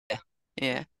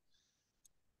Yeah.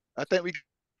 I think we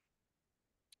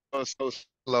go so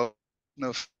slow.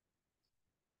 No,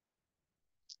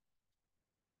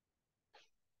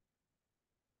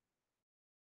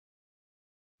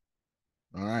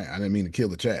 All right. I didn't mean to kill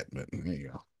the chat, but there you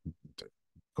go.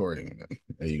 Recording.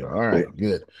 There you go. All For, right.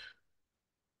 Good.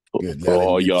 Good. for Yeah, I didn't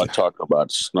all mean y'all to. talking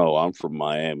about snow, I'm from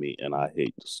Miami and I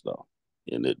hate the snow.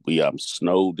 And I'm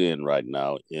snowed in right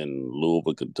now in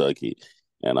Louisville, Kentucky,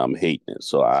 and I'm hating it.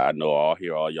 So I know all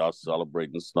y'all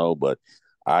celebrating snow, but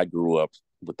I grew up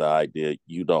with the idea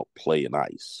you don't play in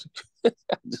ice. Yeah,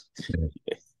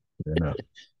 fair enough.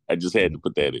 I just had Yeah, to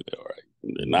put that in there, all right?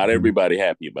 Not mhm, everybody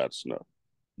happy about snow.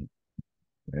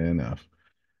 fair enough.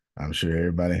 I'm sure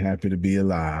everybody happy to be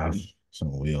alive. So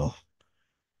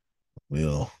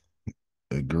we'll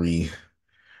agree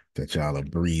that y'all are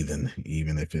breathing,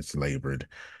 even if it's labored.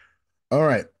 All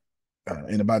right.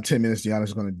 In about 10 minutes,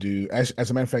 Deanna's going to do, as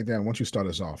a matter of fact, Dan, why don't you start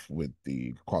us off with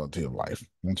the quality of life?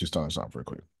 Why don't you start us off real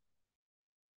quick?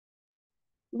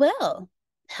 Well,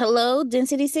 hello,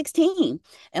 Density 16,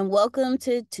 and welcome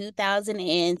to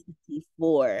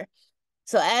 2024.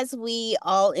 So, as we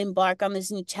all embark on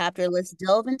this new chapter, let's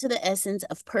delve into the essence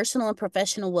of personal and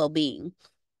professional well being.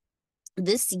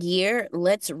 This year,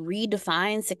 let's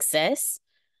redefine success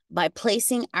by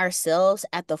placing ourselves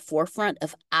at the forefront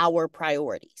of our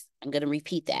priorities. I'm going to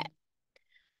repeat that.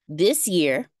 This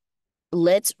year,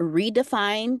 let's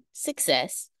redefine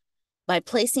success by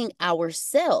placing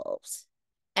ourselves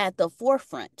at the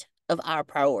forefront of our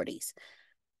priorities.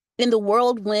 In the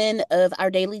whirlwind of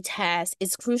our daily tasks,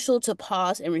 it's crucial to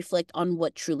pause and reflect on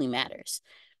what truly matters.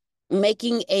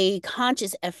 Making a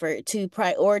conscious effort to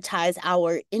prioritize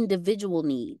our individual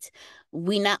needs,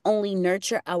 we not only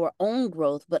nurture our own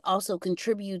growth, but also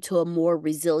contribute to a more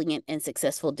resilient and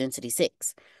successful Density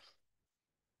 6.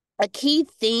 A key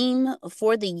theme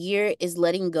for the year is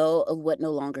letting go of what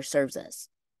no longer serves us.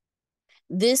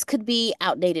 This could be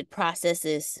outdated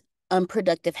processes,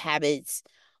 unproductive habits,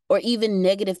 or even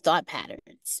negative thought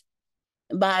patterns.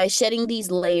 By shedding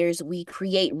these layers, we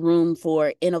create room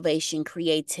for innovation,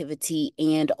 creativity,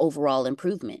 and overall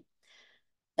improvement.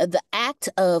 The act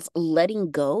of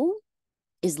letting go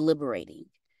is liberating,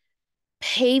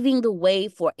 paving the way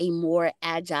for a more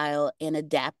agile and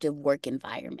adaptive work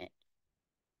environment.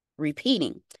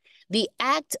 Repeating, the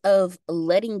act of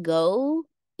letting go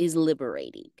is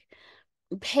liberating,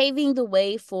 paving the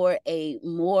way for a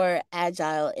more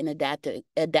agile and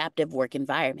adaptive work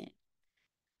environment.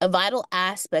 A vital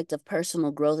aspect of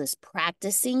personal growth is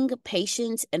practicing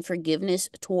patience and forgiveness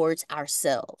towards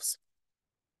ourselves.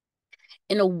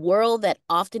 In a world that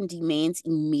often demands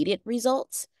immediate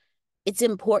results, it's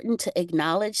important to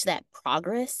acknowledge that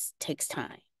progress takes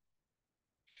time.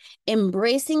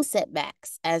 Embracing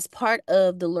setbacks as part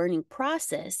of the learning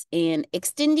process and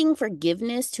extending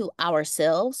forgiveness to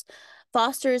ourselves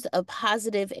fosters a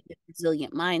positive and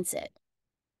resilient mindset.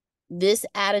 This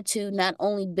attitude not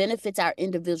only benefits our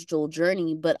individual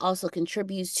journey, but also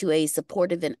contributes to a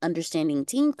supportive and understanding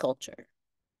team culture.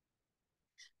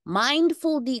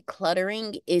 Mindful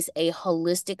decluttering is a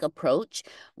holistic approach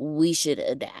we should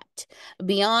adapt.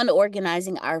 Beyond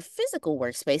organizing our physical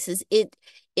workspaces, it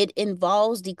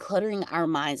involves decluttering our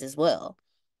minds as well.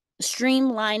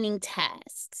 Streamlining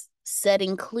tasks,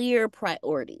 setting clear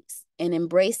priorities, and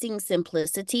embracing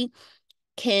simplicity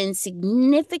can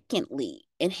significantly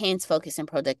enhance focus and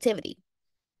productivity.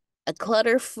 A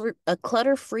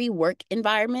clutter-free work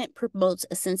environment promotes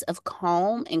a sense of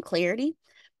calm and clarity,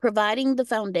 providing the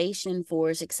foundation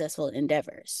for successful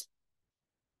endeavors.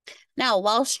 Now,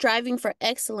 while striving for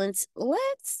excellence,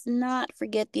 let's not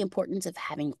forget the importance of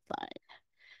having fun.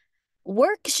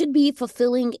 Work should be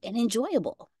fulfilling and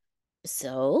enjoyable.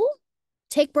 So,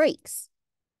 take breaks,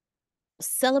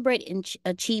 celebrate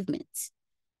achievements,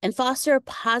 and foster a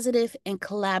positive and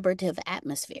collaborative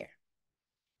atmosphere.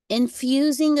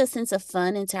 Infusing a sense of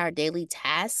fun into our daily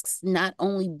tasks not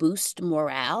only boosts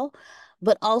morale,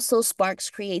 but also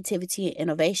sparks creativity and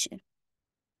innovation.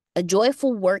 A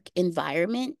joyful work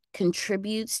environment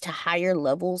contributes to higher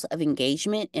levels of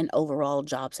engagement and overall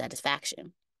job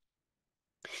satisfaction.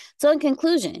 So, in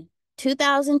conclusion,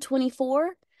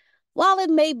 2024, while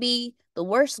it may be the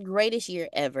worst, greatest year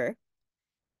ever,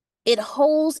 it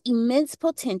holds immense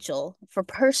potential for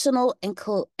personal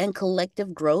and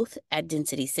collective growth at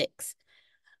Density 6.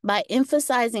 By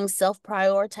emphasizing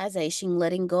self-prioritization,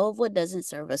 letting go of what doesn't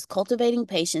serve us, cultivating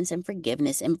patience and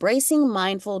forgiveness, embracing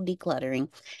mindful decluttering,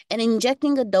 and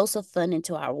injecting a dose of fun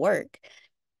into our work,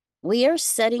 we are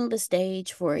setting the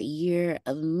stage for a year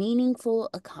of meaningful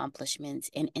accomplishments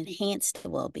and enhanced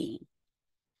well-being.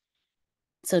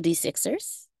 So,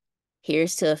 D6ers,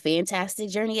 Here's to a fantastic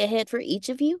journey ahead for each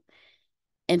of you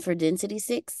and for Density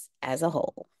 6 as a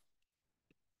whole.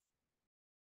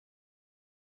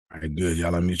 All right, good.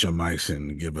 Y'all unmute your mics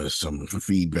and give us some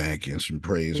feedback and some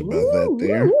praise about that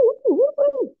there.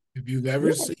 If you've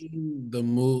ever seen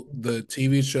the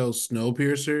TV show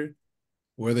Snowpiercer,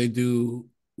 where they do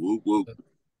Whoop, whoop.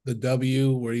 the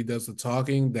W where he does the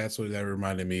talking, that's what that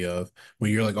reminded me of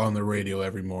when you're like on the radio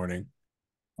every morning.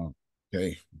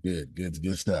 Okay,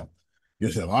 good stuff.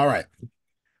 Good stuff. All right.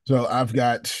 So I've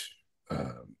got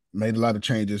made a lot of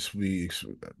changes.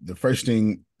 The first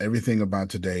thing, everything about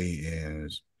today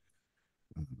is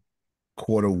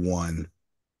Q1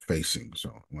 facing. So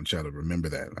I want y'all to remember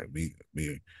that. Like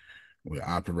we're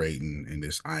operating in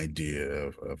this idea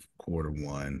of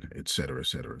Q1, et cetera, et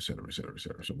cetera, et cetera, et cetera, et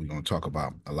cetera. So we're going to talk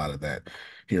about a lot of that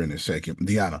here in a second.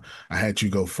 Deanna, I had you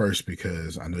go first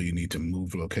because I know you need to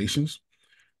move locations.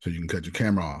 So you can cut your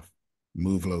camera off,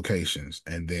 move locations,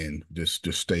 and then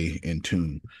just stay in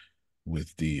tune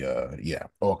with the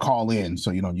or call in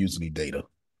so you don't use any data.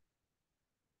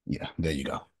 Yeah, there you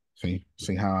go.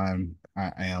 See how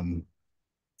I am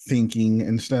thinking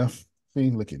and stuff. See,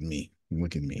 look at me.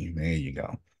 Look at me. There you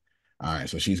go. All right,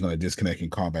 so she's gonna disconnect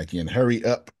and call back in. Hurry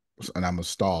up, and I'm gonna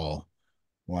stall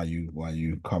while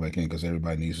you call back in because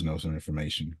everybody needs to know some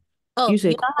information. Oh, You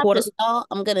said you don't have quarter. to stall.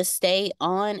 I'm gonna stay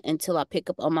on until I pick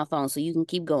up on my phone, so you can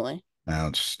keep going.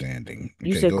 Outstanding.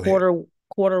 You Okay, said go ahead.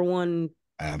 quarter 1.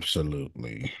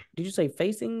 Absolutely. Did you say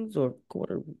facings or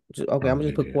quarter? Okay, I'm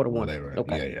gonna just put Q1. Whatever.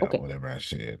 Okay. Yeah. Okay. Whatever I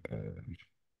said.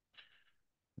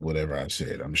 Whatever I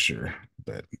said, I'm sure.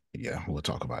 But yeah, we'll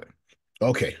talk about it.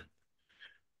 Okay.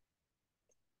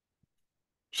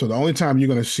 So the only time you're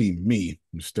going to see me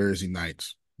is Thursday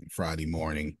nights, Friday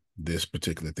morning. This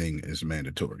particular thing is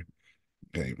mandatory.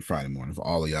 Okay, Friday morning for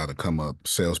all of y'all to come up,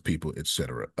 salespeople,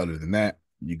 etc. Other than that,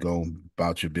 you go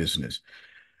about your business.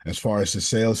 As far as the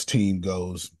sales team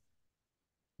goes,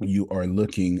 you are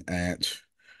looking at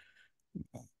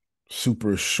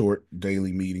super short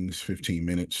daily meetings, 15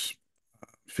 minutes,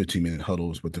 15-minute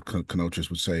huddles, what the coaches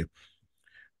would say.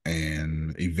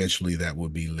 And eventually that will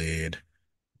be led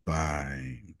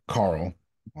by Carl.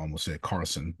 I almost said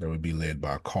Carson. That would be led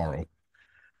by Carl.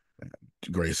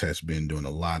 Grace has been doing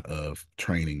a lot of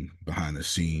training behind the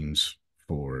scenes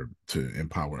to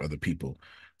empower other people.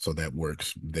 So that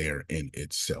works there in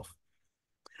itself.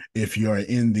 If you're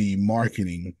in the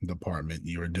marketing department,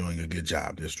 you're doing a good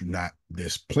job.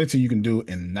 There's plenty you can do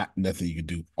and not nothing you can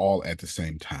do all at the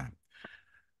same time.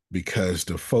 Because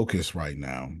the focus right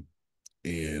now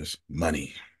is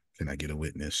money. Can I get a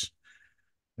witness?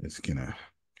 I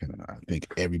think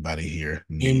everybody here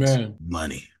needs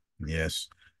money. Yes.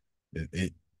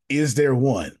 Is there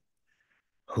one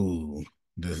who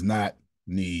does not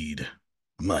need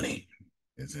money?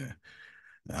 Is it?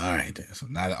 All right. So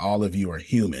not all of you are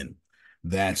human.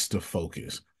 That's the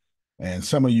focus. And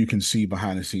some of you can see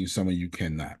behind the scenes, some of you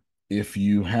cannot. If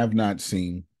you have not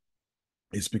seen,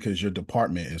 it's because your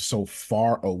department is so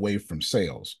far away from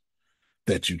sales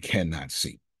that you cannot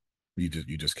see. You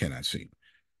just cannot see.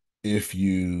 If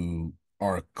you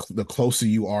are the closer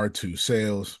you are to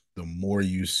sales, the more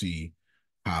you see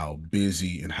how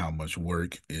busy and how much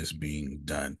work is being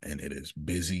done, and it is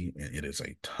busy and it is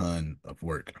a ton of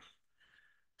work.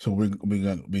 So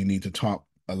we need to talk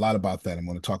a lot about that. I'm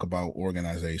going to talk about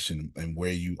organization and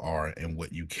where you are and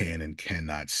what you can and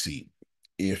cannot see.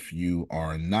 If you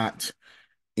are not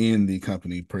in the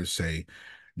company per se,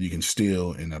 you can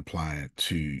still and apply it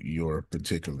to your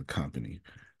particular company.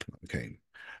 Okay.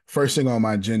 First thing on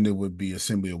my agenda would be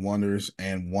Assembly of Wonders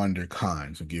and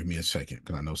WonderCon. So give me a second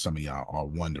because I know some of y'all are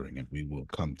wondering, and we will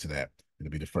come to that.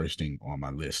 It'll be the first thing on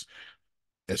my list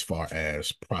as far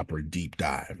as proper deep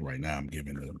dive. Right now, I'm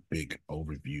giving a big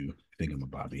overview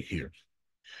thingamabobby here.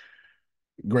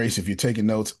 Grace, if you're taking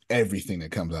notes, everything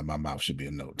that comes out of my mouth should be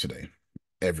a note today.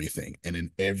 Everything. And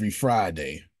then every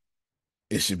Friday,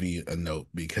 it should be a note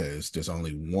because there's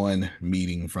only one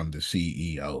meeting from the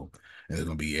CEO, and it's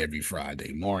going to be every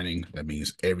Friday morning. That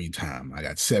means every time. I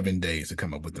got 7 days to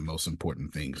come up with the most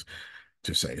important things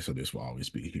to say, so this will always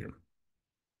be here.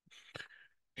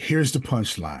 Here's the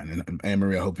punchline, and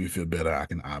Anne-Marie, I hope you feel better. I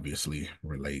can obviously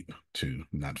relate to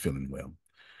not feeling well.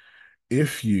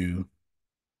 If you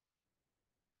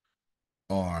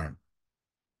are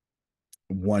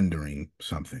wondering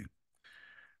something,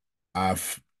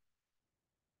 I've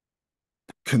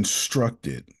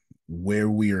constructed where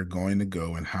we are going to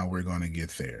go and how we're going to get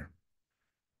there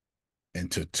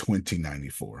into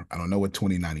 2094. I don't know what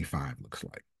 2095 looks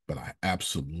like, but I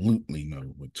absolutely know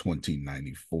what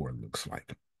 2094 looks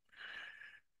like.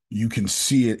 You can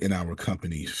see it in our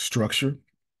company structure.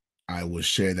 I will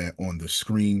share that on the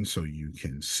screen so you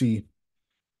can see.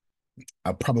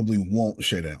 I probably won't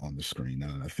share that on the screen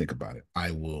now that I think about it.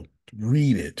 I will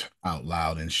read it out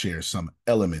loud and share some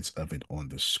elements of it on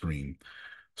the screen.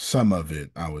 Some of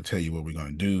it, I will tell you what we're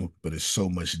going to do, but it's so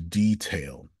much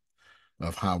detail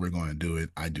of how we're going to do it.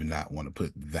 I do not want to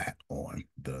put that on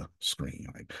the screen.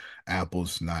 Like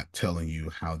Apple's not telling you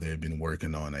how they've been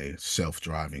working on a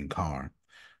self-driving car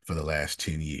for the last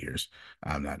 10 years.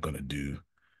 I'm not going to do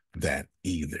that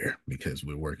either because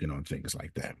we're working on things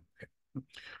like that.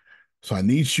 So I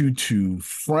need you to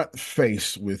front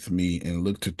face with me and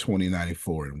look to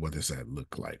 2094 and what does that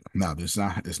look like? Now, it's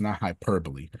not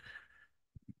hyperbole.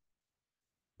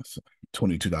 It's a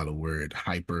 $22 word,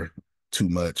 hyper, too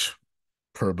much.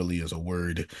 Hyperbole is a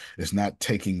word. It's not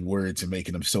taking words and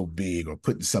making them so big or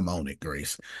putting some on it,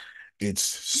 Grace. It's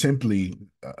simply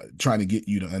trying to get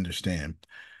you to understand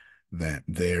that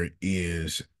there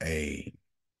is a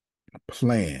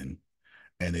plan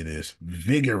and it is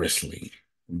vigorously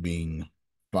being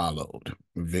followed,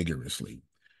 vigorously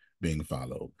being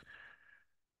followed.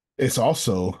 It's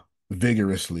also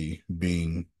vigorously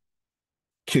being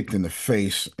kicked in the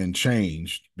face and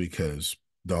changed because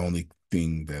the only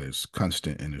thing that is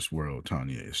constant in this world,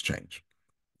 Tanya, is change.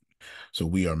 So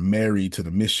we are married to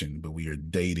the mission, but we are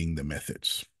dating the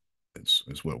methods.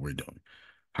 It's what we're doing.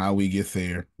 How we get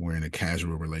there, we're in a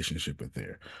casual relationship with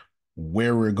there.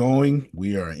 Where we're going,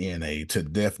 we are in a to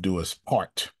death do us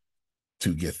part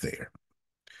to get there.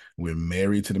 We're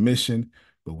married to the mission,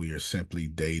 but we are simply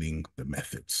dating the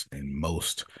methods. And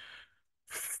most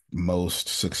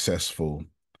successful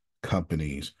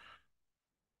companies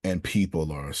and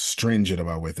people are stringent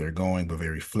about where they're going, but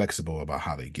very flexible about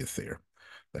how they get there.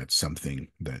 That's something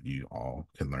that you all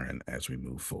can learn as we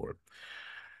move forward.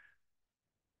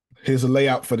 Here's a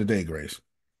layout for the day, Grace.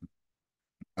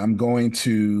 I'm going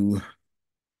to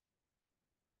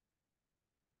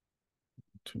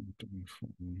 2, 3, 4,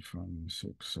 5,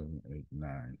 6, 7, 8,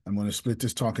 9. I'm going to split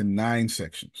this talk in 9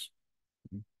 sections.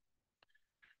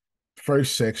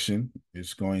 First section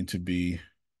is going to be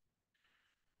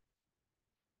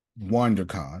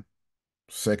WonderCon.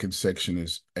 Second section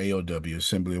is AOW,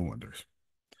 Assembly of Wonders.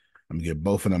 I'm going to get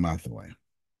both of them out the way.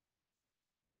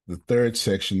 The third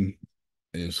section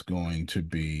is going to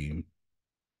be,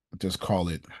 just call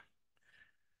it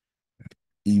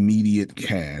immediate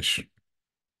cash.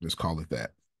 Just call it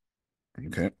that.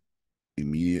 Okay.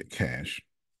 Immediate cash.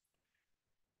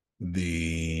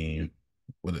 The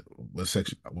what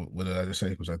section? What did I just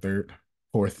say? Was that third?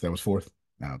 Fourth? That was fourth?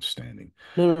 Outstanding.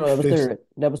 No, that was Fifth, third.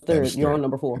 That was that third. was You're on third.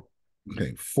 number 4.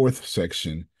 Okay. Fourth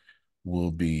section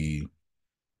will be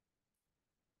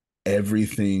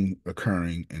everything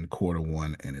occurring in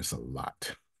Q1, and it's a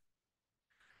lot.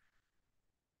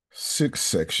 Sixth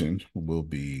section will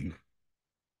be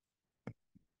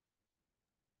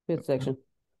Fifth section.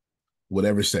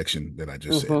 whatever section that I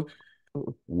just said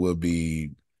Mm-hmm. will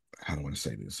be, how do I want to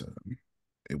say this?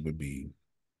 It would be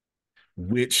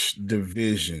which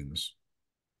divisions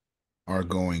are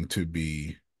going to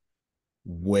be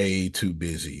way too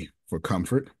busy for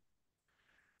comfort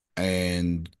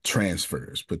and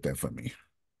transfers. Put that for me.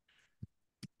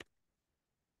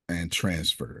 And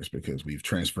transfers, because we've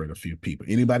transferred a few people.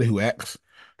 Anybody who asks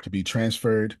to be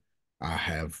transferred, I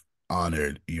have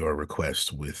honored your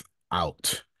request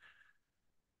without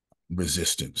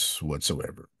resistance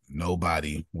whatsoever.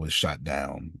 Nobody was shot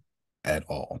down at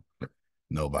all.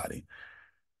 Nobody.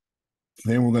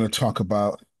 Then we're going to talk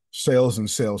about sales and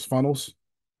sales funnels.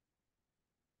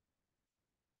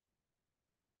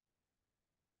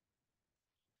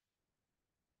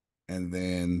 And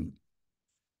then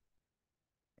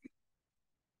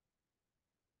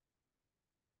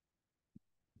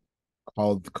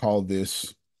call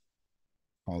this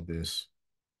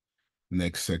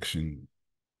next section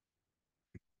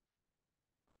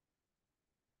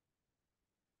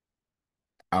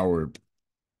our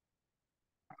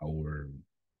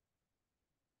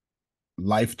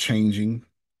life changing,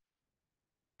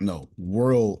 no,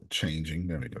 world changing.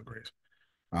 There we go, Grace.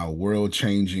 Our world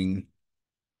changing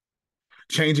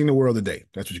the world today.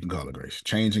 That's what you can call it, Grace.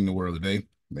 Changing the world today.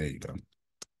 There you go.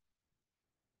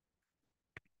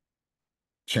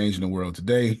 Changing the world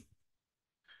today.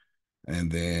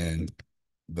 And then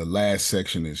the last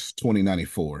section is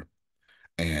 2094.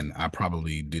 And I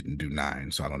probably didn't do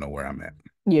 9, so I don't know where I'm at.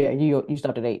 Yeah, you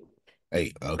stopped at 8.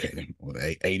 8. Okay. Well,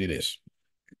 eight it is.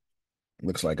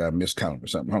 Looks like I miscounted or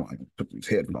something. Hold on. Put these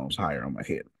headphones higher on my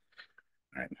head.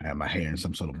 All right. I have my hair in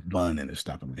some sort of bun and it's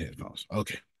stopping my headphones.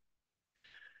 Okay.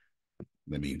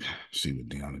 Let me see what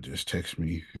Deanna just texted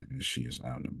me. She is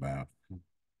out and about.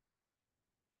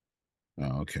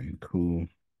 Oh, okay, cool.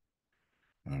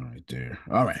 All right, there.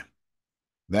 All right.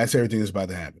 That's everything that's about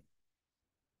to happen.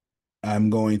 I'm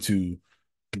going to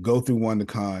go through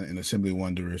WonderCon and Assembly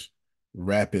Wonders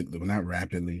rapidly, well, not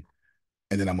rapidly,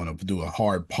 and then I'm going to do a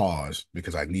hard pause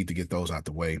because I need to get those out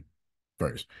the way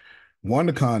first.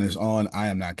 WonderCon is on. I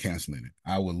am not canceling it.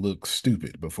 I would look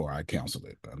stupid before I cancel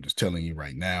it. I'm just telling you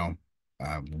right now.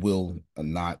 I will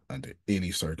not, under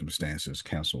any circumstances,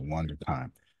 cancel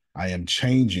WonderCon. I am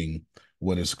changing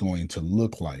what it's going to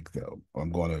look like, though.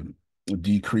 I'm going to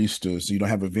decrease so you don't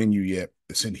have a venue yet.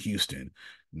 It's in Houston,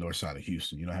 north side of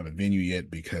Houston. You don't have a venue yet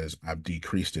because I've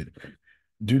decreased it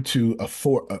due to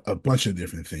a bunch of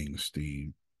different things.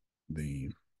 The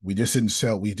we just didn't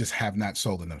sell. We just have not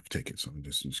sold enough tickets. So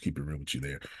just keep it real with you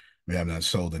there. We have not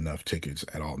sold enough tickets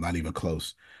at all, not even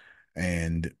close.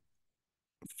 And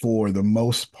for the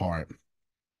most part,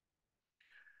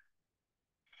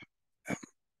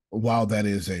 while that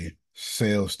is a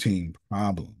sales team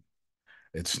problem,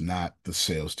 it's not the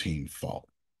sales team fault.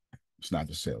 It's not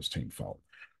the sales team fault.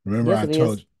 Remember, Yes, I it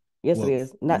told is. you. Yes, it Well,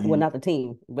 is. Not well, you not the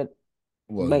team, but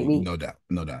well, make me. no doubt,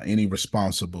 no doubt. Any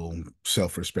responsible,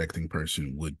 self-respecting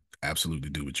person would absolutely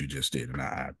do what you just did, and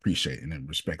I appreciate and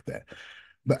respect that.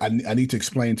 But I need to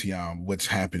explain to y'all what's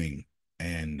happening,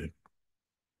 and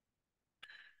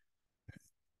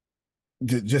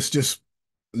just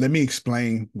let me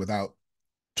explain without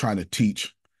trying to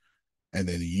teach, and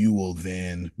then you will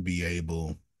then be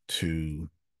able to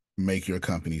make your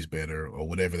companies better or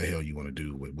whatever the hell you want to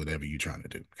do with whatever you're trying to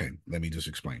do. Okay, let me just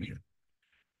explain here.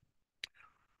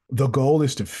 The goal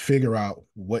is to figure out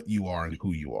what you are and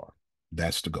who you are.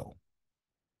 That's the goal.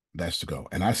 That's the goal.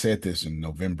 And I said this in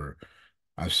November.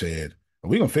 I said,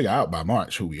 we're going to figure out by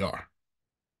March who we are.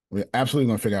 We're absolutely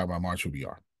going to figure out by March who we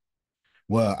are.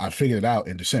 Well, I figured it out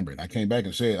in December. And I came back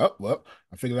and said, oh, well,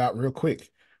 I figured it out real quick.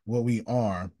 What we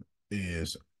are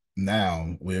is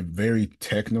now we're a very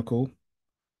technical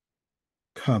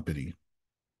company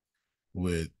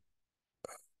with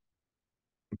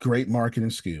great marketing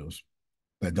skills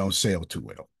that don't sell too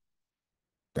well.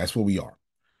 That's what we are.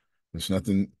 There's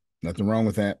nothing wrong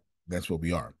with that. That's what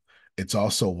we are. It's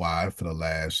also why for the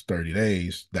last 30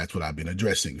 days, that's what I've been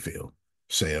addressing, Phil.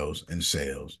 Sales and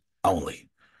sales only.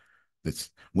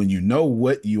 That's when you know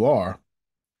what you are,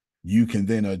 you can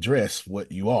then address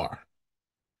what you are.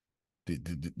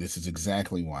 This is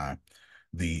exactly why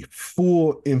the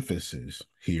full emphasis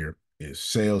here is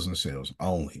sales and sales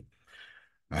only.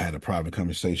 I had a private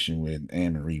conversation with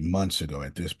Anne Marie months ago.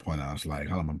 At this point, I was like,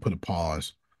 I'm going to put a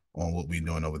pause on what we're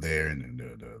doing over there and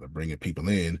the bringing people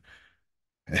in.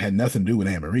 It had nothing to do with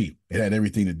Anne Marie. It had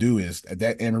everything to do is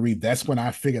that Anne Marie, that's when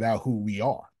I figured out who we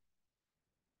are.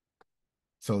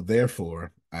 So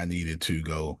therefore, I needed to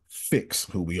go fix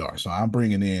who we are. So I'm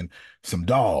bringing in some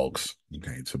dogs,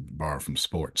 okay, to borrow from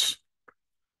sports,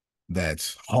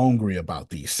 that's hungry about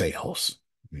these sales.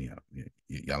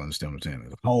 Y'all understand what I'm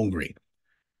saying? Hungry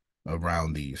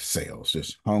around these sales,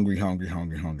 just hungry, hungry,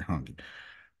 hungry, hungry, hungry.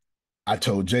 I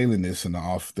told Jalen this in the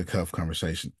off the cuff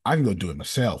conversation. I can go do it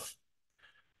myself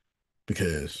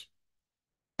because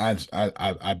I,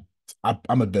 I, I,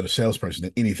 I'm a better salesperson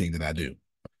than anything that I do.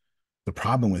 The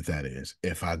problem with that is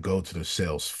if I go to the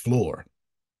sales floor,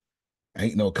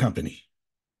 ain't no company.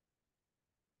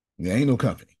 There ain't no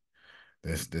company.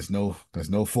 There's no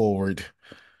forward.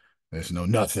 There's no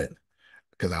nothing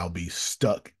because I'll be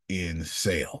stuck in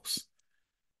sales.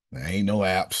 There ain't no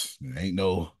apps. There ain't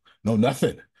no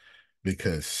nothing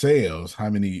because sales. How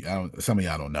many? Some of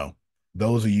y'all don't know.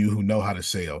 Those of you who know how to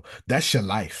sell, that's your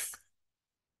life.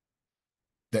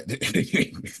 That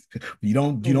you It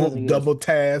don't really is. double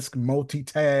task,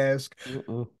 multitask,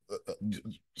 Mm-mm.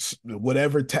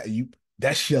 whatever you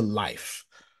that's your life.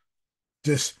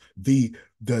 Just the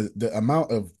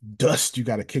amount of dust you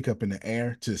got to kick up in the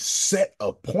air to set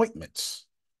appointments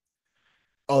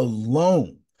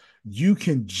alone, you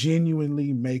can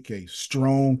genuinely make a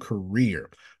strong career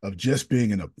of just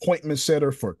being an appointment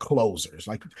setter for closers.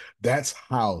 Like that's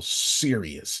how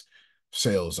serious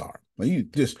sales are. Like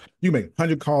you make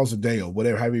 100 calls a day or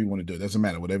whatever, however you want to do it. Doesn't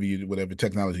matter, whatever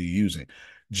technology you're using,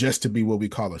 just to be what we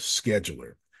call a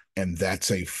scheduler. And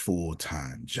that's a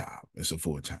full-time job. It's a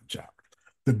full-time job.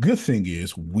 The good thing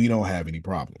is we don't have any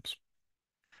problems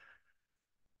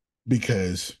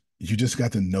because you just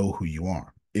got to know who you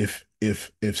are. If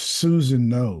Susan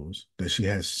knows that she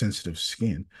has sensitive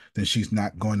skin, then she's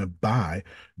not going to buy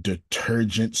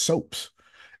detergent soaps.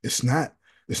 It's not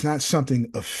it's not something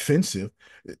offensive.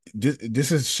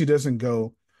 This is she doesn't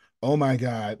go, "Oh my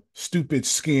God, stupid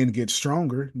skin gets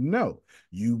stronger." No,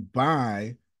 you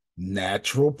buy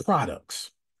natural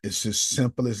products. It's as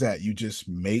simple as that. You just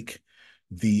make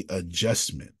the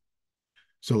adjustment.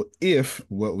 So if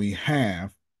what we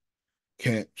have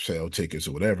can't sell tickets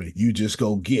or whatever, you just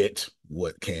go get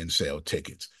what can sell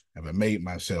tickets. Have I made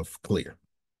myself clear?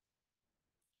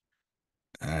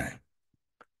 All right.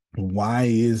 Why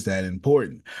is that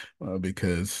important? Well,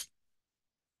 because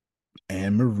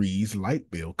Anne Marie's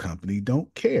light bill company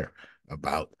don't care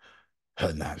about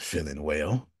her not feeling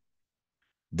well.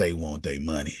 They want their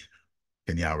money.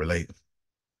 Can y'all relate?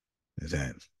 Is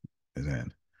that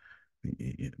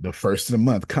the first of the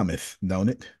month cometh, don't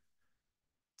it?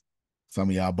 Some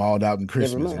of y'all balled out in Every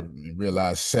Christmas month. and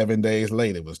realized 7 days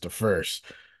later was the first.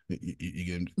 You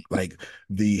get like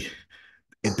they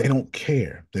don't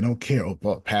care. They don't care.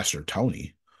 Oh, Pastor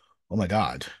Tony. Oh my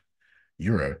God.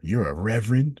 You're a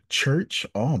reverend church.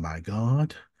 Oh my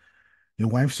God. Your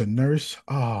wife's a nurse.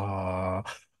 Ah,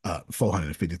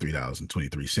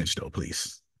 $453.23 though,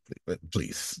 please.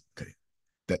 Please. Okay.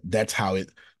 That's how it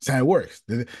works.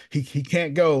 He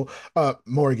can't go,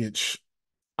 mortgage.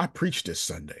 I preached this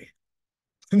Sunday.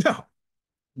 No,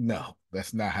 no,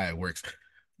 that's not how it works.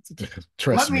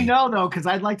 Trust Let me me. know though, because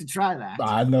I'd like to try that.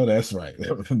 I know that's right.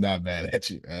 I'm not mad at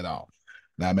you at all.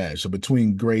 Not mad. So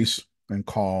between Grace and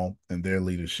Carl and their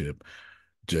leadership,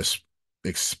 just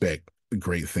expect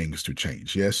great things to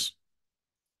change. Yes.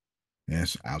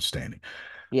 Yes. Outstanding.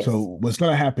 So Yes. what's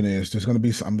going to happen is there's going to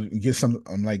be some,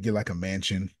 get like a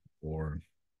mansion or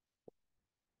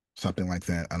something like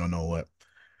that. I don't know what.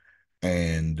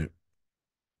 And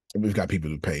we've got people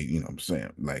to pay, you know what I'm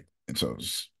saying? Like, and so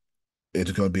it's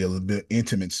going to be a little bit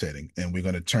intimate setting, and we're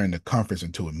going to turn the conference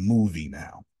into a movie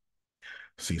now.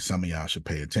 See, some of y'all should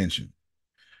pay attention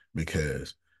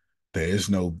because there is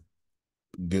no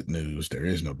good news. There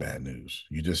is no bad news.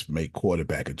 You just make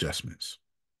quarterback adjustments.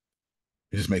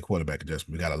 You just make quarterback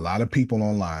adjustments. We got a lot of people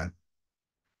online.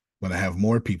 Going to have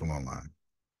more people online.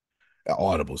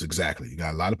 Audibles, exactly. You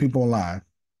got a lot of people online,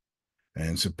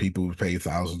 and some people who pay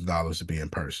thousands of dollars to be in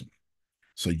person.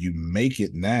 So you make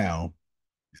it now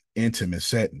intimate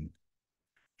setting,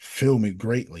 film it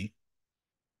greatly.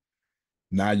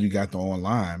 Now you got the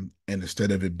online, and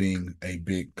instead of it being a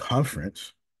big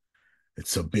conference,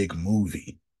 it's a big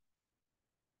movie.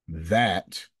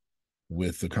 That,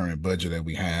 with the current budget that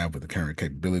we have, with the current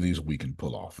capabilities, we can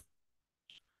pull off.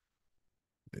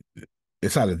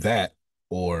 It's either that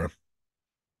or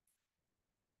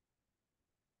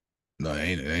no,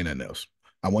 it ain't nothing else.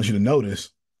 I want you to notice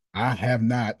I have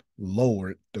not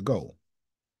lowered the goal.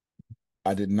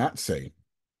 I did not say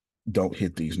don't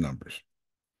hit these numbers.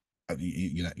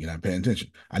 You're not paying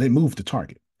attention. I didn't move the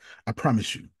target. I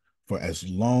promise you, for as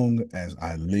long as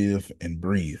I live and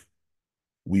breathe,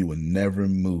 we will never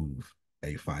move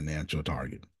a financial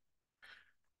target.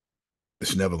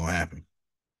 It's never going to happen.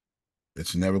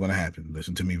 It's never going to happen.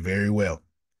 Listen to me very well.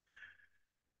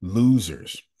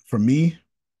 Losers. For me,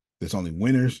 there's only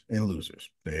winners and losers.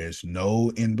 There's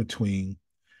no in between.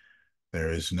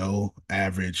 There is no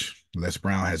average. Les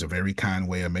Brown has a very kind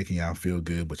way of making y'all feel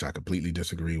good, which I completely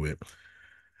disagree with.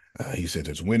 He said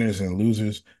there's winners and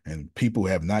losers, and people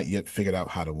have not yet figured out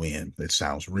how to win. It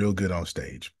sounds real good on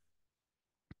stage.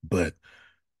 But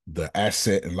the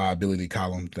asset and liability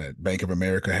column that Bank of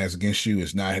America has against you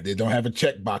is not, they don't have a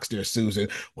checkbox there, Susan.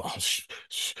 Well,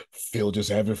 Phil just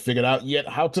haven't figured out yet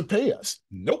how to pay us.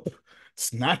 Nope.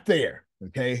 It's not there.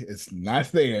 Okay. It's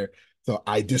not there. So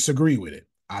I disagree with it.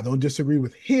 I don't disagree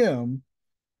with him.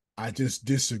 I just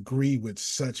disagree with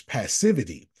such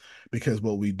passivity because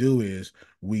what we do is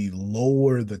we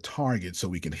lower the target so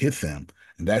we can hit them.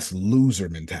 And that's loser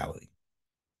mentality.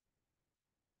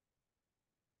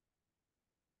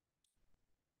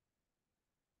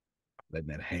 Letting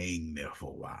that hang there for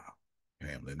a while.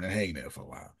 Okay, I'm letting that hang there for a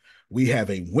while. We have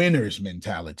a winner's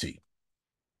mentality.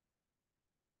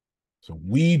 So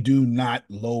we do not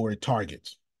lower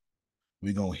targets.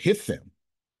 We're going to hit them.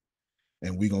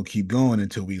 And we're going to keep going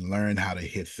until we learn how to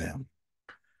hit them.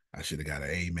 I should have got an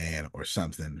amen or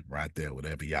something right there,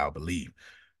 whatever y'all believe,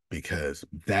 because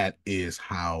that is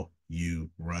how you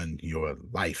run your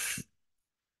life.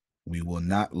 We will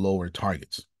not lower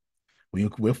targets.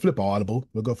 We'll flip audible.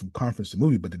 We'll go from conference to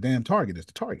movie, but the damn target is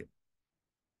the target.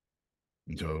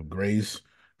 And so Grace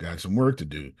got some work to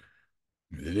do.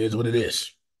 It is what it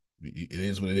is. It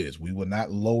is what it is. We will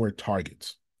not lower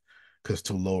targets because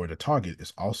to lower the target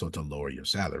is also to lower your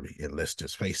salary. And let's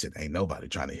just face it, ain't nobody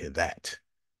trying to hit that.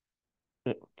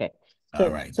 Okay. All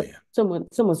right, then. Someone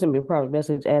sent me a private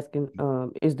message asking,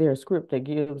 is there a script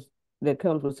that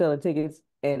comes with selling tickets,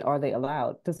 and are they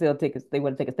allowed to sell tickets? They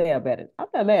want to take a stab at it. I'm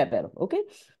not mad at them. Okay.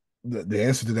 The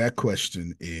answer to that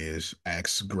question is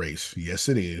ask Grace. Yes,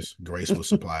 it is. Grace will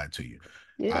supply it to you.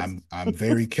 Yes. I'm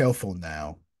very careful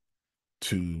now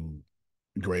to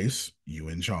Grace, you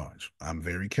in charge. I'm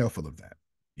very careful of that.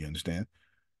 You understand?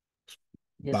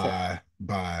 Yes, sir.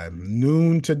 By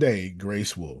noon today,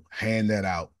 Grace will hand that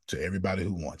out to everybody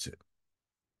who wants it.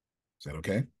 Is that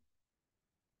okay?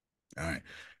 All right.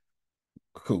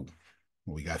 Cool.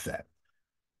 We got that.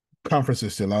 Conference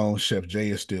is still on. Chef Jay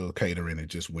is still catering. It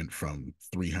just went from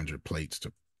 300 plates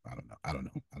to I don't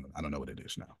know. I don't know what it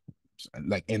is now.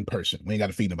 Like in person. We ain't got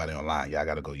to feed nobody online. Y'all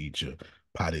got to go eat your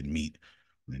potted meat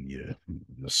and your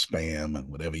spam and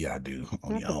whatever y'all do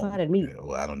on Not your the own. potted meat.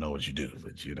 Well, I don't know what you do,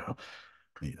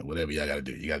 but whatever y'all got to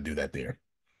do, you got to do that there.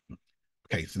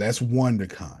 Okay, so that's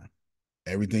WonderCon.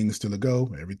 Everything's still a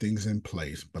go. Everything's in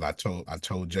place. But I told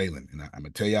Jalen, and I'm gonna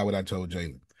tell y'all what I told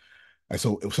Jalen.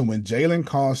 So when Jalen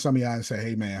calls some of y'all and say,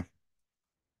 "Hey man,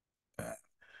 uh,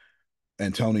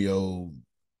 Antonio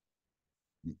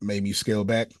made me scale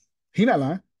back," he not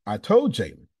lying. I told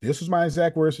Jalen. This was my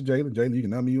exact words to Jalen. Jalen, you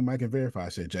can unmute, Mike, and verify. I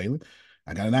said, Jalen,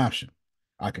 I got an option.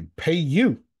 I can pay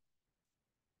you,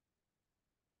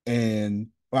 and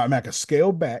I mean, I can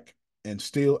scale back and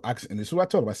still. And this is what I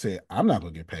told him. I said, I'm not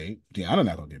gonna get paid. Deanna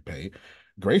not gonna get paid.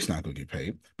 Grace not gonna get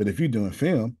paid. But if you're doing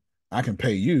film, I can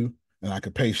pay you, and I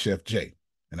can pay Chef Jay,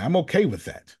 and I'm okay with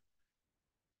that.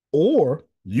 Or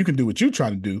you can do what you're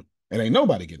trying to do, and ain't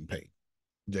nobody getting paid.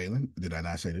 Jalen, did I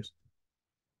not say this?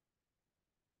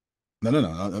 No.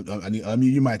 I need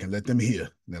unmute your mic and let them hear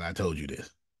that I told you this.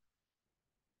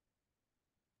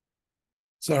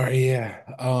 Sorry, yeah.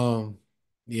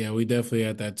 Yeah, we definitely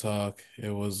had that talk.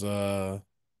 It was one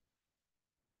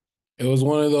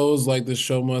of those like the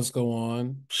show must go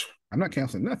on, I'm not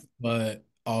canceling nothing. but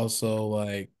also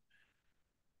like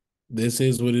this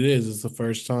is what it is. It's the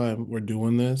first time we're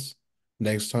doing this.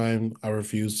 Next time I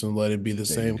refuse to let it be the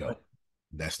There you same go. way.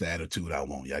 That's the attitude I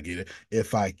want. Y'all get it?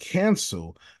 If I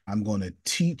cancel, I'm going to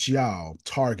teach y'all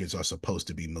targets are supposed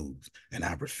to be moved. And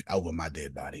over my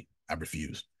dead body. I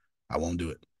refuse. I won't do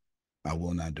it. I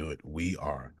will not do it. We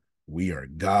are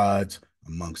gods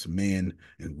amongst men,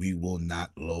 and we will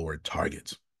not lower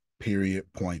targets. Period.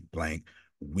 Point blank.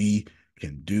 We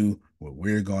can do what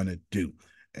we're going to do.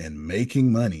 And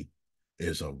making money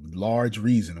is a large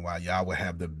reason why y'all will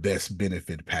have the best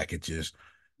benefit packages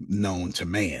known to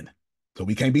man. So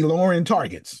we can't be lowering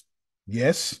targets.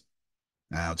 Yes?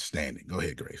 Outstanding. Go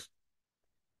ahead, Grace.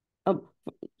 Um,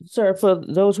 Sir, for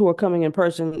those who are coming in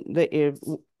person,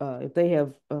 if they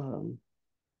have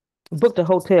booked a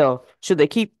hotel, should they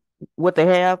keep what they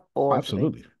have or should they?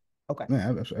 Absolutely. Okay.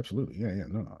 Yeah, absolutely. Yeah.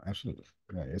 No, absolutely.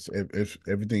 Yeah, it's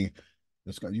everything.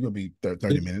 You're gonna be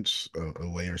 30 minutes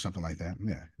away or something like that.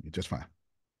 Yeah, you're just fine.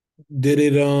 Did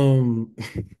it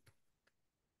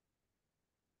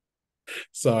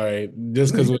sorry,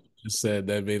 just because what you just said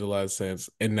that made a lot of sense.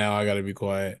 And now I gotta be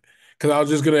quiet. Cause I was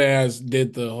just gonna ask,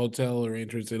 did the hotel or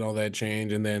entrance and all that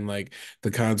change? And then like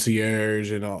the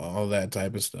concierge and all that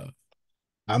type of stuff.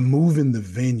 I'm moving the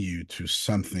venue to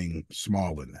something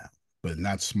smaller now, but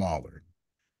not smaller.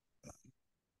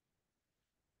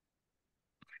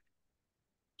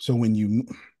 So when you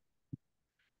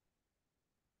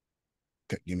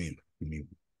give me,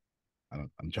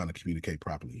 I'm trying to communicate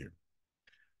properly here.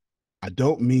 I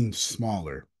don't mean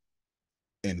smaller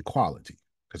in quality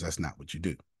because that's not what you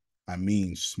do. I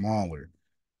mean smaller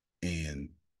in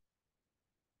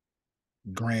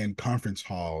grand conference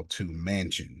hall to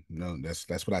mansion. No,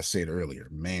 that's what I said earlier.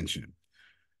 Mansion.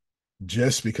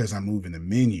 Just because I'm moving the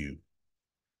menu,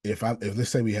 if let's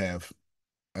say we have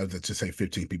let's just say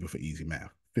 15 people for easy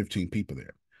math, 15 people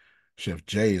there. Chef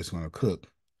Jay is going to cook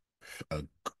a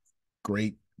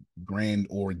great grand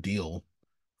ordeal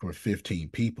for 15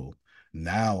 people.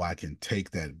 Now I can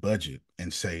take that budget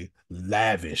and say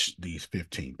lavish these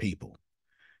 15 people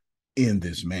in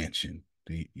this mansion.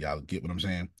 Y'all get what I'm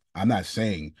saying? I'm not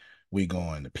saying we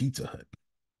going to Pizza Hut.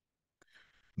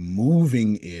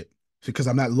 Moving it because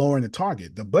I'm not lowering the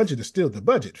target. The budget is still the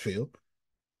budget, Phil.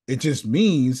 It just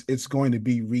means it's going to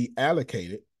be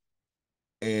reallocated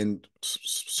and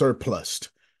surplused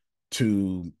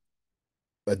to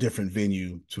a different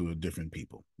venue to a different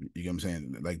people. You get what I'm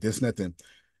saying? Like there's nothing.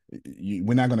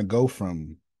 We're not going to go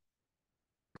from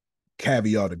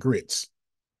caviar to grits.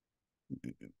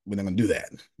 We're not going to do that.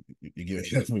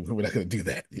 We're not going to do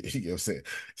that. You know what I'm saying?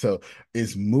 So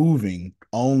it's moving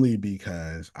only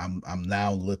because I'm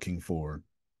now looking for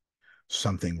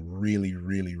something really,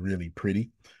 really, really pretty.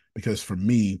 Because for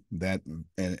me, that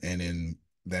and in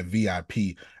that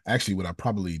VIP, actually, what I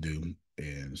probably do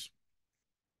is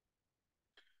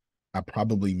I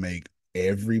probably make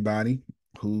everybody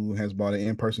who has bought an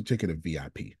in-person ticket a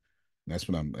VIP. That's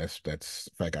what that's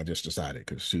in fact I just decided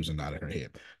because Susan nodded her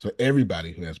head. So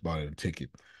everybody who has bought a ticket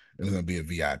There's going to be a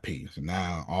VIP. So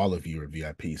now all of you are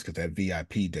VIPs because that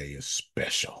VIP day is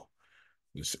special.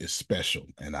 It's special,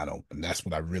 and that's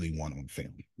what I really want on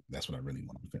film. That's what I really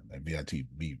want on film. That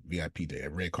VIP day,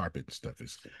 that red carpet stuff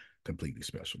is completely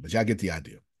special. But y'all get the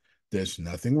idea. There's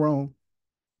nothing wrong,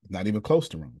 not even close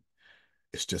to wrong.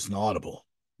 It's just an audible.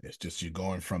 It's just you're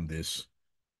going from this.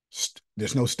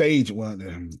 There's no stage. Well,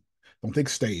 don't think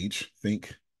stage.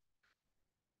 Think,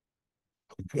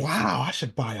 wow, I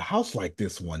should buy a house like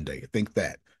this one day. Think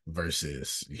that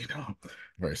versus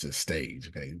versus stage.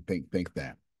 Okay, think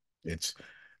that. It's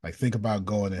like think about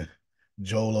going to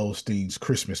Joel Osteen's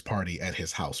Christmas party at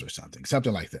his house or something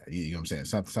like that. You know what I'm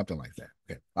saying? Something like that.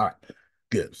 Okay, all right,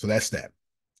 good. So that's that.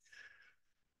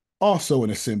 Also,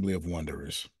 an assembly of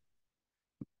wanderers.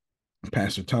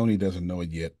 Pastor Tony doesn't know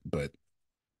it yet, but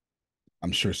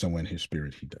I'm sure somewhere in his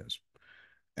spirit he does.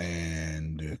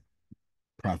 And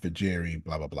Prophet Jerry,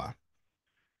 blah, blah, blah.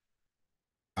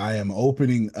 I am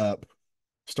opening up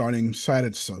starting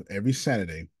Saturday, so every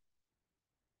Saturday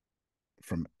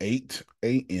from 8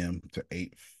 a.m. to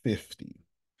 8:50.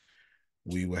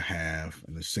 We will have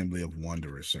an Assembly of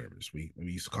Wanderers service. We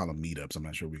used to call them meetups. I'm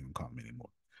not sure we're going to call them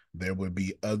anymore. There will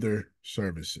be other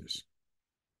services.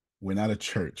 We're not a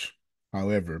church.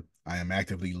 However, I am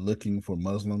actively looking for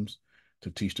Muslims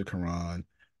to teach the Quran,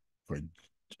 for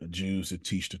Jews to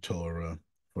teach the Torah,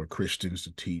 for Christians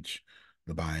to teach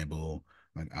the Bible.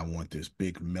 Like I want this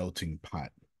big melting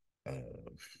pot of,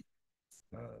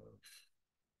 of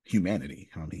humanity.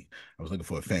 I mean, I was looking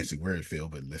for a fancy word, Phil,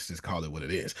 but let's just call it what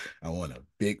it is. I want a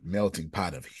big melting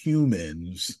pot of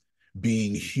humans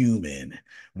being human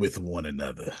with one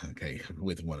another. Okay,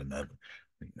 with one another.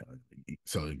 You know,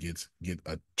 so it get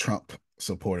a Trump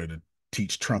supporter to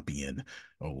teach Trumpian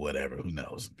or whatever. Who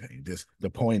knows? Okay, just the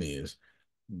point is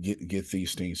get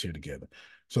these things here together.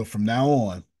 So from now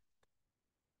on,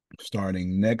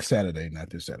 starting next Saturday, not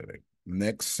this Saturday,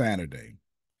 next Saturday,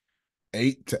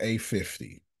 8 to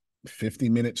 8:50,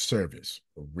 50-minute service,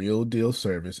 a real deal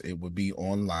service. It would be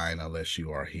online unless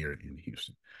you are here in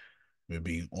Houston. It would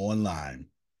be online,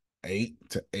 8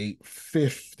 to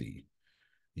 8:50.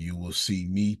 You will see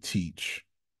me teach.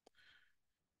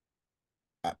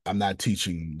 I'm not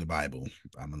teaching the Bible.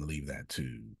 I'm going to leave that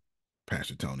to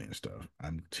Pastor Tony and stuff.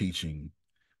 I'm teaching,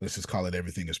 let's just call it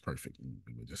Everything is Perfect.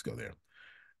 We'll just go there.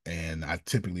 And I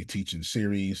typically teach in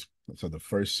series. So the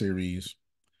first series,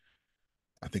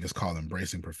 I think it's called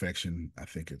Embracing Perfection. I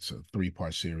think it's a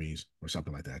 3-part series or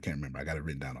something like that. I can't remember. I got it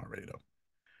written down already though.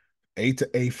 8 to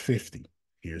 8:50.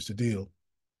 Here's the deal.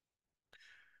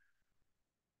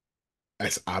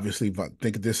 That's obviously,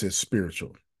 think of this as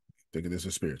spiritual. Think of this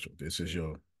as spiritual. This is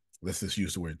your, let's just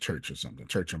use the word church or something,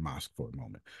 church or mosque for a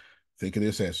moment. Think of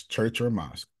this as church or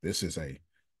mosque. This is a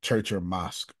church or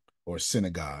mosque or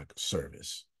synagogue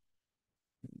service.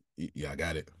 Yeah, I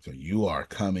got it. So you are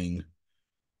coming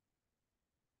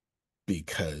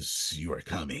because you are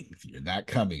coming. You're not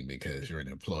coming because you're an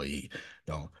employee.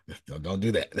 Don't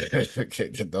do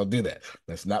that. Don't do that.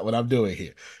 That's not what I'm doing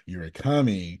here. You're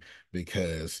coming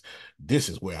because this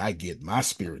is where I get my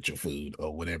spiritual food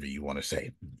or whatever you want to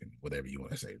say. Whatever you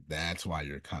want to say. That's why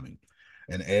you're coming.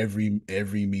 And every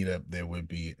meetup there would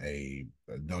be a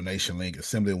donation link,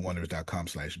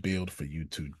 assemblyofwonders.com/build for you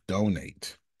to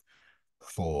donate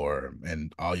for,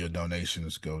 and all your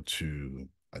donations go to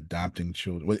adopting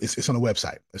children. Well, it's on the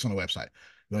website. It's on the website.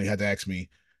 You don't even have to ask me.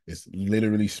 It's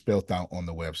literally spelled out on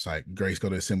the website. Grace, go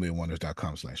to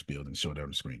assemblyofwonders.com/build and show it on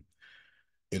the screen.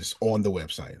 It's on the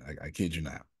website. I kid you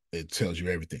not. It tells you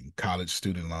everything. College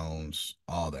student loans,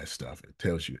 all that stuff. It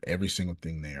tells you every single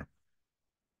thing there.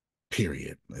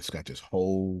 Period. It's got this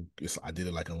whole, I did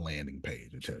it like a landing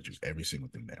page. It tells you every single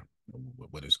thing there,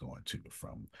 what it's going to,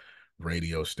 from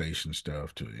radio station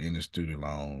stuff to any student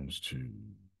loans to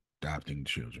adopting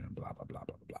children, blah, blah, blah,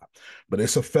 blah, blah. But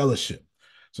it's a fellowship.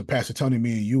 So Pastor Tony,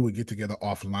 me and you would get together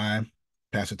offline.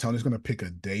 Pastor Tony's going to pick a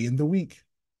day in the week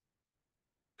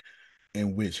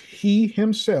in which he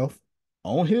himself,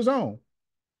 on his own,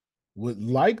 would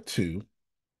like to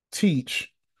teach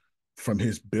from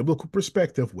his biblical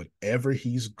perspective whatever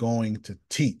he's going to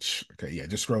teach. Okay, yeah,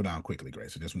 just scroll down quickly,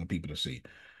 Grace. I just want people to see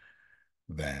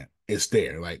that it's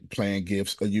there, like playing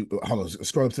gifts. You hold on,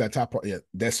 scroll up to that top part. Yeah,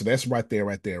 that's right there,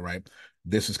 right.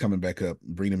 This is coming back up.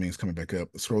 Breeding means coming back up.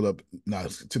 Scroll up now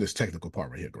to this technical part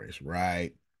right here, Grace.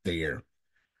 Right there.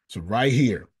 So right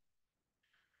here,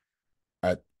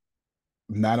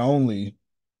 not only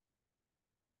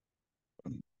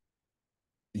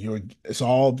it's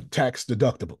all tax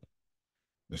deductible.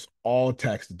 It's all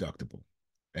tax deductible.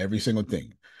 Every single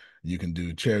thing. You can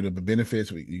do charitable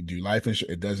benefits. You do life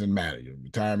insurance. It doesn't matter. Your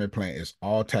retirement plan is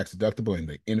all tax deductible, and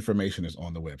the information is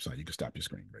on the website. You can stop your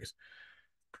screen, Grace.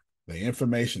 The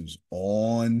information's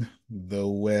on the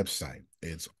website.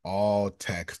 It's all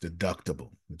tax deductible.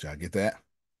 Did y'all get that?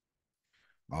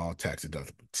 All tax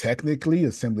deductible. Technically,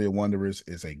 Assembly of Wanderers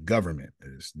is a government. It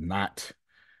is not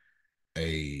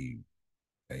a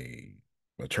a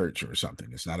a church or something.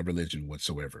 It's not a religion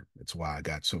whatsoever. That's why I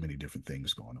got so many different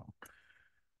things going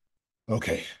on.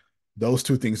 Okay, those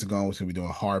two things are going. We're going to be doing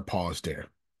a hard pause there.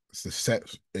 It's the set.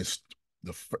 It's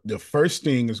the first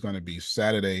thing is going to be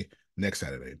Saturday, next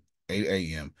Saturday, 8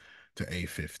 a.m. to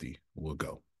 8:50. We'll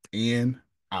go in,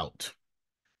 out,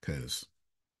 because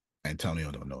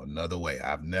Antonio don't know another way.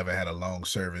 I've never had a long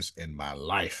service in my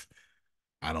life.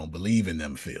 I don't believe in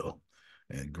them, Phil.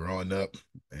 And growing up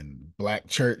in black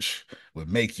church would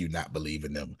make you not believe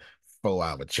in them 4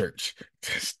 hour church.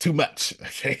 It's too much.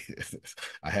 Okay.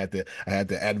 I had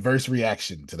the adverse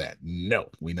reaction to that. No,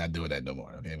 we're not doing that no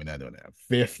more. Okay, we're not doing that.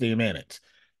 50 minutes.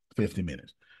 50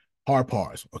 minutes. Hard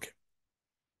pause. Okay.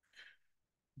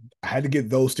 I had to get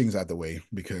those things out the way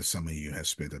because some of you have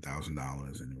spent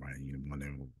 $1,000 and right, you wonder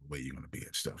where you're gonna be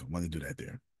and stuff. I want to do that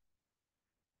there.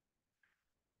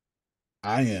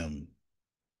 I am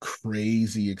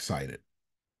crazy excited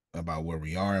about where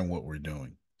we are and what we're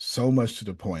doing. So much to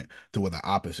the point to where the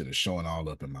opposite is showing all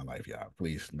up in my life, y'all.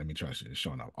 Please let me trust you. It's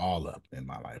showing up all up in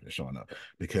my life. It's showing up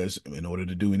because in order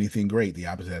to do anything great, the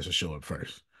opposite has to show up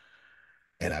first.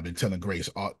 And I've been telling Grace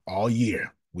all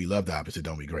year, we love the opposite,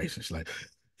 don't we, Grace? It's like,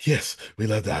 yes, we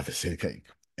love the opposite. Okay.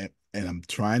 And I'm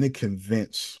trying to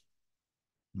convince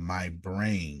my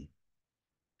brain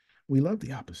we love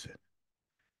the opposite.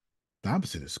 The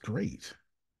opposite is great.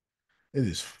 It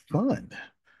is fun.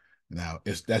 Now,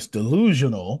 that's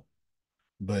delusional,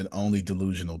 but only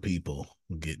delusional people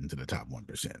get into the top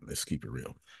 1%. Let's keep it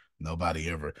real.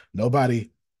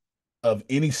 Nobody of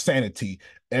any sanity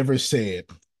ever said,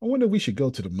 I wonder if we should go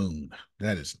to the moon.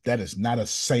 That is not a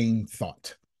sane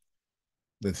thought.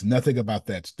 There's nothing about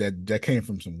that came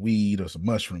from some weed or some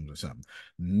mushrooms or something.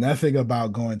 Nothing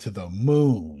about going to the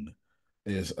moon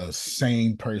is a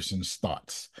sane person's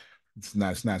thoughts. It's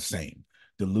not sane.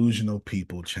 Delusional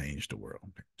people change the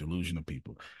world. Delusional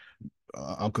people.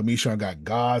 Uncle Misha got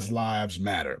God's lives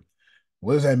matter.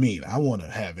 What does that mean? I want to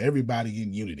have everybody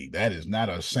in unity. That is not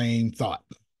a sane thought.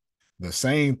 The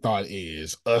same thought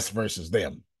is us versus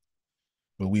them.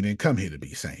 But we didn't come here to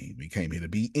be sane. We came here to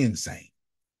be insane.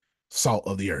 Salt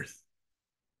of the earth.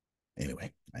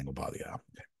 Anyway, I ain't gonna bother y'all.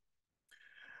 Okay.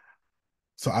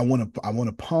 So I want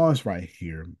to pause right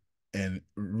here and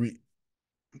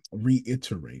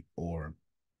reiterate or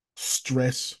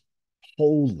stress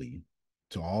wholly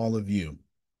to all of you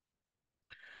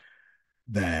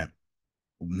that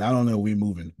not only are we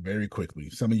moving very quickly,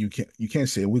 some of you can't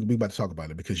see it. We'll be about to talk about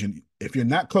it because if you're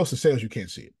not close to sales, you can't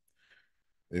see it.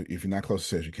 If you're not close to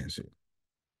sales, you can't see it.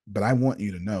 But I want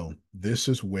you to know this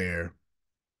is where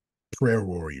prayer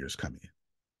warriors come in.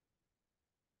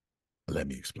 Let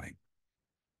me explain.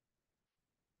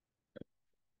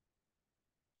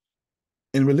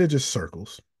 In religious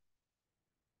circles,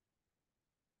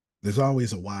 there's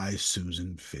always a wise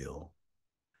Susan Phil,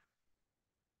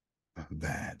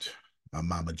 that a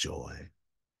Mama Joy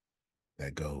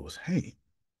that goes, hey,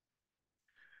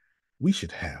 we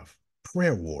should have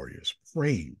prayer warriors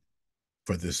praying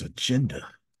for this agenda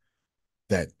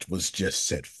that was just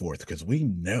set forth because we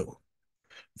know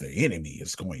the enemy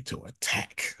is going to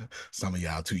attack. Some of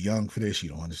y'all too young for this. You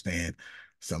don't understand.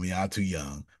 Some of y'all too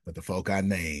young, but the folk I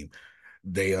name,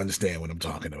 they understand what I'm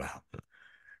talking about.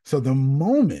 So the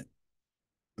moment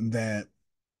that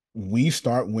we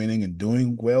start winning and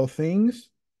doing well things,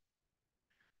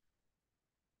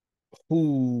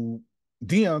 who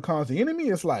Dion calls the enemy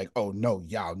is like, oh no,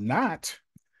 y'all not.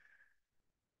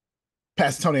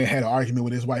 Pastor Tony had an argument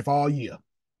with his wife all year.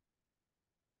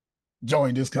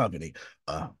 Joined this company.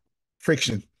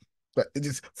 Friction, but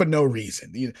just for no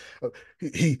reason.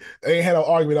 They had an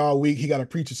argument all week. He got to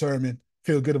preach a sermon,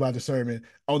 feel good about the sermon.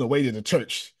 On the way to the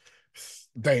church,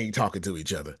 they ain't talking to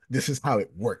each other. This is how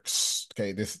it works.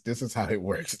 Okay, this is how it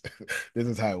works. This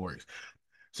is how it works.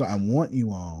 So I want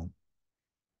you all.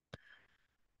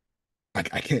 I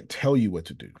can't tell you what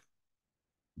to do,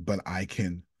 but I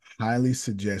can highly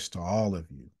suggest to all of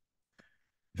you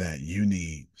that you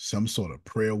need some sort of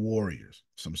prayer warriors,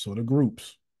 some sort of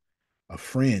groups, a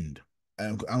friend.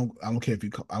 I don't care if you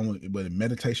call, I want, but in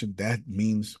meditation, that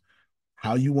means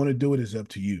how you want to do it is up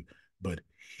to you. But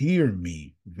hear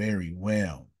me very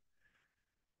well.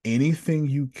 Anything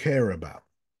you care about,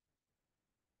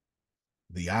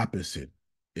 the opposite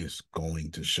is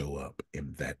going to show up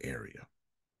in that area.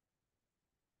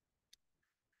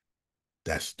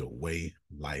 That's the way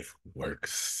life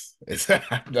works.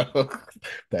 No,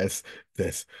 that's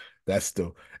that's that's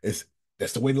the it's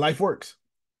that's the way life works.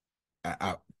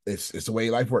 It's the way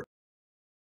life works.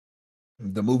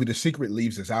 The movie The Secret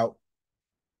leaves us out.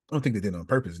 I don't think they did it on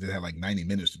purpose. They had like 90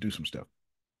 minutes to do some stuff.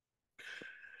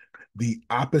 The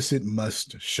opposite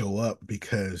must show up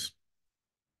because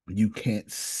you can't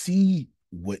see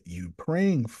what you're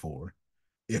praying for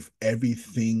if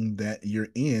everything that you're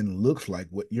in looks like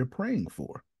what you're praying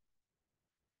for.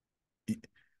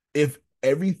 If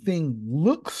everything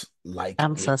looks like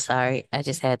I'm so sorry. I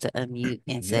just had to unmute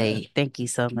and yeah, say thank you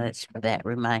so much for that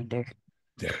reminder.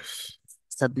 yes,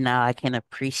 So now the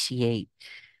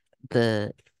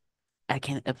I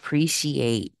can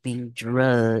appreciate being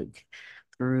drugged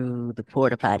through the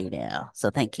porta potty now. So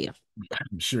thank you.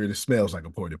 I'm sure it smells like a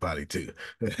porta potty too.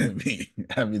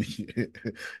 I mean,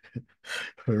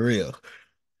 for real,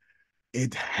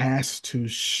 it has to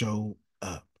show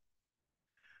up.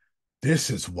 This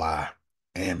is why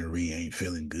Anne Marie ain't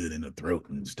feeling good in the throat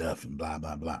and stuff and blah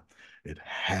blah blah. It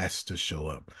has to show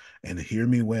up. And hear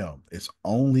me well, it's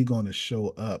only going to show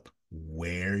up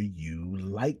where you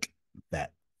like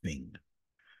that thing.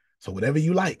 So whatever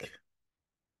you like,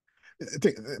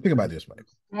 think about this, right?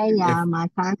 Hey If y'all, my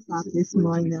car stopped this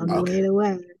morning on the way okay, to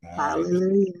work. all right.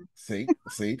 Hallelujah. See,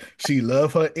 she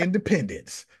love her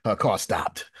independence. Her car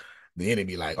stopped. The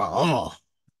enemy like,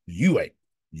 you ain't,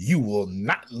 you will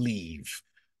not leave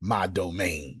my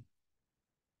domain.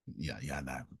 Yeah,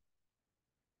 not.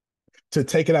 To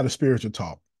take it out of spiritual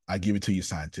talk, I give it to you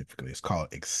scientifically. It's called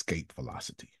escape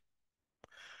velocity.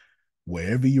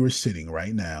 Wherever you are sitting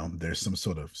right now, there's some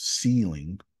sort of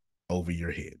ceiling over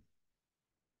your head,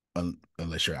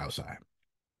 unless you're outside.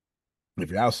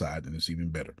 If you're outside, then it's even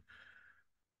better.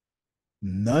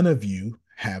 None of you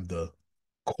have the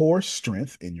core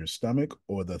strength in your stomach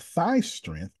or the thigh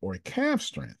strength or calf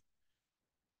strength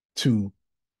to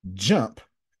jump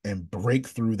and break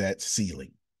through that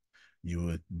ceiling. You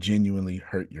would genuinely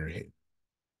hurt your head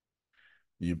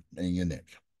and your neck.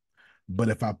 But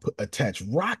if I attach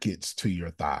rockets to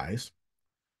your thighs,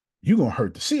 you're going to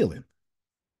hurt the ceiling.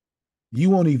 You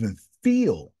won't even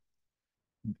feel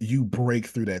you break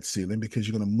through that ceiling because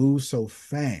you're going to move so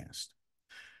fast.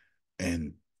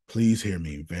 And please hear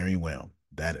me very well.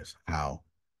 That is how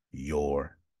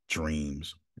your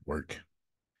dreams work.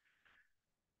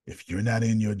 If you're not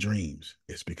in your dreams,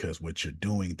 it's because what you're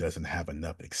doing doesn't have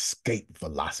enough escape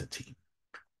velocity.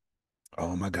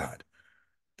 Oh my God.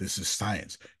 This is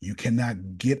science. You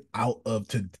cannot get out of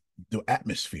the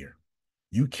atmosphere.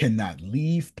 You cannot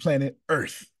leave planet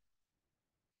Earth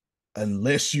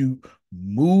unless you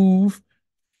move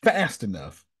fast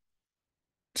enough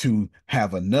to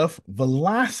have enough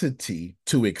velocity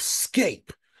to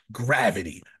escape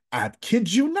gravity. I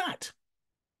kid you not.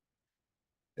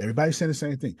 Everybody's saying the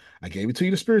same thing. I gave it to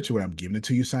you the spiritual way. I'm giving it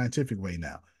to you scientific way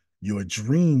now. Your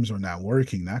dreams are not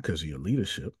working, not because of your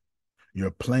leadership. Your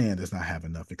plan does not have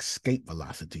enough escape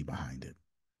velocity behind it.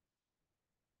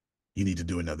 You need to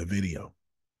do another video.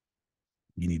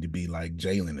 You need to be like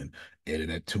Jalen and edit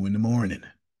at 2 a.m.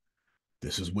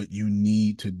 This is what you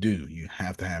need to do. You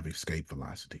have to have escape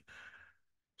velocity.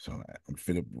 So I'm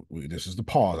Philip. This is the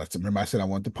pause. Remember I said I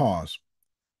want the pause.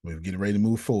 We're getting ready to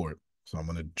move forward. So I'm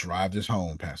going to drive this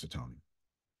home, Pastor Tony.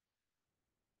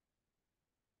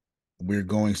 We're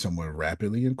going somewhere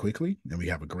rapidly and quickly, and we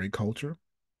have a great culture.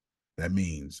 That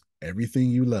means everything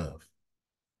you love,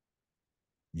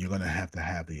 you're going to have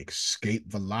the escape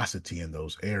velocity in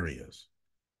those areas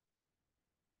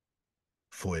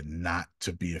for it not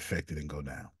to be affected and go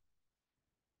down.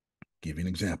 Give you an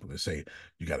example. Let's say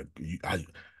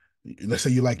let's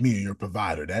say you're like me and you're a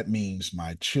provider. That means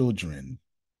my children.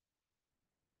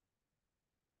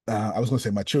 I was going to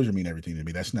say my children mean everything to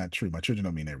me. That's not true. My children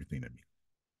don't mean everything to me.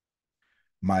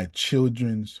 My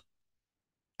children's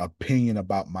opinion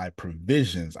about my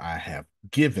provisions I have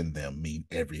given them mean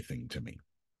everything to me.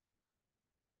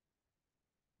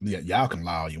 Yeah, y'all can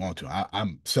lie all you want to.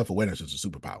 I'm self-awareness is a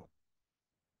superpower.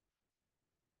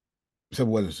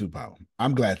 Self-awareness is a superpower.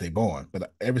 I'm glad they're born,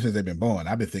 but ever since they've been born,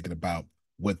 I've been thinking about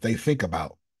what they think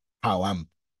about how I'm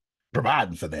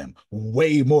providing for them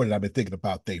way more than I've been thinking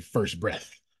about their first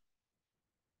breath.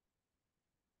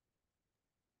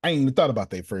 I ain't even thought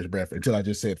about their first breath until I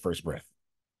just said first breath.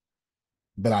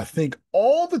 But I think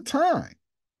all the time,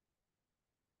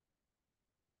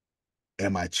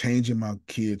 am I changing my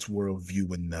kids'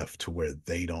 worldview enough to where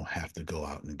they don't have to go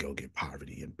out and go get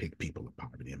poverty and pick people of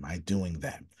poverty? Am I doing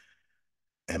that?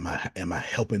 Am I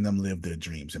helping them live their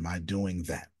dreams? Am I doing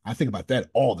that? I think about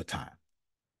that all the time.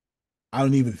 I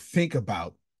don't even think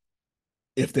about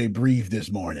if they breathe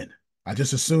this morning. I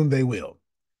just assume they will.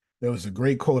 There was a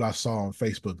great quote I saw on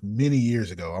Facebook many years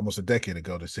ago, almost a decade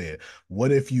ago, that said,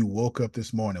 "What if you woke up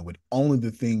this morning with only the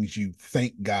things you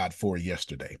thank God for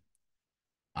yesterday?"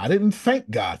 I didn't thank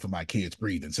God for my kids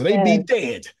breathing, so they'd be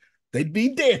dead. They'd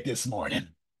be dead this morning.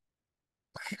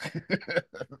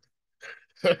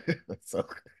 So,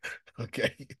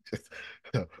 okay.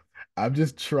 I'm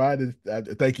just trying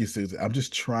to thank you, Susan. I'm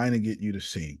just trying to get you to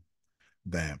see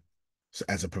that. So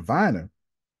as a provider,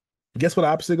 guess what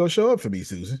opposite gonna show up for me,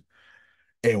 Susan?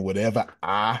 And whatever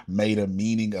I made a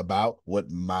meaning about what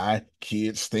my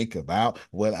kids think about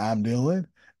what I'm doing,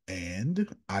 and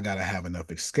I gotta have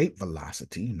enough escape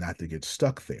velocity not to get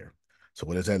stuck there. So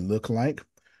what does that look like?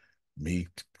 Me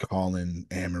calling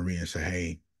Anne Marie and say,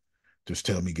 "Hey, just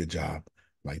tell me good job."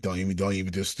 Like don't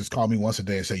even just call me once a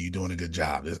day and say you're doing a good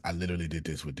job. I literally did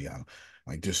this with Deanna.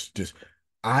 Like just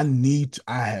I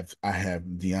have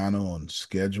Deanna on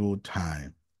scheduled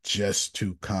time just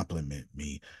to compliment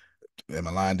me. Am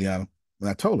I lying, Deanna? And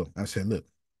I told her, I said, look,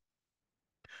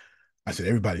 I said,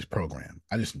 everybody's programmed.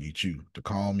 I just need you to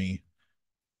call me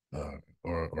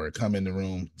or come in the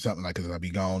room, something like, because I'll be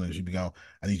gone and she'll be gone.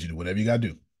 I need you to do whatever you got to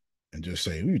do and just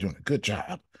say, you're doing a good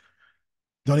job.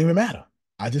 Don't even matter.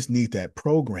 I just need that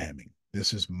programming.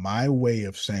 This is my way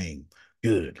of saying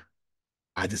good.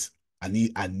 I just I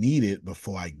need it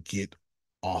before I get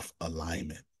off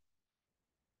alignment.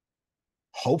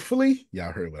 Hopefully,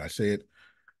 y'all heard what I said.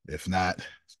 If not,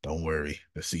 don't worry.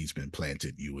 The seed's been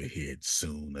planted. You will hear it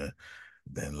sooner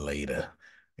than later.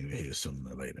 You will hear it sooner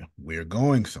than later. We're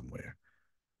going somewhere.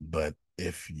 But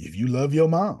if you love your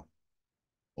mom,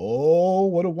 oh,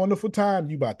 what a wonderful time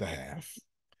you about to have.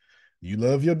 You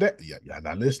love your dad. Yeah, y'all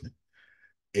not listening.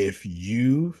 If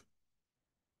you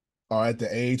are at the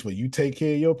age where you take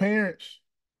care of your parents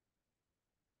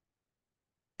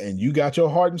and you got your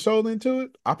heart and soul into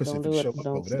it, opposite Don't will do show it. up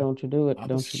Don't over there. don't you do it.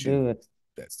 Don't Opposite you do shoot. it.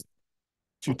 That's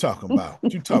what you talking about.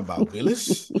 What you talking about,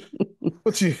 Willis?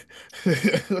 What you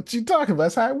what you talking about?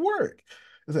 That's how it works.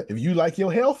 If you like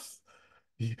your health,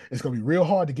 it's gonna be real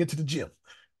hard to get to the gym.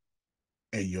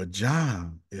 And your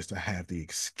job is to have the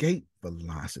escape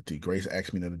velocity. Grace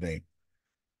asked me the other day,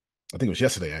 I think it was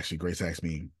yesterday actually. Grace asked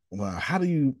me, well, she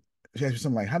asked me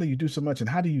something like, how do you do so much and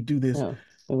how do you do this? No,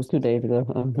 it was 2 days ago.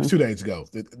 It was 2 days ago.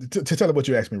 To tell her what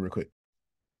you asked me real quick.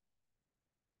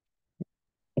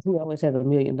 He always has a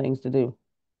million things to do.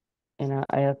 And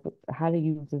I asked, how do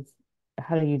you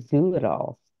do it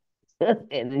all?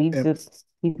 And And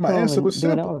he's my calm answer was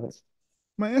and doing all simple. of it.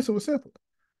 My answer was simple.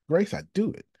 Grace, I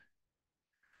do it.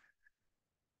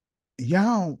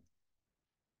 Y'all,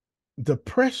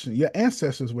 depression, your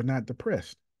ancestors were not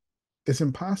depressed. It's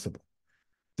impossible.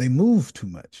 They move too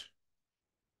much.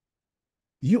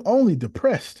 You only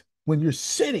depressed when you're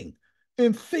sitting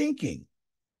and thinking.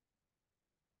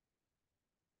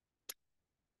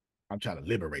 I'm trying to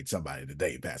liberate somebody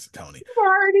today, Pastor Tony. You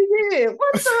already did.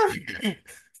 What the?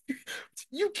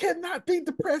 You cannot be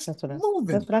depressed That's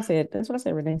moving. what I said. That's what I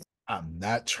said, Renee. I'm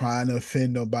not trying to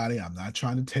offend nobody. I'm not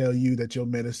trying to tell you that your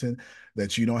medicine,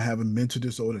 that you don't have a mental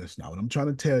disorder. That's not what I'm trying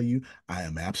to tell you. I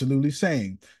am absolutely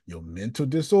saying your mental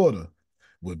disorder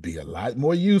would be a lot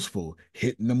more useful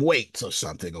hitting them weights or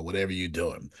something or whatever you're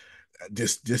doing.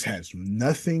 This has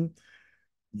nothing.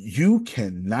 You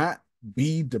cannot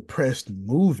be depressed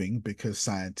moving because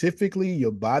scientifically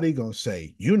your body gonna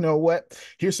say, you know what?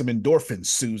 Here's some endorphins,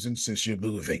 Susan, since you're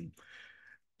moving.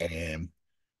 And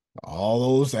all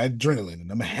those adrenaline and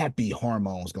them happy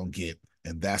hormones gonna get,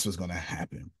 and that's what's gonna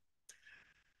happen.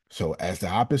 So as the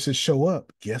opposites show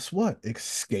up, guess what?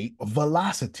 Escape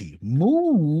velocity,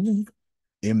 move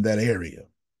in that area,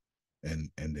 and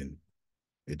then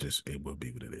it will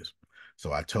be what it is.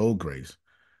 So I told Grace,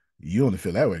 you only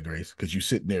feel that way, Grace, because you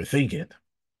sitting there thinking.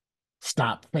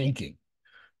 Stop thinking.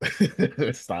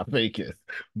 Stop thinking.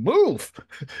 Move,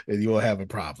 and you'll have a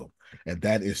problem. And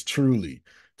that is truly,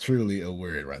 truly a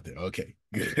word right there. Okay.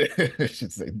 I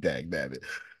should say, dang, damn it.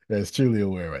 That's truly a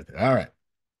word right there. All right.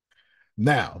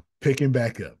 Now, picking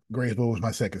back up. Grace, what was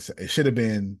my second? It should have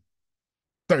been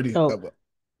 30. Oh,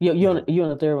 you're on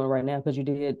the third one right now because you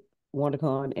did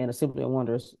WonderCon and Assembly of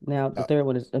Wonders. Now the uh, third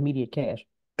one is immediate cash.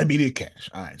 immediate cash.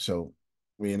 All right. So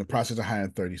we're in the process of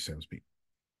hiring 30 salespeople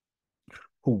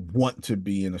who want to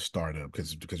be in a startup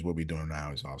because what we're doing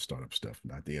now is all startup stuff,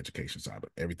 not the education side, but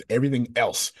everything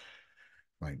else.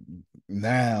 Like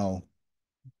now,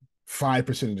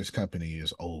 5% of this company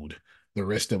is old. The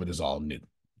rest of it is all new.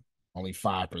 Only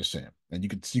 5%. And you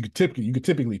could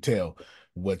typically tell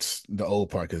what's the old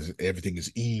part because everything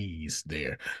is ease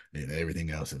there. And everything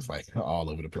else is like all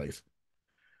over the place.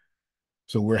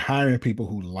 So we're hiring people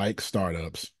who like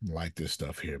startups, like this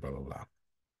stuff here, blah, blah, blah.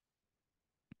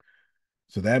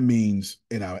 So that means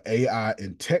in our AI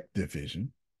and tech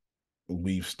division,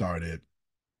 we've started,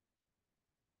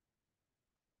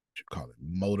 what you call it,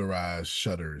 motorized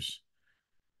shutters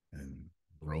and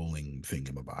rolling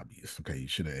thingamabobbies. Okay, you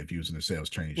should have, if you was in the sales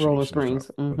training, you Rolling should have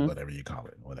screens. whatever you call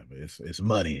it, whatever. It's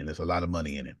money, and there's a lot of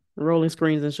money in it. Rolling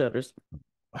screens and shutters.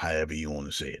 However you want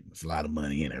to say it, there's a lot of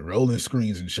money in it. Rolling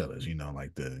screens and shutters.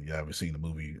 Like you ever seen the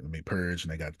movie Purge,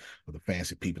 and they got the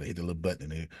fancy people that hit the little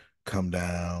button and they come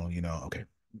down. Okay,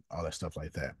 all that stuff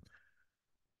like that.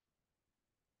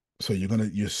 So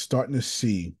you're starting to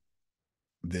see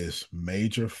this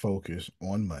major focus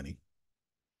on money,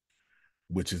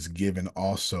 which is given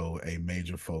also a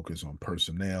major focus on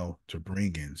personnel to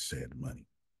bring in said money.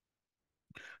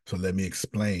 So let me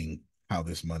explain how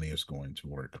this money is going to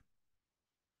work.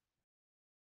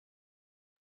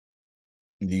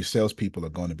 These salespeople are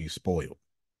going to be spoiled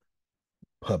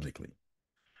publicly.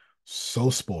 So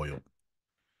spoiled.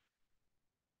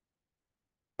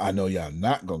 I know y'all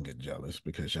not going to get jealous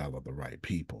because y'all are the right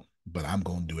people, but I'm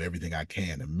going to do everything I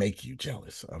can to make you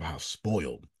jealous of how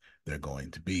spoiled they're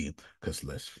going to be. Because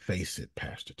let's face it,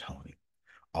 Pastor Tony,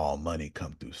 all money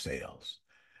come through sales.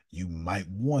 You might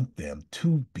want them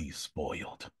to be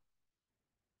spoiled.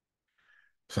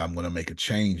 So I'm going to make a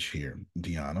change here,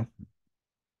 Deanna.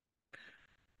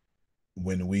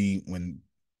 When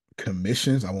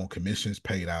commissions, I want commissions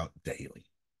paid out daily.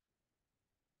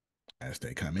 As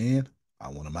they come in, I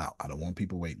want them out. I don't want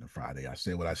people waiting on Friday. I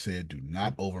said what I said. Do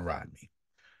not override me.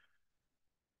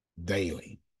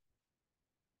 Daily.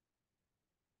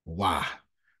 Why?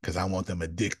 Because I want them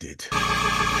addicted.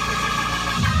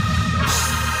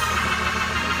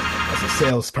 As a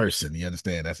salesperson, you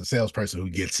understand? As a salesperson who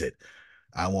gets it,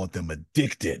 I want them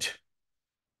addicted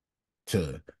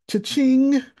to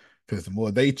cha-ching. Because the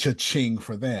more they cha-ching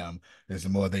for them, is the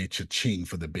more they cha-ching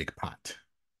for the big pot.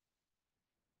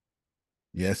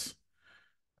 Yes?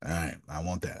 All right. I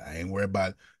want that. I ain't worried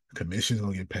about commissions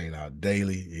gonna get paid out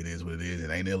daily. It is what it is.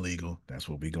 It ain't illegal. That's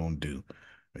what we're gonna do.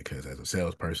 Because as a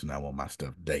salesperson, I want my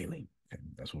stuff daily. Okay?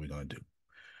 That's what we're gonna do.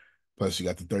 Plus, you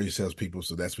got the 30 salespeople,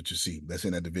 so that's what you see. That's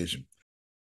in that division.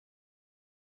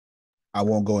 I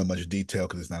won't go in much detail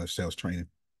because it's not a sales training,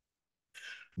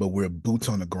 but we're boots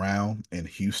on the ground in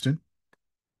Houston.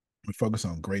 We focus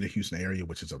on Greater Houston area,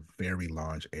 which is a very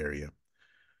large area.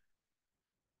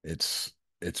 It's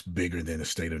bigger than the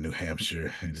state of New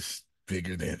Hampshire. It's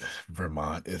bigger than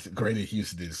Vermont. Greater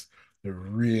Houston is a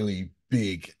really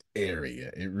big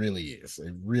area. It really is.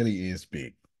 It really is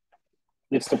big.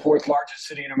 It's the fourth largest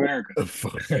city in America.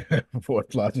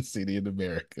 Fourth largest city in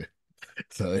America.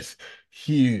 So it's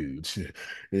huge.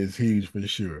 It's huge for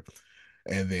sure.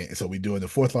 And then so we're doing the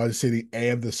fourth largest city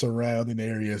and the surrounding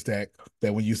areas that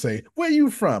when you say, where are you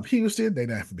from? Houston, they're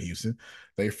not from Houston.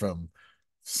 They from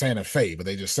Santa Fe, but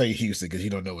they just say Houston because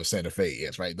you don't know what Santa Fe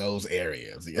is, right? Those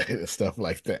areas, stuff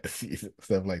like that.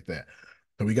 Stuff like that.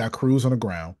 So we got crews on the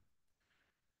ground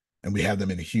and we have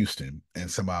them in Houston, and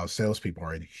some of our salespeople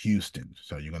are in Houston.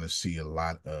 So you're going to see a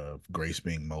lot of Grace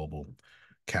being mobile,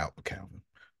 Calvin,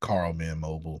 Carl being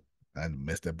mobile. I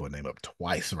messed that boy name up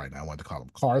twice right now. I wanted to call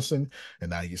him Carson, and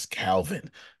now he's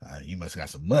Calvin. You must have got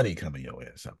some money coming your way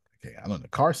or something. Okay, I don't know.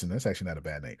 Carson, that's actually not a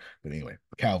bad name. But anyway,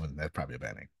 Calvin, that's probably a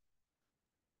bad name.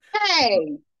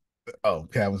 Hey, Oh,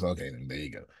 Calvin's okay. Then there you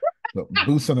go. So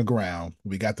boots on the ground.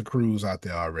 We got the crews out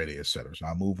there already, etc. So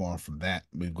I'll move on from that.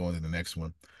 We've gone to the next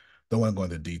one. Don't want to go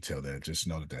into detail there. Just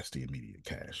know that that's the immediate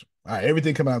cash. All right,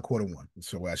 everything coming out Q1.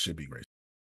 So that should be great.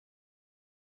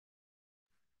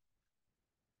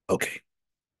 Okay.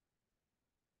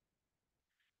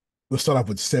 Let's start off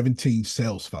with 17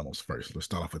 sales funnels first. Let's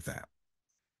start off with that.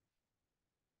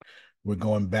 We're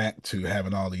going back to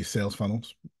having all these sales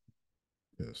funnels.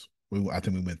 Yes. I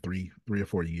think we went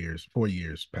 4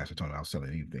 years past the time I was selling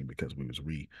anything because we was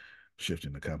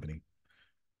shifting the company.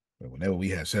 But whenever we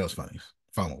had sales funnels,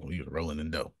 we were rolling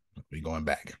in dough. We going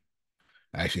back.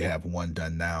 I actually have one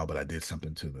done now, but I did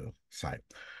something to the site.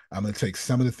 I'm going to take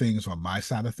some of the things on my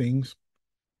side of things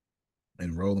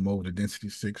and roll them over to Density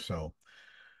 6. So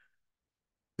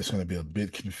it's going to be a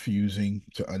bit confusing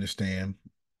to understand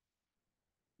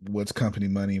what's company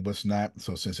money, what's not.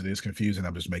 So since it is confusing,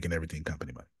 I'm just making everything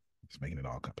company money. Just making it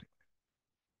all company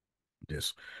money.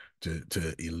 Just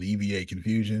to alleviate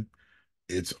confusion,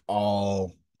 it's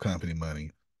all company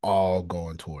money, all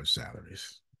going towards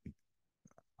salaries.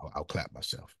 I'll clap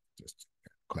myself. Just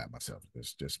clap myself.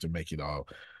 Just to make it all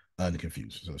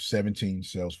unconfused. So 17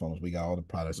 sales funnels. We got all the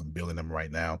products. I'm building them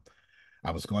right now.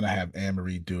 I was going to have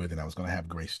Anne-Marie do it, and I was going to have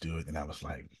Grace do it. And I was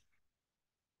like,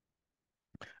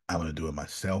 I'm going to do it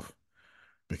myself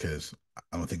because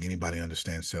I don't think anybody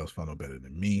understands sales funnel better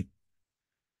than me.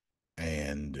 And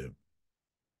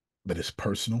but it's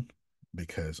personal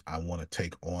because I want to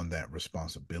take on that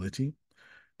responsibility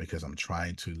because I'm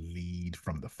trying to lead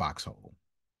from the foxhole.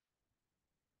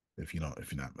 If you're not,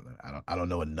 I don't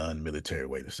know a non-military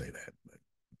way to say that. But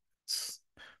it's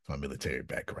my military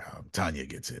background. Tanya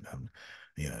gets it.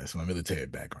 It's my military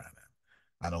background.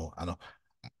 I don't.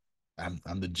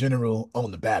 I'm the general on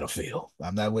the battlefield.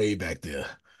 I'm not way back there,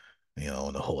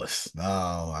 on the horse. No,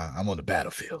 I'm on the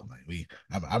battlefield. Like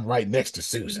I'm right next to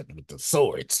Susan with the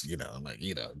swords.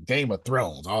 Game of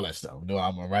Thrones, all that stuff. No,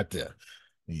 I'm right there.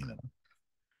 You know.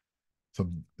 So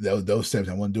those steps,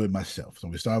 I want to do it myself. So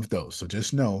we start with those. So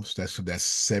just know that's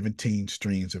 17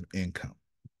 streams of income.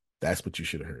 That's what you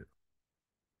should have heard.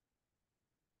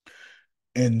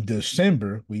 In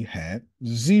December, we had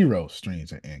 0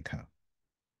 streams of income.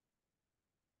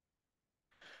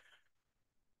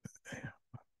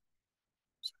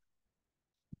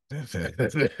 I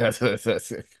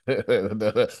don't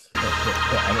know.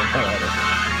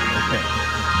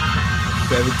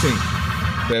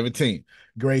 17.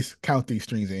 Grace, count these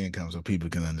streams of income so people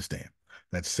can understand.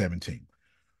 That's 17.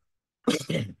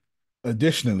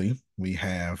 Additionally, we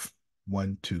have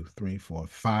 1, 2, 3, 4,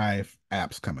 5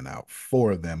 apps coming out.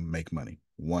 4 of them make money.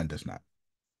 1 does not.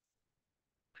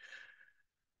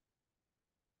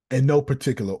 In no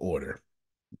particular order.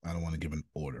 I don't want to give an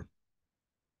order.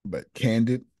 But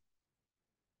Candid,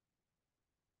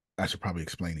 I should probably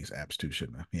explain these apps too,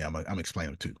 shouldn't I? Yeah, I'm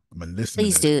explaining them too. I'm gonna list them.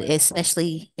 Please do,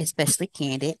 especially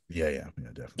Candid. Yeah,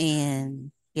 definitely.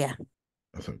 And yeah.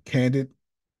 So Candid,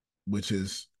 which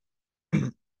is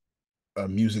a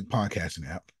music podcasting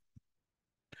app.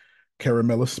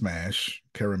 Caramella Smash.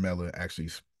 Caramella actually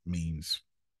means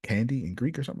candy in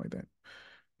Greek or something like that.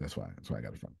 That's why I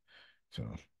got it from.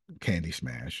 So Candy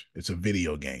Smash. It's a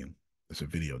video game. It's a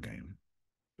video game.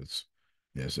 It's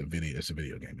a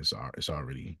video game. It's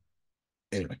already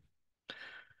anyway.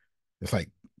 It's like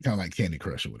kind of like Candy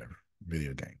Crush or whatever.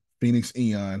 Video game. Phoenix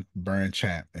Eon, Burn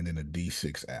Chat, and then a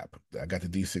D6 app. I got the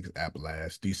D6 app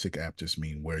last. D6 app just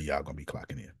mean where y'all gonna be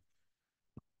clocking in.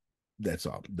 That's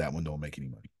all. That one don't make any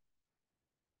money.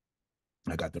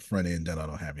 I got the front end done. I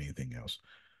don't have anything else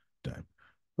done.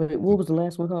 Wait, what was the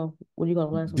last one called? What do you call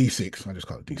the last one? D6. I just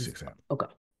call it D6 app. Okay.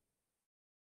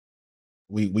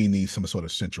 We need some sort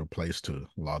of central place to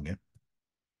log in.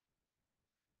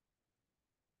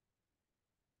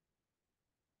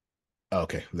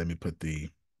 Okay, let me put the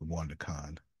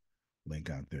WandaCon link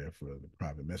out there for the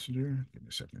private messenger. Give me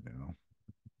a second now.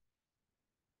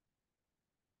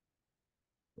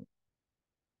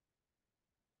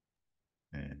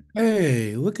 And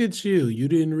Hey, look at you. You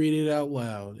didn't read it out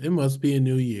loud. It must be a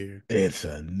new year. it's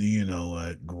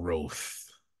growth.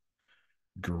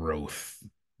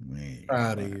 Man,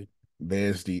 Proud of you.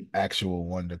 there's the actual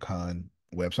WonderCon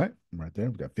website right there.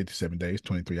 We've got 57 days,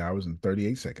 23 hours, and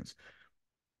 38 seconds.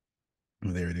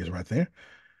 And there it is right there.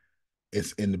 I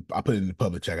put it in the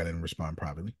public chat. I didn't respond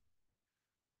privately.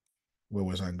 Where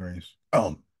was I, Grace?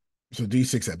 So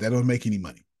D6 app, that don't make any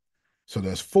money. So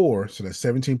that's 4. So that's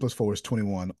 17 plus 4 is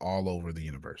 21 all over the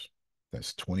universe.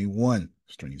 That's 21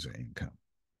 streams of income.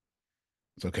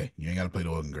 It's okay. You ain't got to play the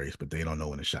organ, Grace, but they don't know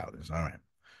when to shout is. All right.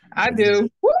 I do.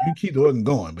 You keep the organ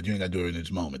going, but you ain't got to do it in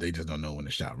this moment. They just don't know when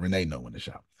to shout. Renee know when to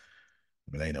shout.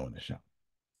 Renee know when to shout.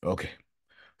 Okay.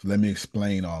 So let me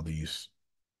explain all these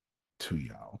to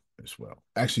y'all as well.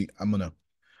 Actually, I'm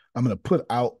gonna put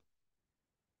out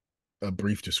a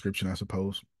brief description, I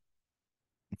suppose,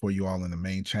 for you all in the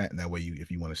main chat, and that way,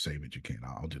 if you want to save it, you can.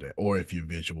 I'll do that. Or if you're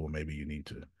visual, maybe you need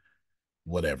to,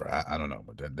 whatever. I don't know,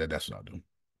 but that's what I'll do.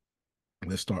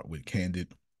 Let's start with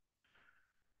Candid.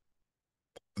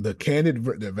 The Candid,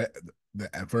 the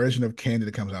version of Candid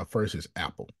that comes out first is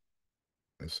Apple.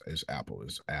 It's Apple.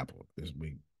 It's Apple. It's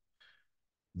we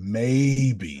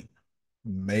maybe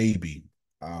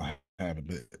I'll have a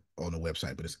bit on the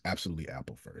website, but it's absolutely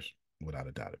Apple first, without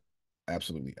a doubt.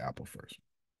 Absolutely Apple first.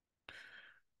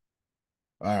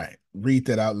 All right, read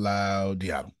that out loud,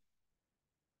 Diablo.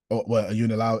 Oh, well, are you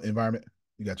in a loud environment?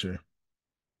 You got your.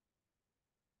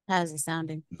 How's it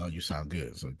sounding? No, you sound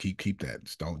good. So keep that.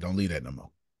 Just don't leave that no more.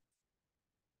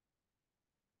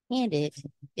 Candid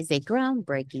is a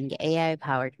groundbreaking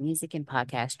AI-powered music and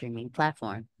podcast streaming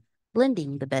platform,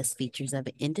 blending the best features of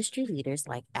industry leaders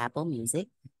like Apple Music,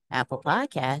 Apple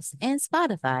Podcasts, and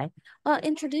Spotify, while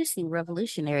introducing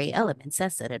revolutionary elements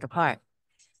that set it apart.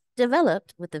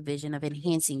 Developed with the vision of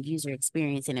enhancing user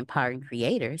experience and empowering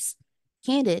creators,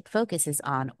 Candid focuses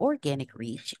on organic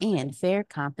reach and fair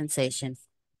compensation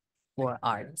for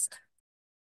artists.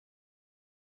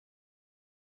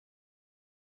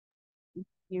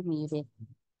 You're muted.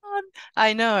 Oh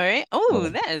I know, right? Oh, Oh,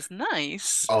 that is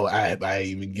nice. oh, I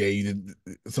even gave you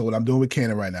so what I'm doing with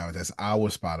Canon right now is that's our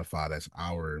Spotify, that's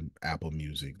our Apple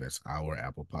Music, that's our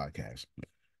Apple Podcast,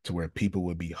 to where people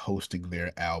would be hosting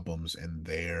their albums and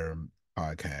their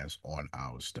podcasts on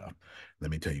our stuff.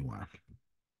 Let me tell you why.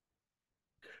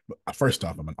 First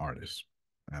off, I'm an artist.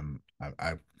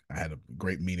 I had a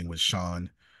great meeting with Sean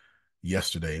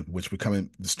yesterday, which becoming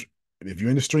if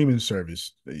you're in the streaming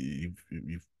service, you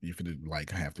could like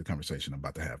have the conversation I'm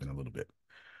about to have in a little bit.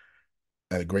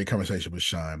 I had a great conversation with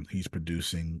Sean. He's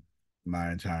producing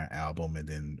my entire album, and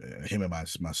then him and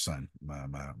my son, my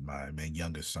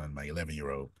youngest son, my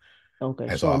 11-year-old, Okay,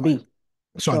 has all Sean B.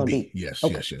 Sean Sean B. B. Yes,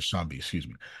 Okay. yes, yes. Sean B. Excuse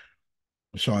me.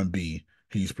 Sean B.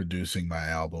 He's producing my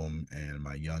album, and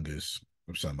my youngest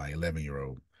son, my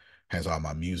 11-year-old, has all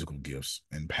my musical gifts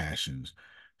and passions.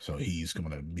 So he's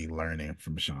going to be learning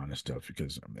from Sean and stuff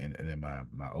because, and then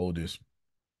my oldest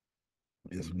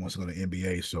is wants to go to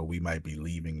NBA, so we might be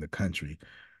leaving the country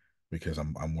because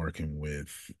I'm working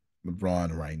with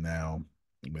LeBron right now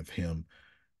with him,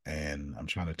 and I'm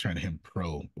trying to turn him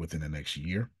pro within the next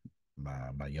year.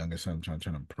 My youngest son, I'm trying to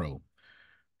turn him pro,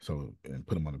 so and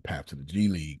put him on the path to the G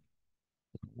League,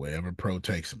 wherever pro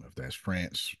takes him. If that's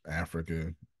France,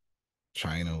 Africa,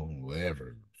 China,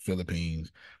 wherever,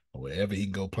 Philippines, or wherever he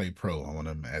can go play pro. I want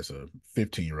him as a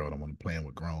 15-year-old. I want him playing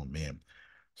with grown men,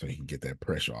 so he can get that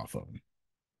pressure off of him.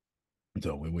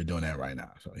 So we're doing that right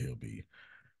now. So he'll be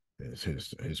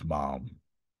his mom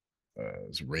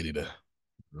is ready to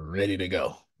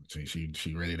go.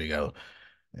 She ready to go,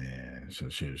 and so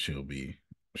she'll be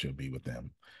with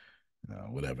them,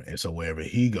 whatever. And so wherever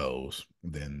he goes,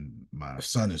 then my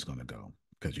son is gonna go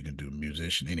because you can do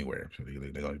musician anywhere. So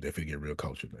they're gonna definitely get real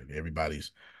culture. Like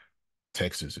everybody's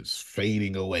Texas is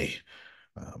fading away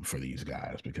for these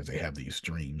guys because they have these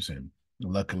dreams, and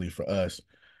luckily for us,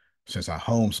 since I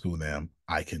homeschool them,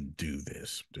 I can do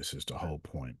this. This is the whole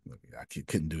point. I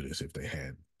couldn't do this if they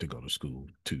had to go to school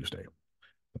Tuesday.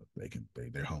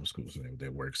 They're homeschooled, so they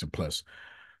works, and plus,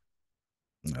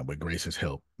 with Grace's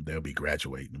help, they'll be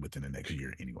graduating within the next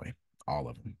year anyway. All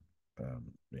of them.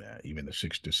 Yeah, even the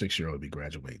 6-year old will be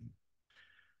graduating.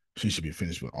 She should be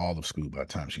finished with all of school by the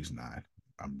time she's 9.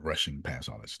 I'm rushing past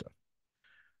all that stuff.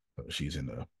 So she's in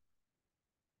the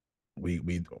we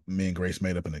me and Grace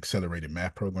made up an accelerated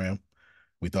math program.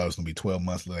 We thought it was gonna be 12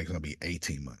 months, look like it's gonna be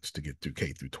 18 months to get through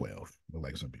K through 12. Look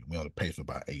like it's gonna be we ought to pay for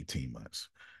about 18 months.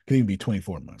 It could even be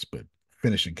 24 months, but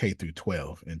finishing K through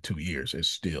 12 in 2 years is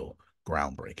still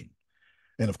groundbreaking.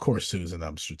 And of course, Susan,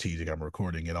 I'm strategic. I'm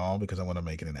recording it all because I want to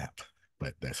make it an app.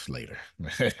 But that's later.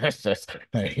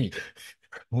 Hey,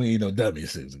 we ain't no dummy,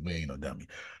 Susan. We ain't no dummy.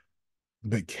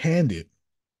 But Candid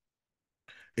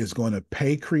is going to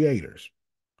pay creators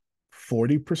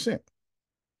 40%.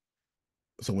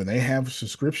 So when they have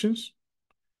subscriptions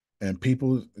and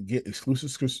people get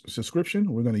exclusive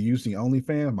subscription, we're going to use the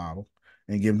OnlyFans model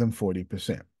and give them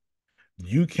 40%.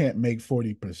 You can't make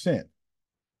 40%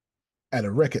 at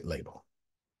a record label.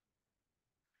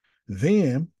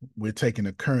 Then we're taking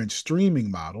the current streaming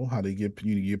model, how they get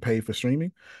paid for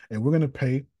streaming, and we're going to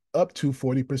pay up to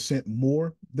 40%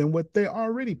 more than what they're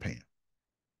already paying.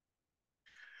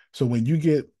 So when you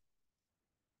get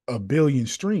a billion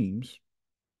streams,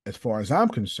 as far as I'm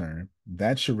concerned,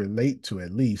 that should relate to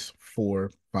at least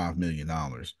 $4-5 million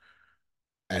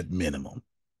at minimum.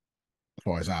 As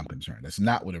far as I'm concerned, that's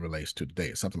not what it relates to today.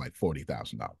 It's something like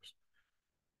 $40,000.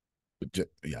 But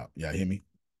yeah, hear me.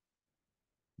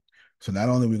 So not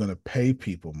only are we going to pay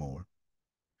people more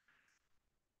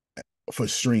for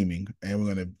streaming, and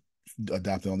we're going to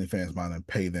adopt the OnlyFans model and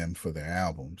pay them for their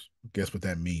albums. Guess what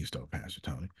that means, though, Pastor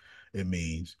Tony? It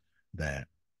means that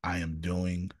I am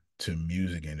doing to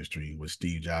music industry what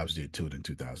Steve Jobs did to it in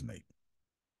 2008.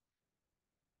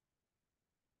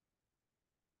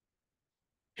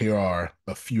 Here are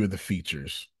a few of the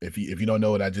features. If you don't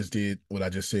know what I just did, what I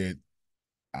just said,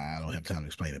 I don't have time to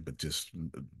explain it, but just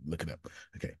look it up.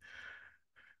 Okay.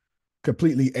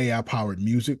 Completely AI powered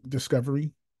music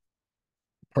discovery,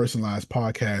 personalized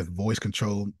podcast, voice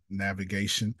control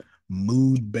navigation,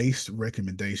 mood based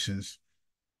recommendations,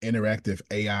 interactive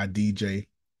AI DJ,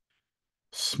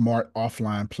 smart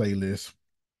offline playlists,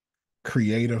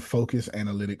 creator focus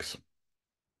analytics.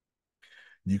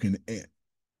 You can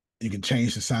you can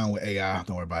change the sound with AI.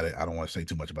 Don't worry about it. I don't want to say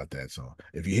too much about that. So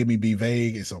if you hear me be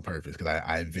vague, it's on purpose because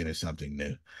I invented something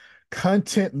new.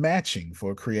 Content matching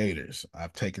for creators.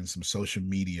 I've taken some social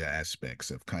media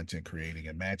aspects of content creating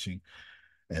and matching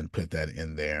and put that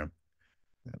in there.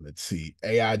 Let's see.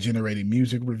 AI generated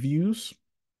music reviews.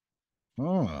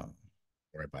 Oh,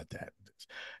 worry about that.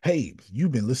 Hey,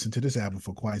 you've been listening to this album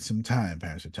for quite some time,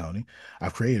 Pastor Tony.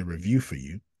 I've created a review for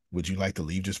you. Would you like to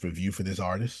leave this review for this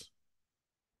artist?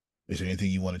 Is there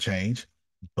anything you want to change?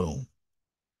 Boom.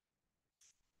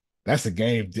 That's a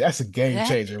game. That's a game That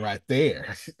changer right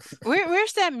there.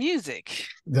 where's that music?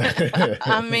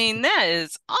 I mean, that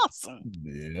is awesome.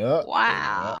 Yeah, yeah,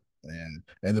 Wow.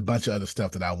 and a bunch of other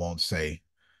stuff that I won't say.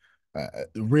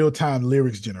 Real time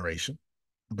lyrics generation,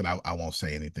 but I won't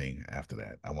say anything after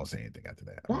that. I won't say anything after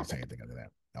that. I won't say anything after that.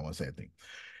 I won't say anything.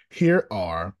 Here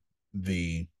are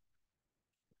the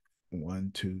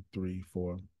one, two, three,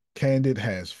 four. Candid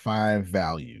has 5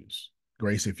 values.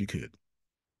 Grace, if you could.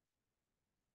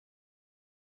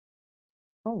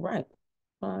 All right.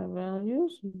 5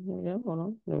 values. Yeah, hold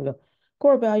on. There we go.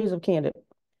 Core values of Candid.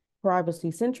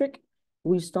 Privacy centric.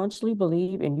 We staunchly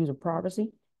believe in user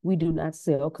privacy. We do not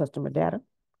sell customer data.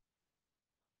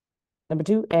 Number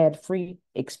 2, ad free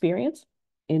experience.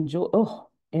 Enjoy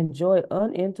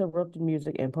uninterrupted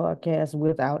music and podcasts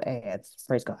without ads.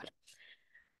 Praise God.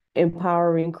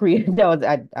 Empowering creators. No,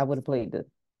 I would have played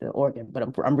the organ, but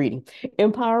I'm reading.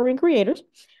 Empowering creators.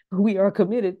 We are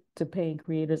committed to paying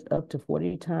creators up to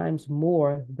 40 times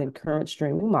more than current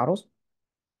streaming models.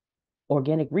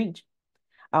 Organic reach.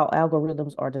 Our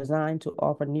algorithms are designed to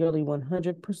offer nearly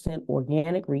 100%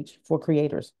 organic reach for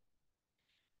creators.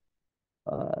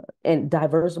 And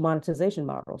diverse monetization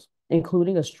models,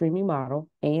 including a streaming model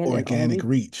and an Organic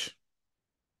only. reach.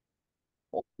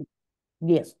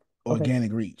 Yes. Okay.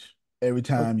 Organic reach. Every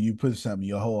time you put something,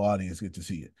 your whole audience get to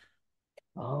see it.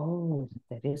 Oh,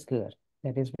 that is good.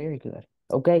 That is very good.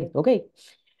 Okay. Okay.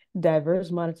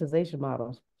 Diverse monetization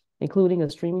models, including a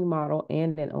streaming model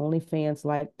and an OnlyFans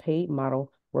like paid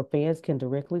model where fans can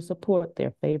directly support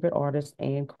their favorite artists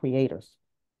and creators.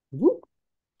 Woo.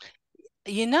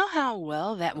 You know how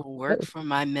well that will work Oh, for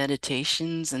my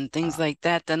meditations and things Uh, like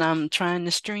that that I'm trying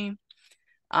to stream?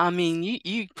 I mean,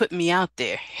 you put me out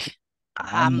there.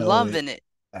 I I'm know it. loving it.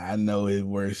 I know it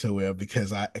works so well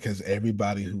because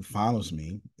everybody who follows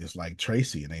me is like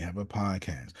Tracy and they have a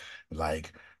podcast.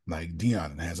 Like like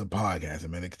Dion has a podcast, a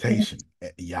meditation.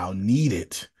 Y'all need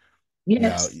it. Y'all,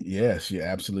 Yes. yes, you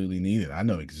absolutely need it. I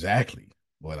know exactly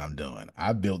what I'm doing.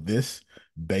 I built this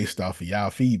based off of y'all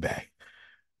feedback.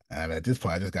 And at this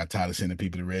point, I just got tired of sending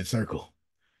people to Red Circle.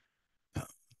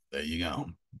 There you go.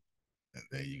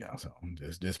 There you go. So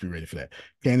just be ready for that.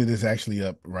 Candidate's actually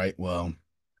up, right? Well,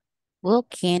 Will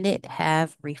Candid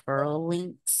have referral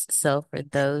links? So for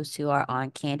those who are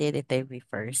on Candid, if they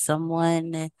refer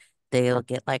someone, they'll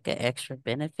get like an extra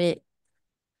benefit.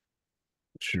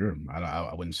 sure.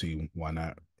 I wouldn't see why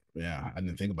not. Yeah, I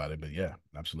didn't think about it, but yeah,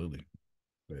 absolutely.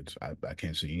 I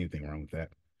can't see anything wrong with that.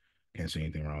 Can't see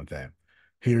anything wrong with that.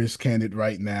 Here is Candid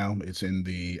right now. It's in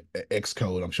the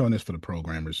Xcode. I'm showing this for the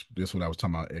programmers. This is what I was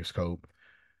talking about, Xcode.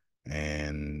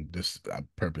 And this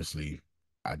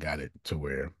I got it to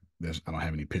where I don't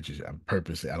have any pictures. I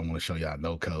don't want to show y'all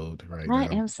no code right I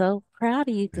now. am so proud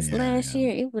of you because Yeah, last yeah.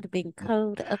 year it would have been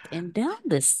code up and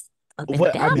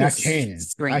Well, I down mean, this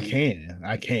screen. I can,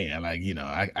 like,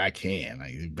 I can,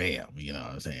 like, bam, you know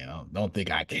what I'm saying? Don't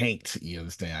think I can't. You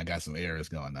understand? I got some errors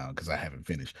going on because I haven't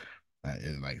finished.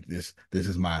 It's like this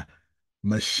is my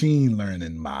machine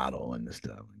learning model and the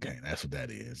stuff. Okay, that's what that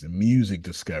is. And music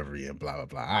discovery and blah blah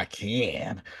blah. I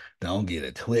can. Don't get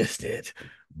it twisted,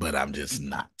 but I'm just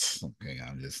not. Okay,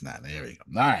 I'm just not. There we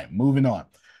go. All right, moving on.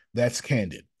 That's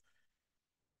Candid.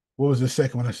 What was the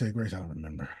second one I said, Grace? I don't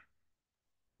remember.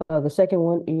 the second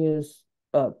one is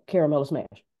Caramel Smash.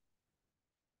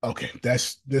 Okay,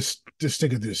 that's this. Just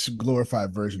think of this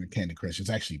glorified version of Candy Crush. It's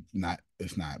actually not.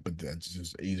 It's not, but that's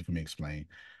just easy for me to explain.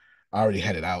 I already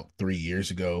had it out 3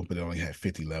 years ago, but it only had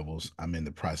 50 levels. I'm in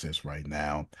the process right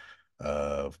now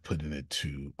of putting it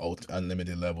to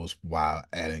unlimited levels while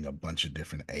adding a bunch of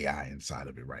different AI inside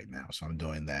of it right now. So I'm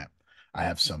doing that. I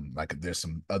have some like there's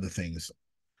some other things.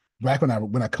 Back when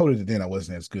I coded it then, I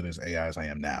wasn't as good as AI as I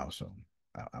am now. So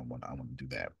I want to do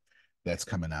that. That's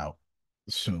coming out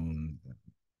soon.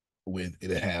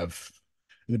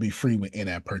 It'll be free with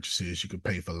in-app purchases. You could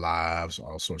pay for lives,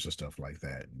 all sorts of stuff like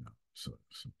that. So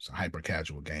it's a hyper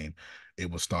casual game. It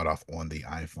will start off on the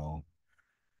iPhone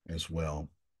as well,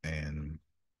 and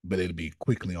but it'll be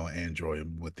quickly on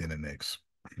Android within the next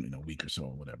week or so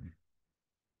or whatever.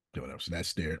 Whatever. So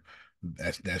that's there.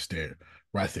 That's there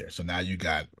right there. So now you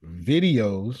got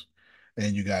videos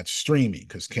and you got streaming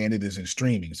because Candid is in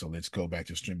streaming. So let's go back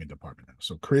to streaming department now.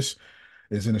 So Chris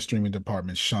is in the streaming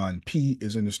department. Sean P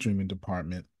is in the streaming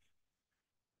department.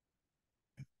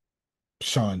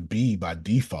 Sean B by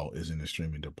default is in the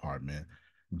streaming department.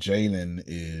 Jalen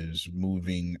is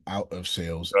moving out of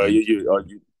sales You, into. you, are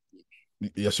you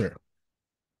Yes, sir.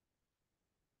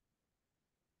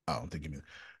 I don't think you mean.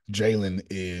 Jalen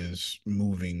is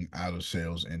moving out of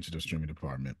sales into the streaming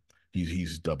department.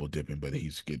 He's double dipping, but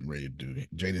he's getting ready to do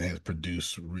it. Jaden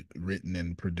has written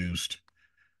and produced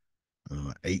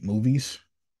 8 movies,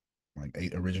 like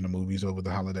 8 original movies over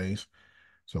the holidays.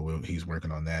 So he's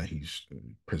working on that. He's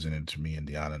presented to me and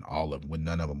Deanna, and all of them, with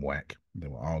none of them whack. They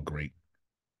were all great.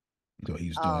 So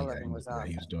he's doing All of that. them was Yeah,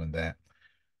 awesome. he's doing that.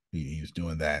 He's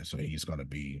doing that. So he's going to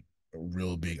be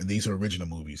real big. And these are original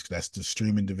movies. That's the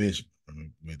streaming division. I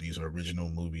mean, these are original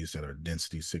movies that are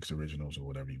Density 6 originals or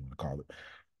whatever you want to call it.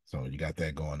 So you got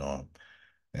that going on.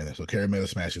 And so Caramel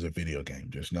Smash is a video game.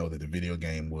 Just know that the video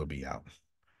game will be out.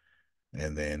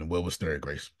 And then what was third,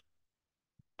 Grace?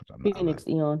 Phoenix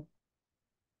Eon.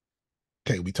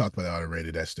 Okay, we talked about that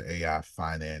already. That's the AI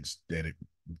finance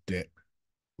debt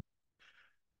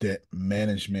debt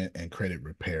management and credit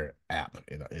repair app.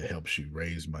 It helps you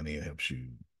raise money. It helps you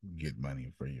get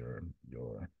money for your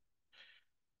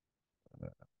uh,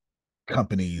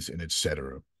 companies and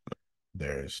etc.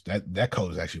 There's that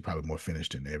code is actually probably more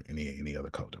finished than any other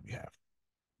code that we have.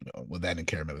 With that in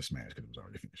Caramel Smash because it was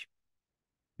already finished.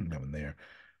 Coming there,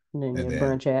 And then and Burn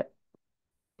then Chat.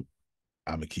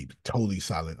 I'm gonna keep totally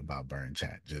silent about Burn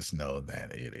Chat. Just know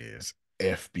that it is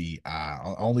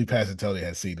FBI. Only Pastor Tony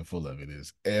has seen the full of it.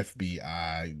 Is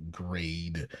FBI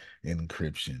grade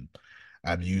encryption.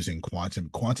 I'm using quantum.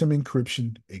 Quantum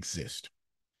encryption exists.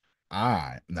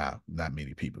 Now not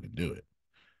many people can do it.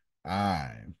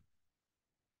 I've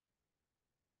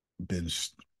been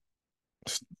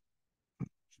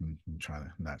I'm trying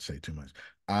to not say too much.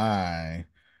 I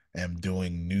am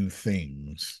doing new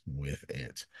things with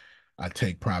it. I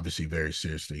take privacy very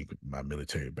seriously with my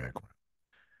military background.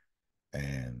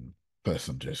 And plus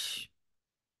I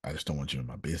just don't want you in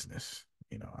my business.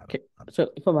 So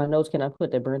for my notes, can I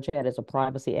put that Burn Chat as a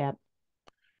privacy app?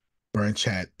 Burn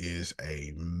Chat is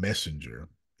a messenger.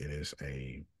 It is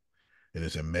a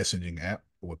messaging app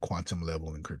with quantum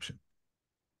level encryption.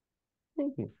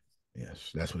 Thank you.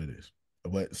 Yes, that's what it is.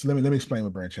 But so let me explain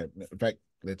what Burn Chat. In fact,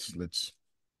 let's put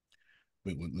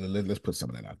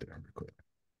some of that out there real quick.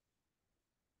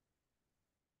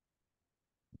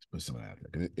 Let's put some of that out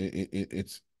there.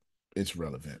 It's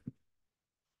relevant.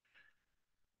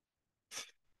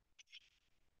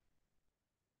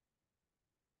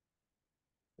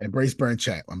 Embrace Burn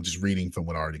Chat. I'm just reading from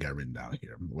what I already got written down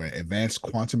here. Where advanced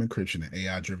quantum encryption and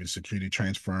AI-driven security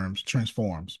transforms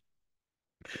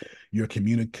your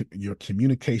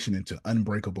communication into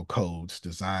unbreakable codes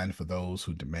designed for those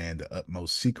who demand the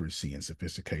utmost secrecy and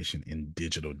sophistication in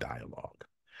digital dialogue.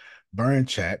 Burn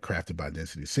Chat, crafted by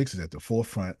Density 6, is at the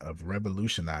forefront of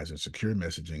revolutionizing secure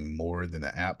messaging more than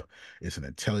an app. It's an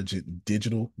intelligent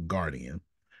digital guardian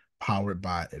powered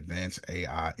by advanced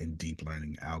AI and deep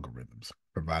learning algorithms,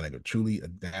 providing a truly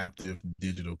adaptive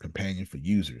digital companion for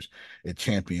users. It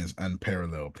champions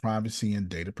unparalleled privacy and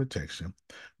data protection,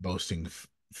 boasting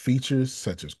features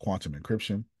such as quantum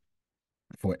encryption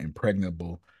for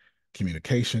impregnable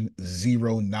communication,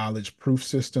 zero knowledge proof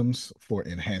systems for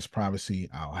enhanced privacy.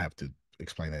 I'll have to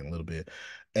explain that in a little bit,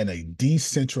 and a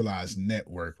decentralized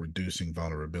network reducing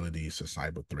vulnerabilities to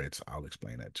cyber threats. I'll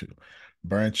explain that too.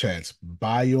 Burn Chat's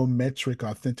biometric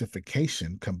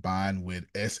authentication combined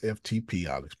with SFTP.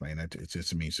 I'll explain that. It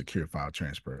just means secure file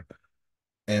transfer.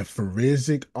 And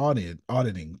forensic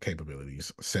auditing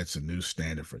capabilities sets a new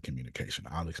standard for communication.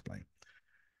 I'll explain.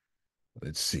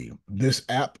 Let's see. This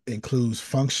app includes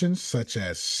functions such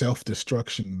as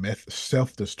self-destructing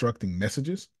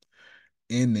messages,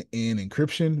 end-to-end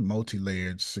encryption,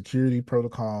 multi-layered security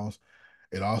protocols.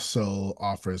 It also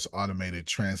offers automated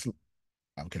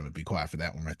I'm gonna be quiet for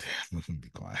that one right there. Be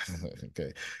quiet.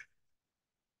 Okay.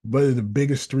 But the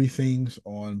biggest 3 things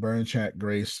on Burn Chat,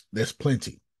 Grace, there's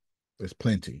plenty. There's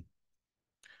plenty.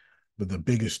 But the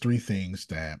biggest 3 things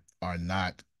that are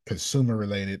not consumer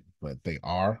related, but they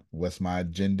are. What's my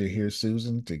agenda here,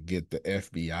 Susan? To get the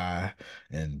FBI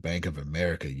and Bank of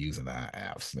America using our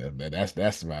apps.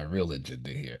 That's my real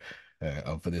agenda here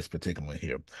for this particular one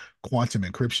here. Quantum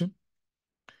encryption,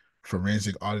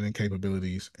 forensic auditing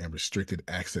capabilities, and restricted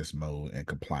access mode and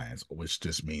compliance, which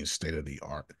just means state of the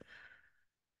art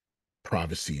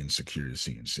privacy and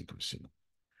security and secrecy.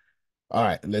 All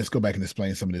right, let's go back and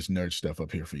explain some of this nerd stuff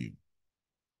up here for you.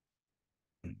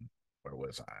 Where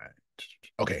was I?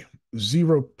 Okay,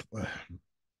 zero.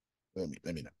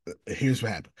 Let me know. Here's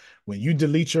what happened. When you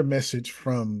delete your message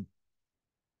from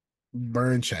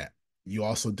Burn Chat, you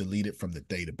also delete it from the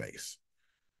database.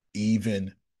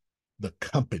 Even the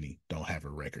company don't have a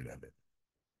record of it.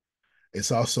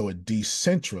 It's also a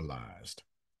decentralized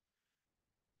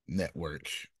network,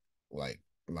 like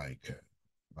like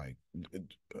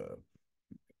uh,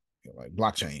 like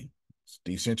blockchain. It's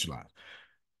decentralized.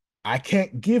 I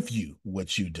can't give you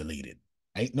what you deleted.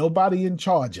 Ain't nobody in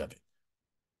charge of it.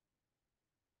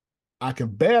 I can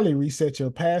barely reset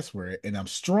your password, and I'm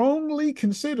strongly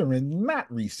considering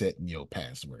not resetting your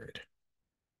password.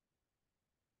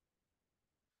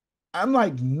 I'm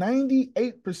like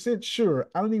 98% sure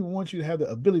I don't even want you to have the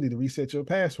ability to reset your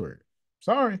password.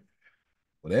 Sorry.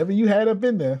 Whatever you had up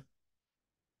in there,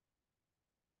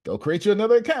 go create you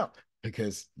another account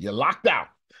because you're locked out.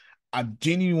 I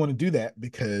genuinely want to do that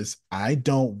because I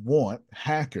don't want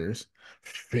hackers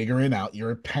figuring out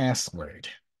your password.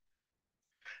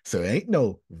 So it ain't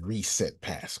no reset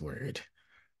password.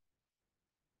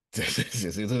 It's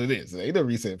just what it is. It ain't no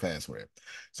reset password.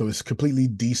 So it's completely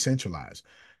decentralized.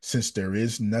 Since there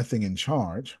is nothing in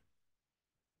charge,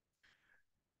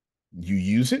 you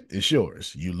use it, it's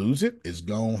yours. You lose it, it's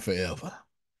gone forever.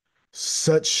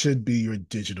 Such should be your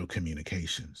digital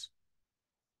communications.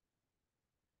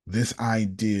 This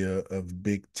idea of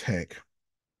big tech,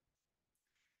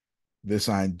 this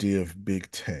idea of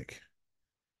big tech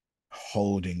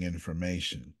holding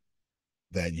information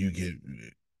that you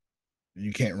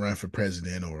can't run for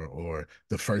president or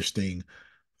the first thing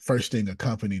a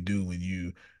company do when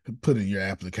you put in your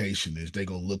application is they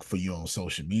go look for you on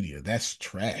social media. That's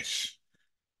trash.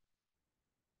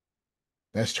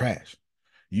 That's trash.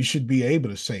 You should be able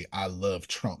to say I love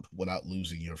Trump without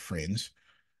losing your friends.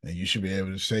 And you should be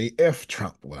able to say F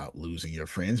Trump without losing your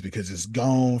friends because it's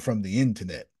gone from the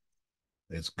internet.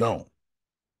 It's gone.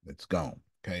 It's gone.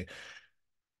 Okay.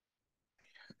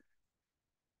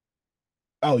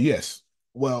 Oh, yes.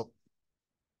 Well,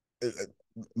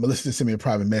 Melissa sent me a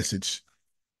private message.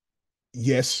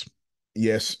 Yes,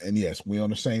 yes, and yes. We're on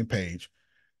the same page.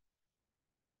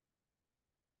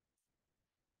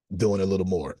 Doing a little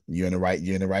more. You're in the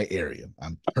right area.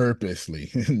 I'm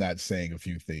purposely not saying a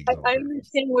few things on I purpose.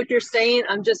 understand what you're saying.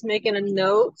 I'm just making a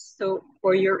note so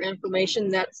for your information,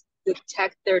 that's the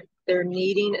tech they're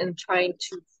needing and trying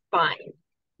to find.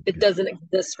 It doesn't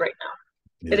exist right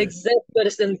now. It Good. exists, but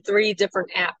it's in 3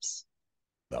 different apps.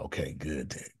 Okay,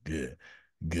 good, good,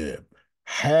 good.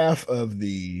 Half of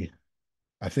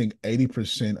I think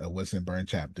 80% of what's in Burn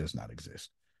Chap does not exist.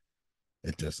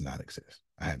 It does not exist.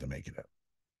 I had to make it up.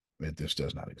 It just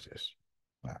does not exist.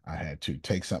 I had to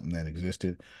take something that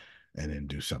existed and then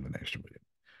do something extra with it.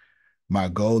 My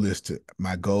goal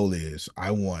is I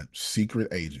want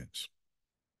secret agents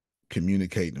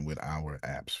communicating with our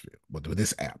apps, with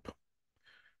this app.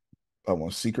 I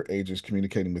want secret agents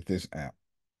communicating with this app.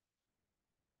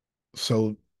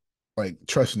 So like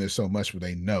trusting it so much where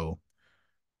they know,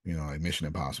 like Mission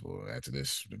Impossible after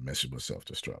this, the message was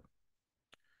self-destruct.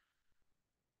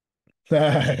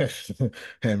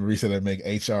 And Marie said that make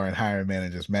HR and hiring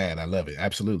managers mad. I love it.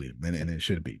 Absolutely. And it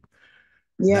should be.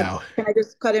 Yeah. Now, Can I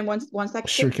just cut in one second?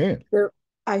 sure can.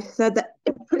 I said that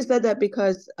I said that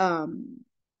because so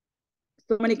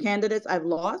many candidates I've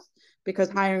lost because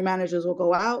hiring managers will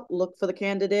go out, look for the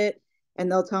candidate, and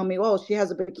they'll tell me, "Oh, she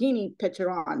has a bikini picture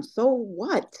on." So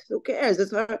what? Who cares?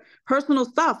 It's her personal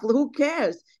stuff. Who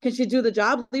cares? Can she do the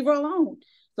job? Leave her alone.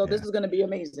 So this is going to be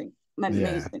amazing. Yeah,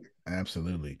 Amazing.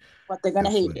 absolutely. But they're going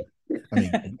to hate Absolutely. it. I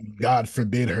mean, God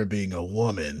forbid her being a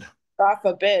woman, God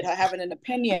forbid her having an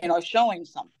opinion or showing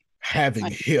something. having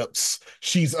hips.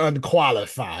 She's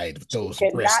unqualified with those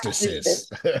Cannot do breastises.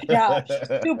 this. Yeah, she's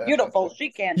too beautiful. She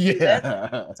can't do this.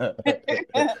 Yeah.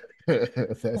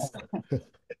 That's,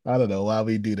 I don't know why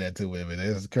we do that to women.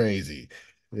 It's crazy.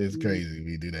 It's crazy.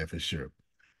 We do that for sure.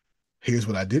 Here's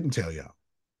what I didn't tell y'all.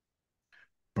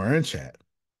 Burn Chat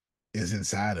is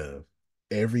inside of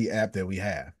every app that we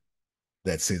have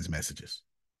that sends messages.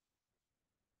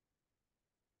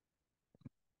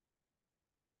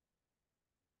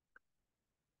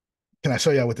 Can I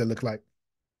show y'all what that look like?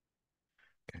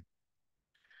 Okay.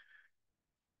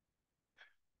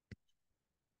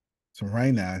 So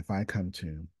right now, if I come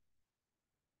to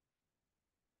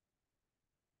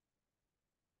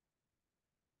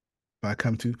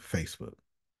Facebook,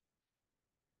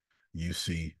 you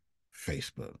see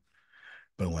Facebook.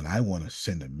 But when I want to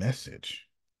send a message,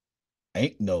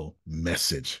 ain't no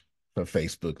message for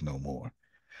Facebook no more.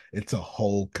 It's a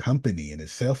whole company in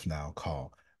itself now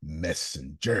called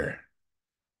Messenger.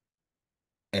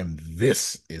 And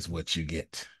this is what you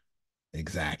get.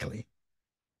 Exactly.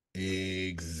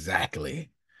 Exactly.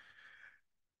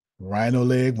 Rhino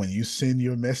Leg, when you send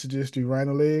your messages through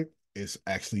Rhino Leg, it's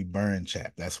actually Burn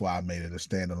Chat. That's why I made it a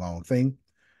standalone thing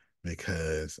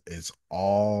because it's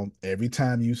all every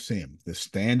time you send the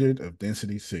standard of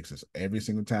density 6 is every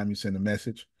single time you send a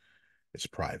message, it's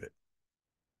private.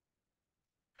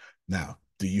 Now,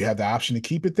 do you have the option to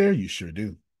keep it there? You sure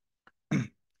do.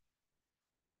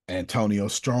 Antonio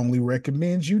strongly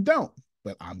recommends you don't,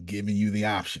 but I'm giving you the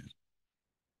option.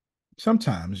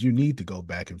 Sometimes you need to go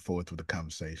back and forth with the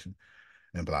conversation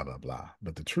and blah, blah, blah.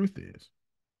 But the truth is,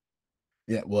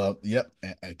 yeah, well, yep,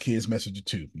 kids messenger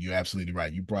too. You're absolutely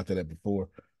right. You brought that up before.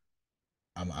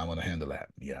 I'm gonna handle that.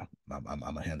 Yeah, I'm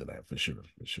gonna handle that for sure,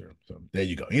 for sure. So there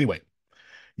you go. Anyway,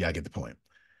 yeah, I get the point.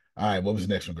 All right, what was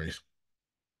the next one, Grace?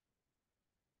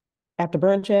 After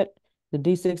burn chat, the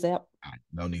D6 app. All right,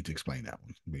 no need to explain that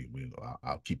one.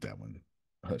 I'll keep that one.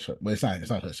 Hush, hush. Well, it's not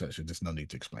hush, hush. Just no need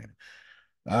to explain it.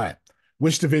 All right,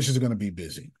 which divisions are going to be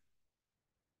busy?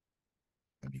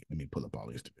 Let me pull up all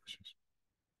these divisions.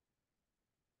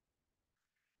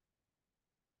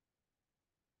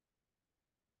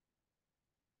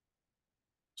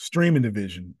 Streaming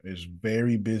division is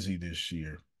very busy this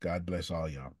year. God bless all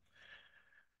y'all.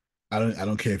 I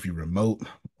don't care if you're remote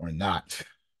or not.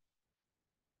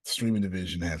 Streaming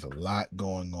division has a lot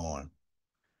going on.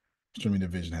 Streaming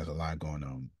division has a lot going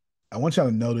on. I want y'all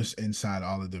to notice inside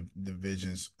all of the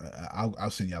divisions. I'll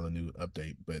send y'all a new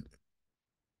update, but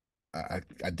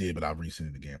I did, but I'll resend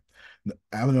it again.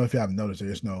 I don't know if y'all have noticed. I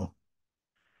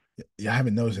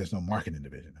haven't noticed there's no marketing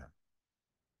division now.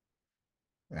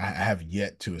 I have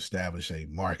yet to establish a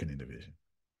marketing division.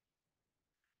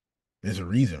 There's a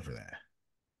reason for that.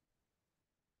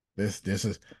 This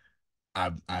is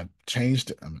I've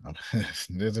changed.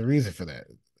 There's a reason for that.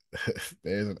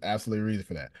 There's an absolute reason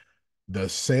for that. The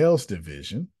sales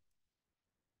division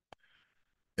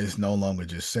is no longer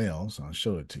just sales. I'll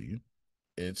show it to you.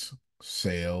 It's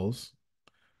sales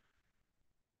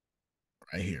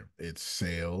right here. It's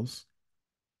sales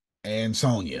and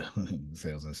Sonia.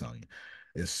 Sales and Sonia.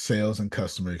 It's sales and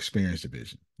customer experience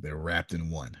division. They're wrapped in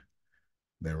one.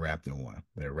 They're wrapped in one.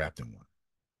 They're wrapped in one.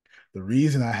 The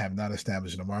reason I have not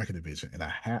established a marketing division, and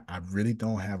I really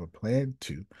don't have a plan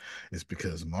to, is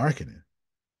because marketing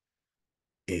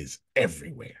is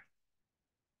everywhere.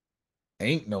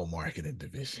 Ain't no marketing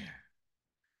division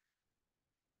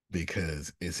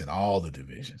because it's in all the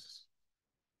divisions.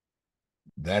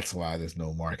 That's why there's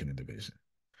no marketing division.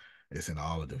 It's in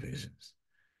all the divisions.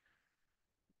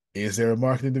 Is there a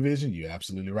marketing division? You're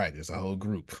absolutely right. There's a whole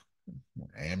group.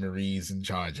 Anne Marie's in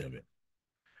charge of it.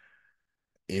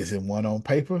 Is it one on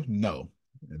paper? No.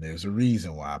 And there's a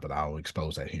reason why, but I'll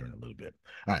expose that here in a little bit.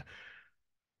 All right.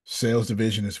 Sales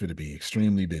division is going to be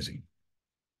extremely busy.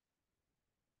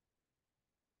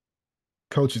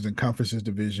 Coaches and conferences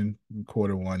division,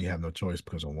 quarter 1, you have no choice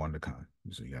because of WonderCon.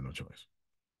 So you got no choice.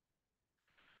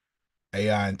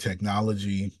 AI and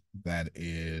technology,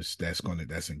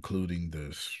 that's including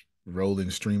the rolling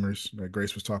streamers that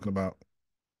Grace was talking about.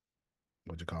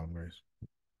 What'd you call them, Grace?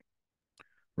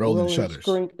 Rolling shutters.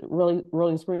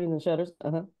 Rolling screens and shutters.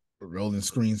 Rolling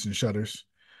screens and shutters.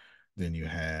 Then you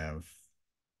have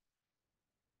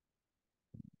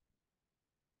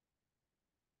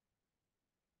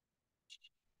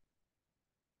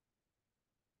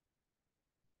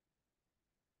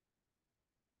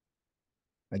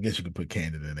I guess you could put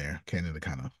Candid in there. Candid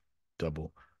kind of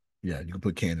double. Yeah, you can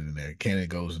put Candid in there. Candid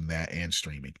goes in that and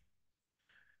streaming.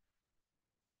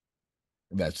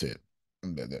 That's it.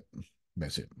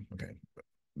 That's it. Okay.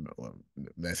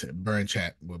 That's it. Burn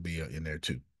chat will be in there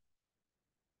too.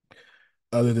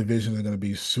 Other divisions are going to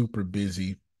be super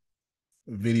busy.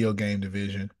 Video game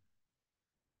division.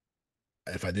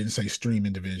 If I didn't say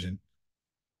streaming division,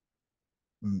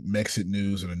 Mexit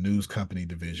News or the news company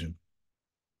division.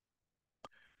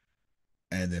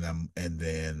 And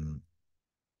then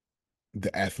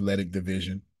the athletic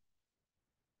division,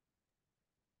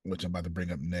 which I'm about to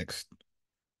bring up next.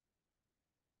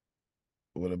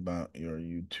 What about your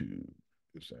YouTube?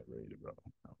 Is that ready to roll?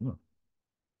 I don't know.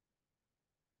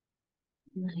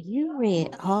 Now, you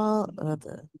read all of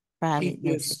the private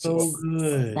messages so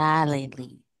good.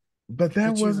 silently. But that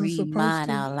Did you wasn't read supposed mine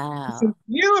to. out loud?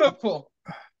 Beautiful.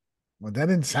 Well, that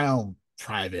didn't sound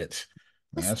private.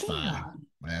 But That's still. fine.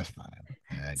 That's fine.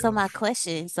 There So goes. my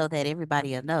question, so that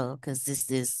everybody will know, because this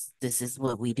is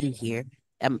what we do here.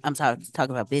 I'm talking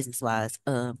about business wise.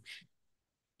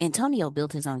 Antonio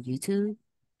built his own YouTube, and it's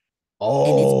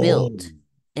Oh, built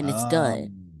and it's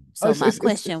done. oh, So my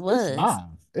question it's was, live.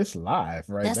 It's live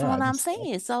right that's now. what I'm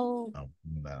saying. So Oh,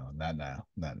 no, not now.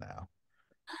 Not now.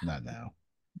 Not now.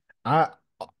 I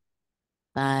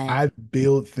fine. I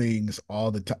build things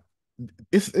all the time.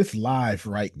 It's live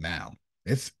right now.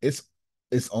 It's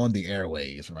on the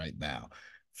airways right now.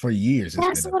 For years, it's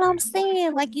That's been up what there. I'm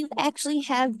saying. Like you actually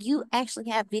have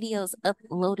videos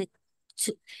uploaded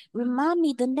to remind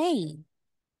me the name.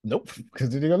 Nope, because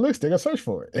they're gonna look, they're gonna search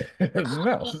for it.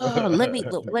 No.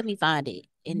 Let me find it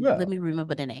and let No. me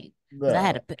remember the name because No.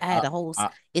 I had a whole. I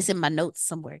It's in my notes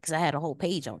somewhere because I had a whole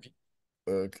page on it.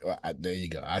 there you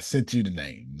go. I sent you the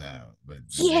name now, but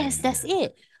there Yes, you that's go.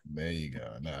 it. There you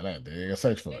go. No, no, they're gonna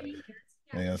search for it.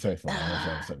 They're gonna search for it. I want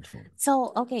y'all to search for it.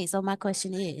 So okay, so my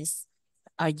question is,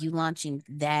 are you launching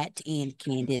that and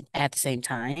Candid at the same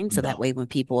time? So that No, way when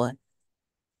people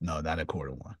no, not a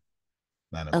quarter one.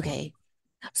 Not a quarter. okay.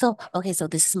 So okay, so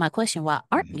this is my question. Why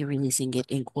aren't Mhm. you releasing it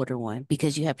in quarter one?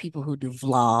 Because you have people who do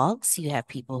vlogs, you have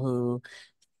people who,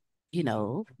 you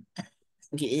know,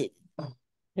 get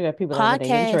You got people like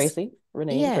podcasts,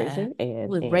 Renee and yeah, Tracy,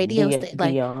 with radio like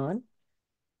Dion.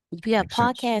 you have Makes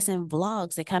sense. podcasts and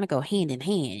vlogs that kind of go hand in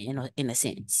hand in a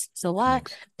sense. So why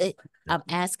Makes it, yeah. I'm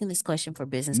asking this question for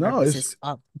business No, it's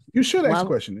purposes. you should ask the Well,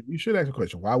 question. You should ask the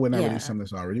question. Why wouldn't I release yeah. something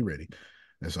that's already ready,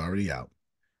 that's already out?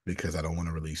 Because I don't want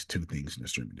to release two things in the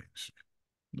streaming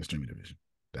division.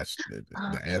 That's Oh, the okay,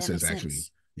 that answer is makes actually,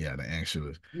 sense. yeah, No,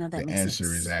 that the makes answer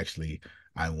is sense. actually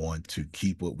I want to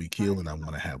keep what we kill and I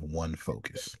want to have one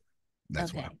focus.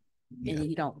 That's why. Okay. And Yeah.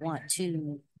 you don't want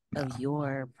two No. of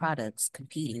your products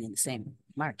competing in the same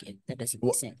market. That doesn't make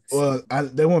Well, sense. well,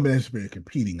 they won't be necessarily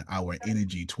competing. Our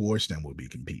energy towards them will be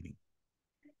competing.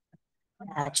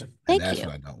 Gotcha. And Thank that's you.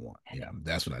 what I don't want. Yeah,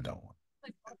 that's what I don't want.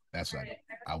 That's what I don't.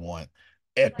 I want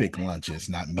epic lunches,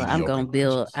 not Well, mediocre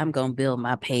lunches. I'm gonna build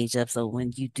my page up so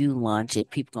when you do launch it,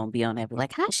 people gonna be on there be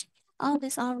like, how she all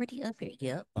this already up here?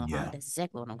 Yep. Uh-huh. Yeah. That's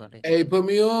exactly what I'm gonna do. Hey, put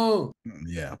me on.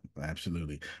 Yeah,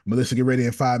 absolutely. Melissa, get ready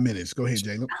in 5 minutes. Go ahead,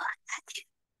 Jalen.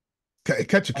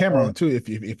 Cut your camera on too if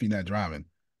you're not driving,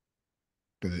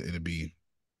 because it'll be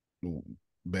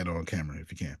better on camera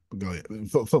if you can. But go ahead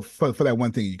for that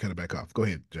one thing you cut it back off. Go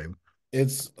ahead, Jalen.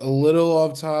 It's a little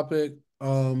off topic,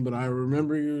 but I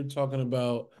remember you were talking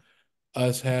about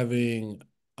us having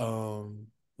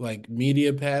like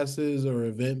media passes or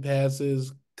event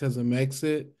passes because of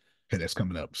Mexit. Okay, that's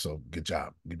coming up. So good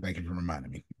job. Thank you for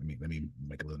reminding me. Let me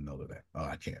make a little note of that. Oh,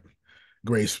 I can't.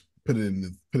 Grace, put it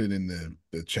in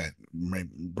the chat.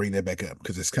 Bring that back up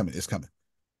because it's coming. It's coming.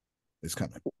 It's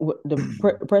coming. What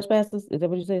the press passes? Is that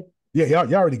what you said? Yeah,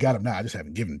 y'all already got them now. I just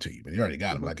haven't given them to you, but you already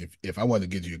got them. Mhm. Like if I wanted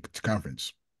to get you a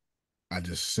conference, I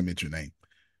just submit your name.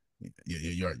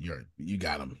 You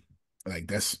got them. Like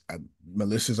that's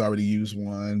Melissa's already used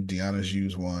one. Deanna's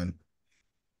used one.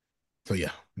 So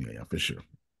yeah, for sure.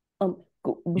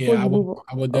 Before Yeah, you move on,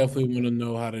 I would definitely want to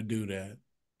know how to do that.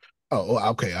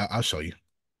 Okay. I'll show you.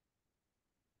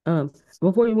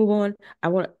 before you move on, I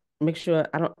want to make sure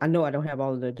I know I don't have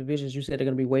all of the divisions. You said they're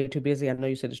going to be way too busy. I know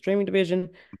you said the streaming division,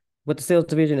 but the sales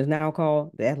division is now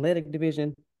called the athletic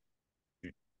division.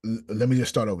 Let me just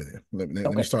start over there. Let me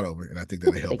Okay. start over, and I think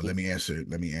that'll help. Thank But you.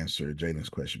 let me answer Jaden's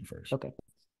question first, Okay.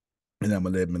 and I'm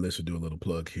gonna let Melissa do a little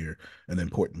plug here, an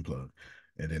important plug,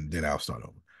 and then I'll start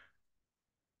over.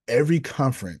 Every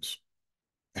conference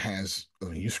has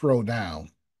when you scroll down,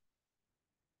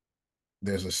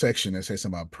 there's a section that says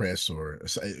something about press, or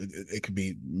it could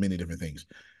be many different things,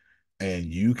 and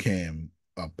you can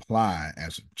apply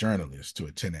as a journalist to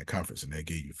attend that conference, and they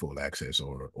give you full access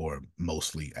or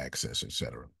mostly access,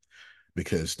 etc.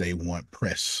 Because they want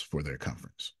press for their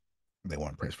conference. They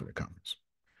want press for their conference.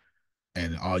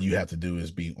 And all you have to do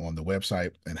is be on the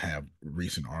website and have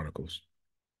recent articles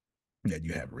that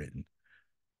you have written.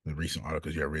 The recent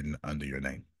articles you have written under your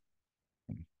name.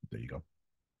 There you go.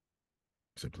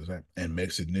 Simple as that. And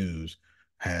Mexit News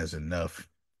has enough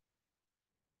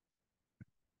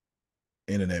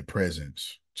internet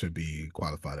presence to be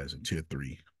qualified as a tier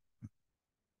 3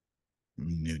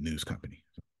 news company.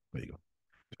 So there you go.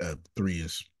 3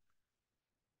 is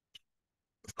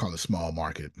called a small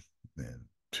market, and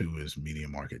 2 is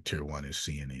medium market. Tier 1 is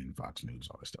CNN, Fox News,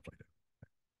 all that stuff like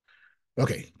that.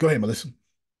 Okay, go ahead, Melissa.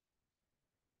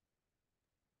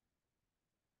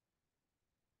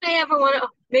 Hi everyone.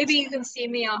 Maybe you can see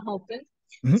me. I'm hoping.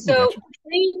 We got So you.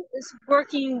 Jane is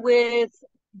working with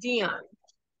Dion.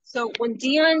 So when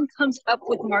Dion comes up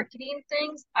with marketing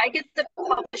things, I get to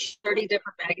publish 30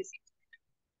 different magazines.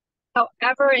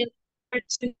 However, in order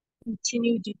to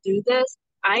continue to do this,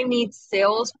 I need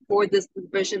sales for this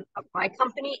division of my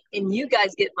company, and you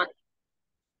guys get money.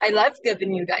 I love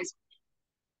giving you guys.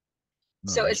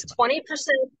 No, So that's it's fine. 20%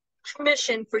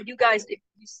 commission for you guys if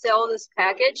you sell this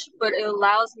package, but it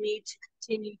allows me to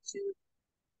continue to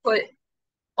put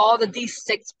all of these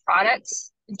 6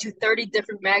 products into 30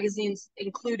 different magazines,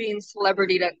 including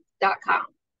celebrity.com.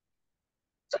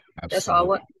 So that's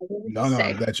all Absolutely. I want to No,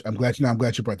 say. I'm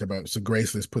glad you brought that up. So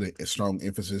Grace, let's put a strong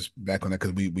emphasis back on that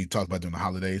because we talked about during the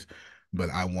holidays, but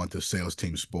I want the sales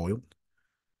team spoiled.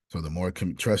 So the more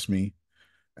trust me,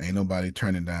 Ain't nobody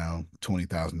turning down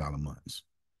 $20,000 months.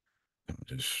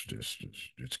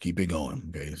 Just keep it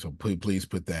going. Okay. So please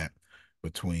put that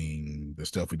between the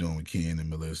stuff we're doing with Ken and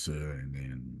Melissa, and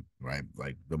then right,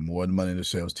 like the more money the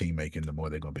sales team making, the more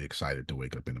they're gonna be excited to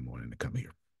wake up in the morning to come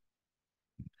here.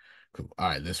 Cool. All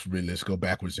right, let's go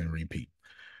backwards and repeat.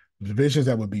 Divisions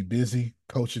that would be busy,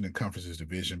 coaching and conferences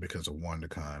division because of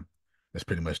WonderCon. That's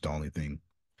pretty much the only thing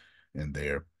in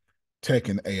there. Tech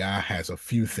and AI has a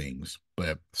few things,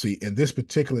 but see, in this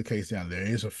particular case down, there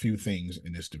is a few things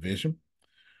in this division,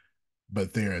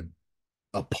 but they're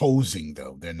opposing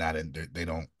though. They're not in. They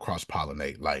don't cross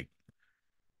pollinate like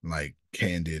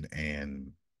Candid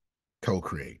and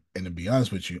Co-Create. And to be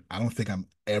honest with you, I don't think I'm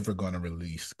ever going to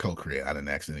release Co-Create. I didn't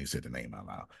accidentally say the name out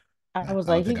loud. I was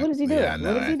I don't like, think I. what is he doing? Yeah,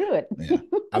 no. What is he doing? Yeah,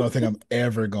 I don't think I'm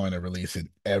ever going to release it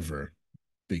ever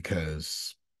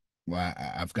because, well,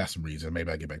 I've got some reasons.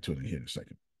 Maybe I'll get back to it in here in a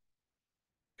second.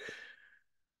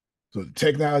 So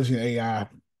technology and AI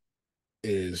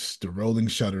is the rolling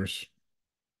shutters,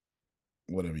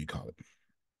 whatever you call it,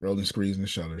 rolling screens and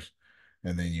shutters,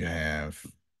 and then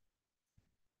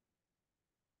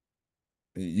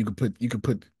you could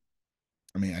put.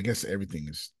 I mean, I guess everything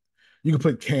is. You can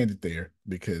put Candid there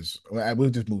because I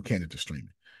will just move Candid to streaming.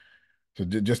 So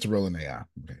just to roll in AI,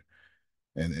 okay.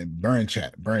 And Burn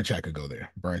Chat could go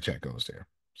there. Burn Chat goes there.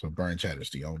 So Burn Chat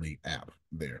is the only app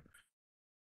there.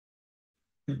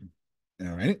 All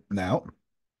right. Now,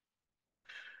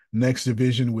 next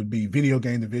division would be video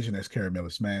game division. That's Caramel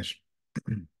Smash.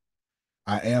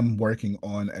 I am working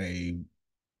on a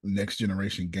next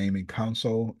generation gaming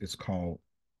console. It's called,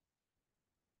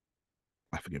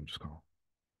 I forget what it's called.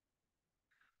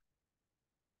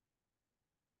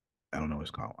 I don't know what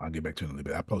it's called. I'll get back to it in a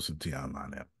little bit. I posted it to you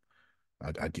online app.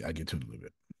 I get to it in a little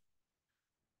bit.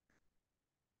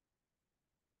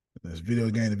 There's video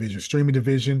game division, streaming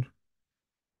division.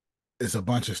 It's a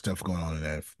bunch of stuff going on in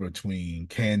that between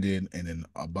Candid and then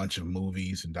a bunch of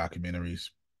movies and documentaries.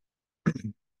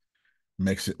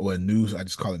 Makes it or news. I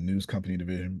just call it news company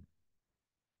division.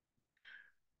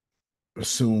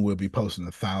 Soon we'll be posting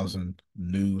 1,000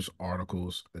 news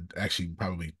articles. Actually,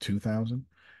 probably 2,000.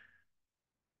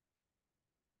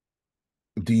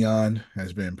 Dion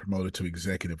has been promoted to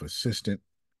executive assistant,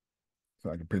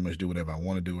 so I can pretty much do whatever I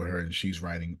want to do with her, and she's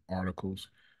writing articles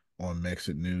on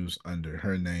Mexit News under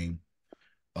her name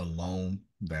alone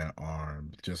that are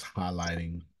just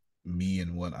highlighting me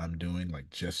and what I'm doing, like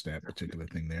just that particular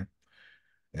thing there.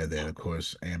 And then, of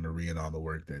course, Anne Marie and all the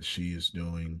work that she is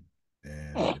doing,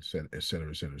 and et cetera, et cetera,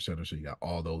 et cetera, et cetera. So you got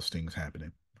all those things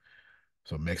happening.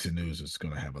 So Mexican News is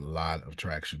going to have a lot of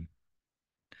traction.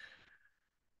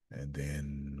 And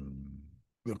then,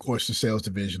 of course, the sales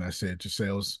division. I said to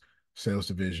sales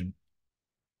division.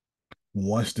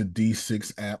 Once the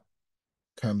D6 app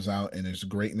comes out and its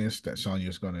greatness, that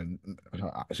Sonya's going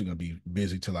to she's going to be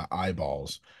busy till her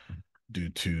eyeballs due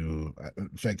to. In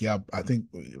fact, yeah, I think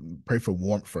pray for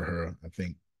warmth for her. I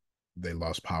think they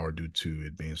lost power due to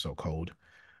it being so cold.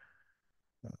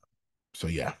 So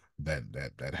yeah,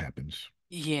 that happens.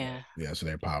 Yeah. Yeah, so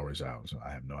their power is out. So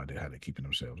I have no idea how they're keeping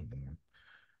themselves warm.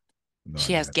 No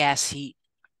She idea. has gas heat.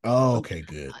 Oh, okay,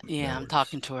 good. Yeah, I'm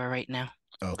talking to her right now.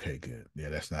 Okay, good. Yeah,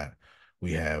 that's not.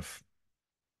 We have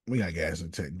we got gas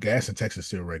in gas in Texas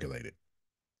still regulated.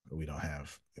 We don't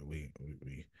have we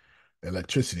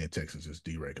electricity in Texas is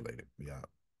deregulated. Yeah,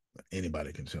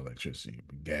 anybody can sell electricity.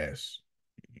 Gas,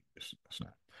 it's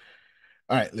not.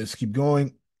 All right, let's keep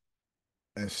going.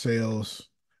 And sales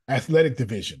athletic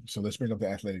division. So let's bring up the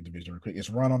athletic division real quick.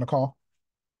 Is Ron on the call?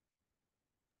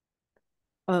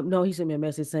 No, he sent me a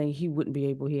message saying he wouldn't be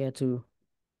able. He had to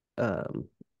um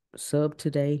sub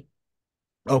today.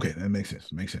 Okay, that makes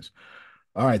sense. Makes sense.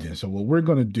 All right, then. So what we're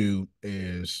gonna do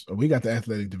is we got the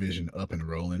athletic division up and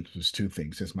rolling. There's two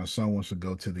things. Since my son wants to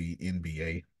go to the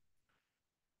NBA,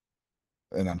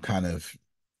 and I'm kind of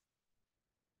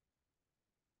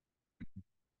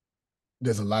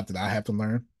there's a lot that I have to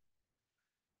learn.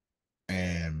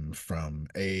 And from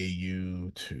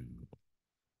AAU to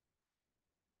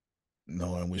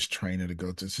knowing which trainer to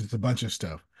go to, it's just a bunch of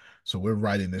stuff. So we're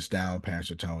writing this down,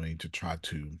 Pastor Tony, to try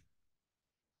to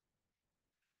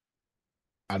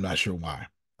I'm not sure why.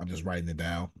 I'm just writing it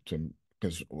down to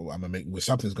because I'm gonna make well,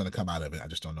 something's gonna come out of it. I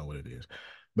just don't know what it is.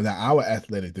 But now our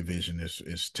athletic division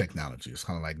is technology. It's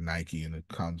kind of like Nike and it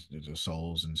comes to the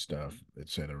souls and stuff,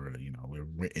 etc. You know,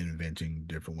 we're inventing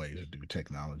different ways to do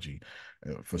technology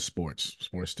for sports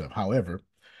stuff. However,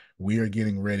 we are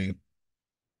getting ready.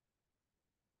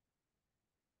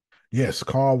 Yes,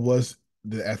 Carl was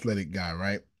the athletic guy,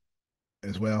 right?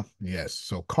 As well. Yes.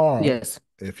 So Carl, Yes.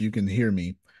 if you can hear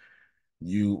me,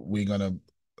 we're gonna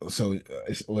So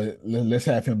let's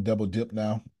have him double dip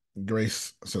now,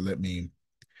 Grace. So let me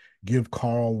give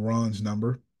Carl Ron's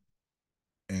number.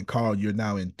 And Carl, you're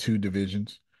now in two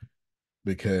divisions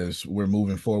because we're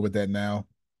moving forward with that now.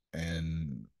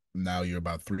 And now you're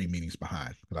about 3 meetings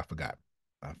behind because I forgot.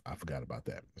 I forgot about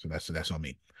that. So that's on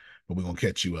me. But we're gonna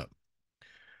catch you up.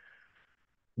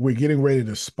 We're getting ready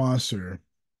to sponsor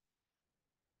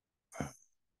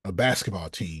a basketball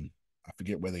team. I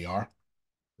forget where they are.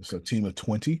 It's a team of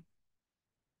 20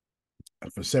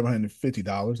 for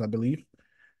 $750, I believe.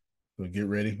 So get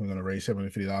ready. We're going to raise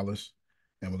 $750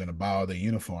 and we're going to buy all the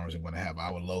uniforms and we're going to have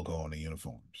our logo on the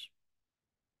uniforms.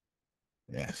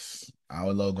 Yes,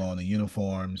 our logo on the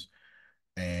uniforms.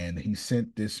 And he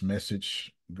sent this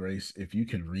message, Grace. If you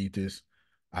can read this,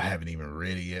 I haven't even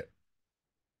read it yet.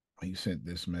 He sent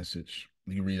this message.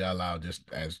 You read it out loud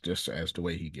just as the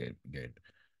way he gave it.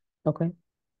 Okay.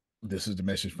 This is the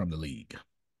message from the league.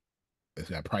 It's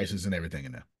got prices and everything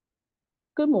in there.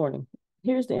 Good morning.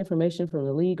 Here's the information from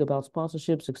the league about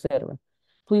sponsorships, etc.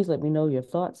 Please let me know your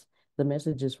thoughts. The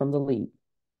message is from the league.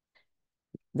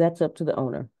 That's up to the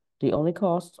owner. The only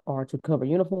costs are to cover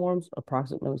uniforms,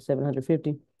 approximately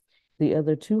 $750. The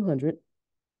other $200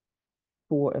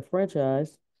 for a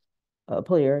franchise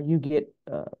player you get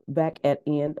back at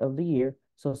end of the year.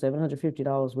 So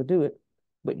 $750 would do it,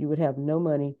 but you would have no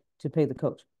money to pay the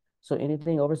coach. So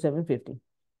anything over $750.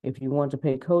 If you want to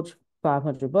pay coach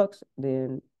 $500,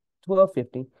 then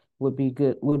 $1,250 would be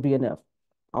good, would be enough.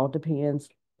 All depends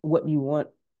what you want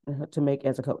to make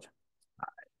as a coach.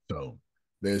 So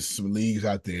there's some leagues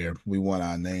out there. We want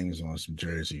our names on some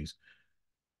jerseys.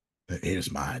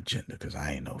 Here's my agenda because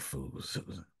I ain't no fool. So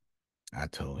I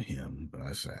told him, but I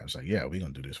was like, yeah, we're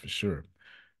gonna do this for sure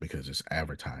because it's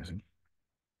advertising.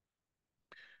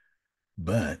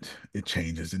 But it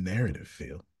changes the narrative,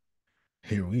 Phil.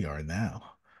 Here we are now,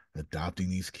 adopting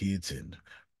these kids and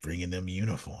bringing them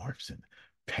uniforms and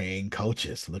paying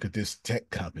coaches. Look at this tech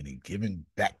company giving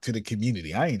back to the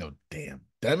community. I ain't no damn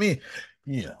dummy.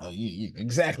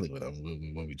 Exactly what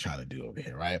we're trying to do over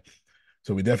here, right?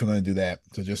 So we're definitely going to do that.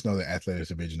 So just know the athletics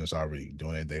division is already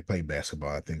doing it. They play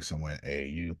basketball, I think, somewhere in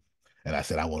AAU. And I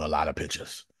said, I want a lot of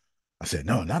pictures. I said,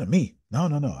 no, not of me. No,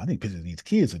 no, no. I need pictures of these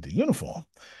kids with the uniform.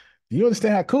 Do you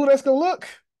understand how cool that's going to look?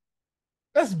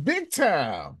 That's big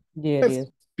time. Yeah, it That's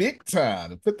is. big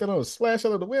time. To put that on a splash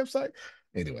out of the website.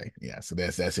 Anyway, yeah. So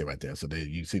that's it right there. So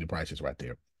you see the prices right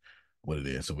there, what it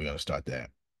is. So we're gonna start that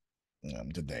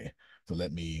today. So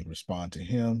let me respond to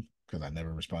him because I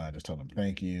never responded. I just told him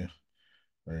thank you.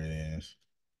 There it is.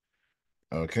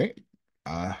 Okay.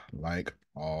 I like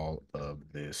all of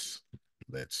this.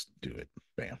 Let's do it.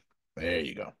 Bam. There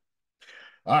you go.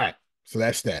 All right. So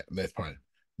that's that. That's part.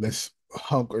 Let's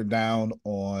hunker down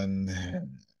on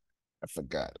I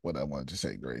forgot what I wanted to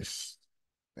say, Grace.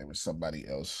 There was somebody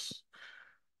else,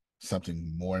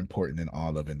 something more important than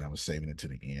all of it. And I was saving it to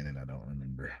the end, and I don't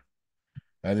remember.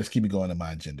 I just keep it going to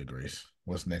my agenda, Grace.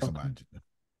 What's next on my agenda?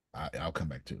 I'll come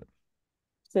back to it.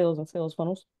 Sales and sales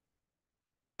funnels.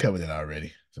 Covered it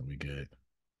already, so we good.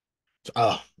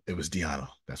 So, it was Deanna.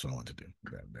 That's what I wanted to do.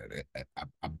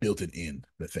 I built it in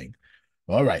the thing.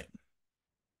 All right.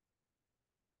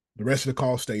 The rest of the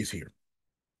call stays here.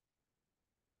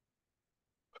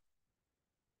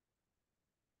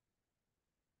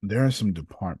 There are some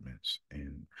departments,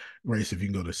 and Grace, if you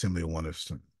can go to assembly one of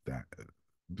that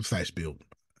besides build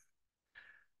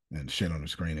and share on the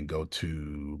screen and go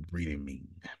to reading me.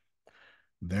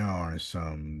 There are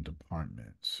some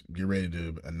departments. Get ready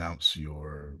to announce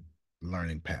your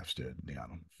learning paths there,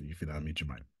 Deanna. If you don't mute your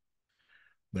mic.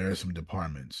 There are some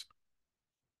departments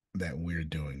that we're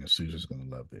doing, and Susan's going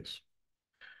to love this.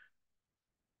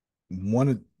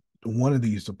 One of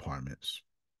these departments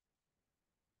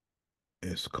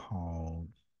is called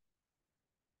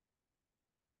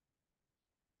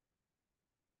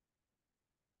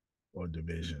or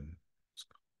division.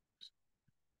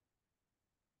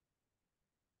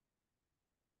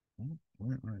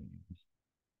 Where are you?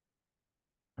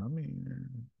 Come here.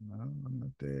 No, I'm not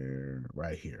there.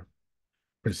 Right here.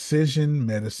 Precision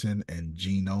Medicine and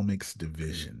Genomics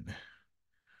Division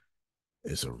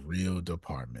is a real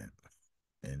department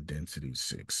in Density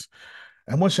 6.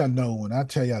 And once y'all know, when I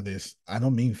tell y'all this, I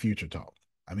don't mean future talk.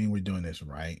 I mean, we're doing this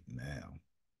right now.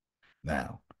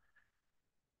 Now,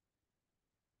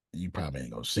 you probably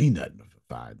ain't gonna see nothing for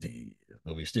 5 10 years,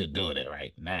 but we're still doing it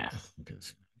right now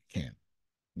because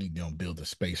you don't build a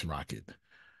space rocket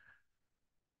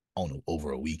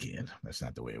over a weekend. That's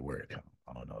not the way it works.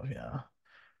 I don't know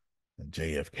if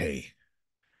JFK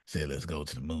said let's go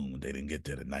to the moon. They didn't get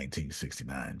there to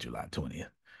 1969, July 20th.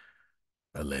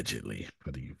 Allegedly,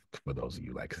 for those of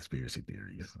you like conspiracy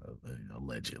theories,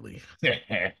 allegedly.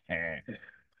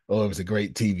 Oh, it was a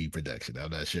great TV production.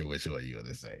 I'm not sure which one you want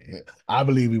to say. I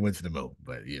believe we went to the moon,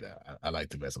 but I like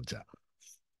to mess with y'all.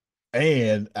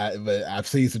 But I've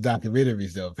seen some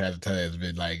documentaries though. Past time has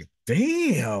been like,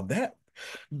 damn, that.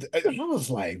 I was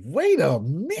like, wait a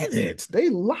minute, they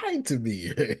lied to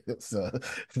me. So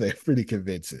they're pretty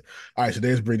convincing. All right, so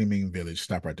there's Breeding Mean Village.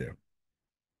 Stop right there.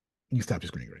 You can stop your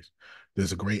screen, Grace.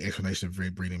 There's a great explanation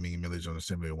of Breeding Mean Village on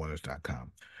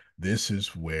assemblyofwonders.com. This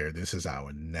is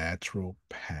our natural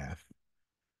path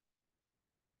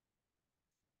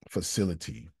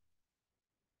facility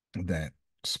that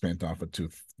spent off of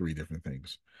three different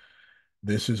things.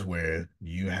 This is where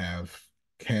you have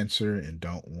cancer and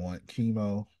don't want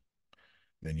chemo,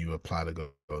 then you apply to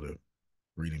go to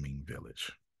Breeding Mean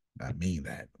Village. I mean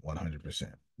that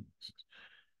 100%.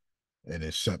 And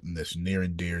it's something that's near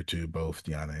and dear to both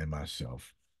Deanna and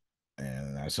myself.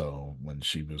 And so when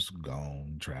she was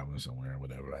gone traveling somewhere or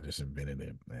whatever, I just invented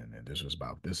it. And this is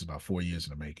about 4 years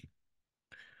in the making.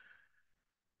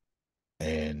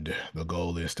 And the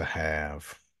goal is to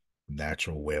have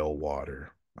natural well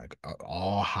water, like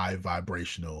all high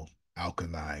vibrational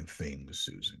alkaline things,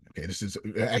 Susan. Okay, this is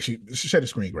actually share the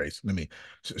screen, Grace. Let me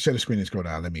share the screen and scroll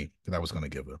down. Because I was going to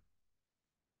give a.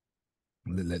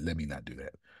 Let me not do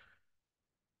that.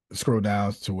 Scroll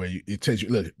down to where it tells you,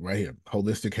 look right here,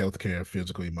 holistic healthcare,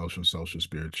 physical, emotional, social,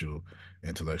 spiritual,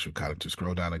 intellectual, cognitive.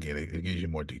 Scroll down again. It gives you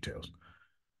more details.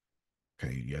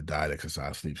 Okay, your diet,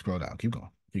 exercise, sleep. Scroll down. Keep going.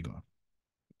 Keep going.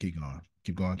 Keep going.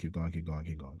 Keep going. Keep going. Keep going.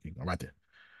 Keep going. Keep going. Right there.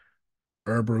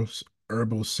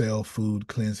 Herbal cell food,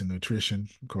 cleanse and nutrition.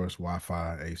 Of course,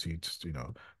 Wi-Fi, AC,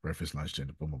 breakfast, lunch,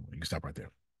 dinner, boom, boom. You can stop right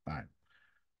there. All right.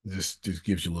 Just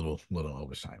gives you a little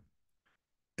oversight.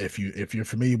 If you're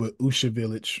familiar with Usha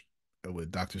Village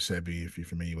with Dr. Sebi, if you're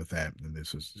familiar with that, then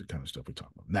this is the kind of stuff we talk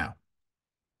about. Now,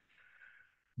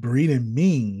 Breeding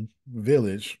Mean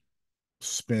Village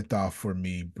spent off for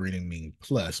me Breeding Mean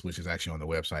Plus, which is actually on the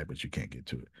website, but you can't get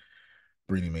to it.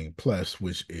 Breeding Mean Plus,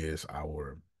 which is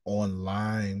our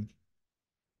online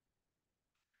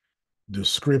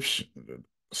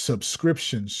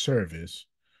subscription service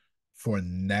for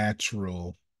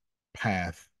natural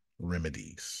path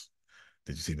remedies.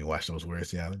 Did you see me watch those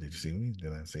words, Yana? Did you see me?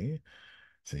 Did I see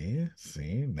it?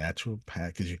 See, natural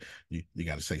path. Because you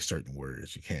got to say certain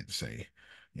words. You can't say,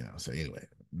 So anyway,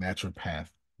 natural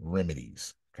path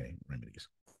remedies. Okay, remedies.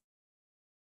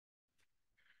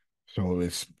 So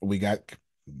we're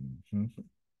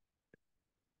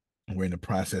in the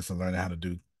process of learning how to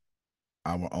do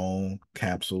our own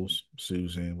capsules,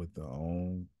 Susan, with the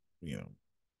own,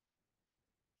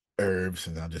 herbs,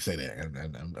 and I'll just say that.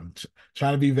 And I'm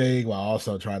trying to be vague while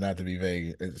also trying not to be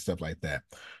vague and stuff like that.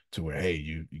 To where, hey,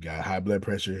 you got high blood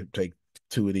pressure, take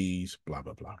 2 of these, blah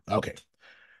blah blah. Okay.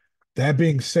 That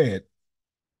being said,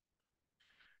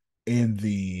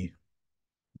 I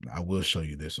will show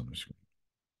you this on the screen.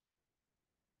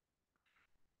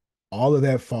 All of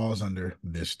that falls under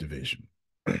this division.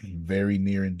 Very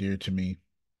near and dear to me.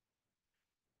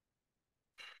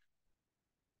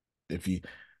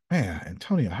 Man,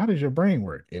 Antonio, how does your brain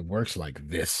work? It works like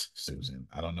this, Susan.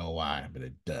 I don't know why, but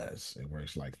it does. It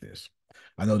works like this.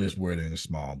 I know this wording is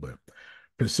small, but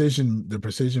the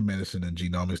precision medicine and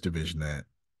genomics division at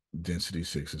Density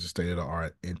 6 is a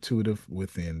state-of-the-art intuitive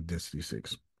within Density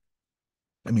 6.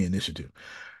 Initiative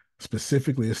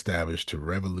specifically established to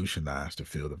revolutionize the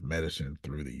field of medicine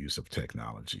through the use of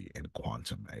technology and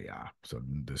quantum AI. So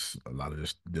a lot of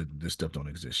this stuff don't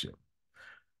exist yet.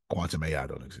 Quantum AI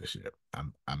don't exist yet.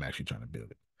 I'm actually trying to build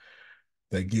it.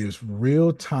 That gives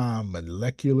real-time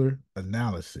molecular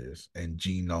analysis and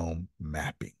genome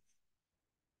mapping.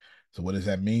 So what does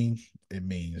that mean? It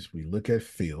means we look at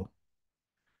Phil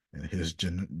and his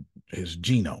genome,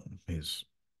 his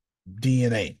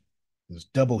DNA, his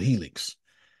double helix.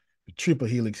 The triple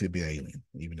helix, he'd be an alien,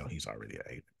 even though he's already an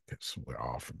alien because we're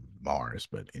all from Mars.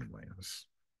 But anyway, it's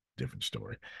a different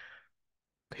story.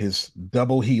 His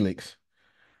double helix,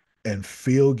 and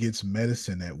Phil gets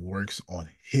medicine that works on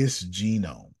his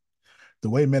genome. The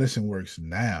way medicine works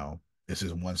now, this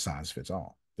is one size fits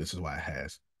all. This is why it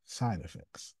has side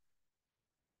effects.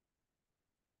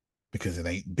 Because it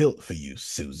ain't built for you,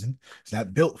 Susan. It's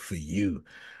not built for you,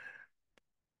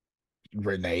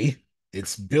 Renee.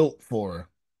 It's built for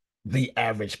the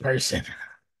average person,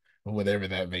 whatever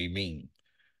that may mean.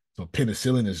 So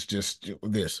penicillin is just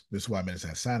this. This is why medicine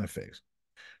has side effects.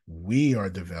 We are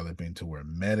developing to where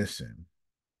medicine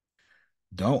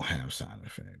don't have side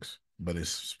effects, but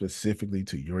it's specifically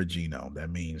to your genome.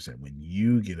 That means that when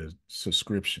you get a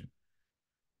subscription,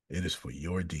 it is for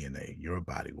your DNA, your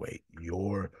body weight, your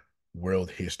world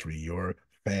history, your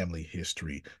family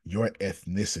history, your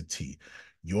ethnicity,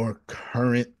 your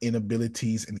current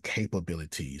inabilities and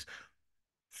capabilities,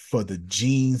 for the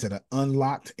genes that are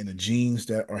unlocked and the genes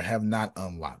that are have not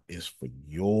unlocked is for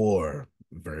your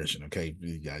version. Okay.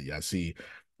 Yeah, I see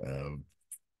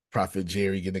Prophet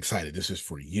Jerry getting excited. This is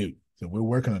for you. So we're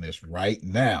working on this right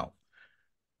now.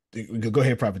 Go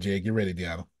ahead, Prophet Jerry. Get ready,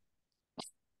 Deanna.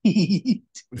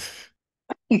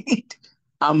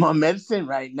 I'm on medicine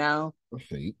right now,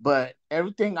 See. but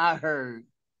everything I heard,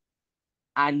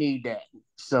 I need that.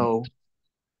 So,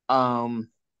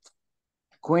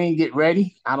 Queen, get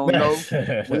ready. I don't know.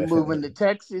 We moving to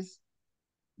Texas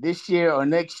this year or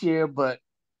next year, but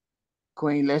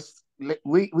Queen,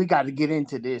 we got to get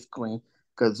into this, Queen,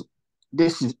 because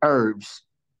this is herbs.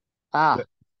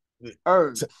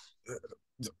 Herbs.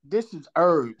 This is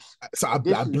herbs. So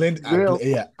This is real.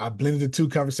 I blended the two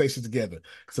conversations together.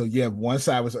 So yeah, one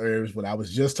side was herbs. What I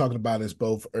was just talking about is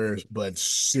both herbs, but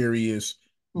serious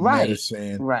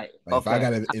medicine. Right. Like if I Okay.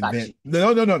 gotta invent,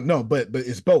 no, but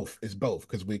it's both. It's both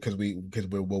because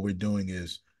what we're doing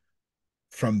is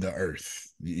from the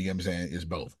earth. You get what I'm saying? It's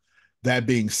both. That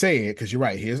being said, because you're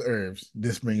right, here's herbs.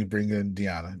 This bring in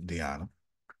Deanna. Deanna,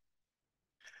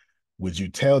 would you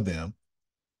tell them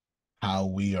how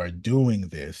we are doing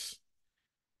this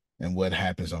and what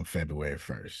happens on February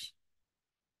 1st?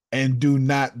 And do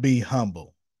not be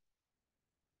humble.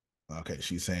 Okay,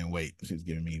 she's saying wait. She's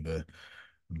giving me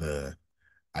the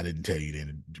I didn't tell you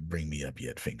to bring me up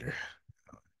yet finger.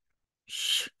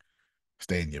 Shh.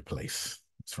 Stay in your place.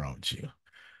 What's wrong with you?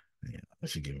 Yeah,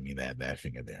 she's giving me that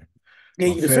finger there.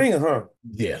 Yeah, the finger, huh?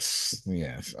 Yes,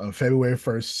 yes. On February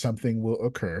 1st, something will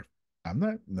occur. I'm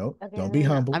not, no, Okay, don't be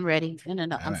humble. I'm ready. No.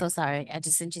 All I'm right. so sorry. I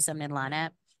just sent you something in line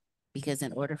app because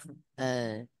in order for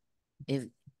if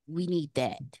we need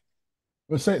that.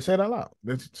 Well, say it out loud.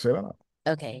 Let's say it out loud.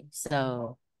 Okay,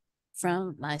 so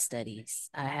from my studies,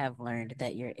 I have learned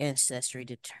that your ancestry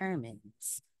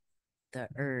determines the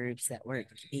herbs that work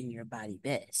in your body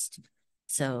best.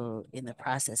 So, in the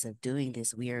process of doing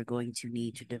this, we are going to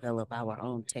need to develop our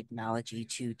own technology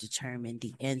to determine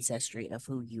the ancestry of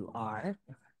who you are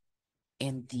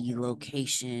and the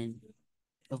location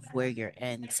of where your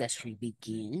ancestry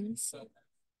begins.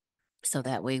 So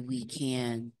that way we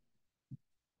can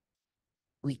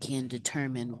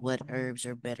determine what herbs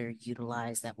are better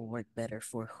utilized that will work better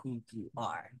for who you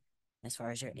are as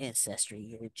far as your ancestry,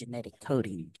 your genetic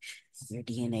coding, your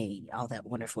DNA, all that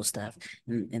wonderful stuff.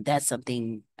 And that's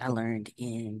something I learned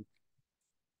in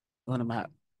one of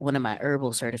my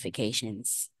herbal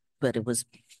certifications, but it was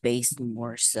based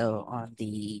more so on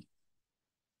the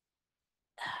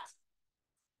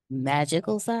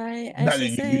magical side, I No,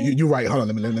 should say. you're right. Hold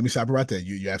on. Let me stop right there.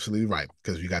 You're absolutely right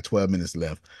because you got 12 minutes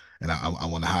left, and I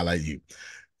want to highlight you.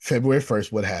 February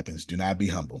 1st, what happens? Do not be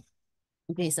humble.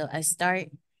 Okay, so I start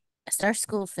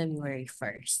school February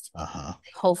 1st. Uh-huh.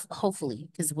 Hopefully,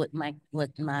 because my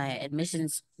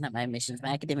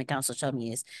academic council showed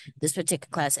me is this particular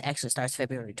class actually starts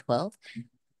February 12th, but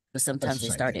That's sometimes the they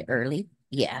same start thing. it early.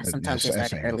 Yeah, sometimes they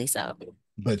start it early. So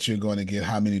But you're going to get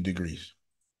how many degrees?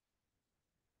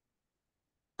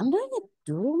 I'm doing a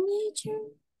dual major.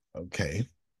 Okay.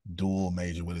 Dual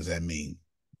major. What does that mean?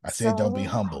 I said don't be So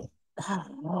humble.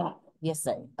 yes,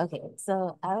 sir. Okay,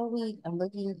 so I'm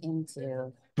looking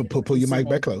into Pull your two mic back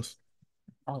majors. close.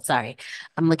 Oh, sorry.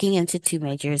 I'm looking into two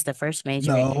majors. The first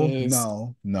major No, is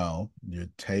no, no. You're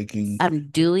taking. I'm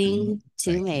doing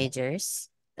two Thank you. majors.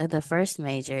 The first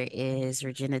major is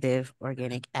regenerative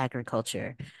organic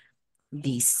agriculture.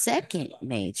 The second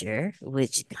major,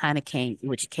 which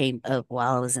came up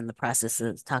while I was in the process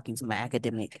of talking to my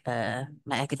academic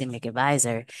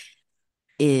advisor,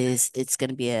 is it's going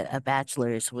to be a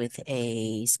bachelor's with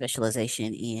a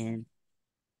specialization in,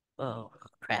 oh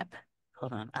crap,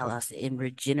 hold on, I lost it, in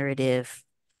regenerative,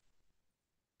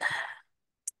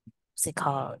 what's it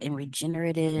called? In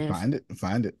regenerative. Find it.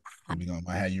 We're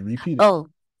gonna have you repeat it. Oh,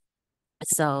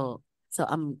 so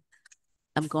I'm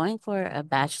going for a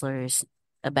bachelor's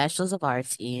of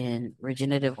arts in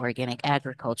regenerative organic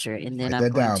agriculture, and then Write I'm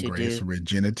that going down, to Grace. do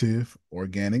Regenerative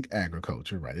organic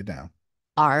agriculture. Write it down.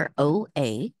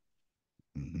 ROA,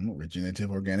 Regenerative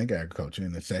organic agriculture.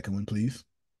 And the second one, please.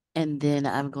 and then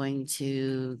I'm going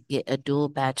to get a dual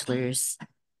bachelor's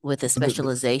with a The-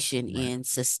 specialization right. in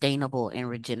sustainable and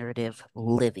regenerative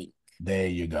living. There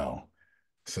you go.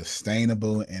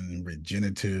 Sustainable and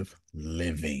regenerative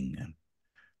living.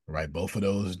 Write both of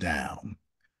those down.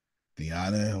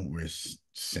 Deanna, we're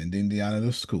sending Deanna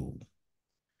to school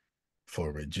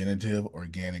for regenerative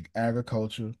organic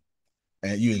agriculture.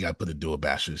 And you ain't got to put a dual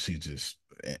bachelor's. She just,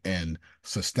 and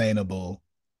sustainable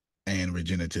and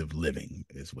regenerative living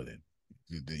is what it.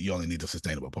 You only need the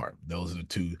sustainable part. Those are the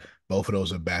two. Both of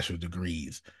those are bachelor's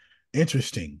degrees.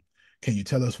 Interesting. Can you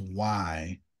tell us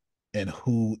why and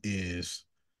who is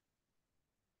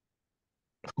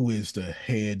the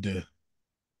head?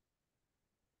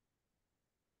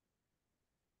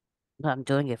 I'm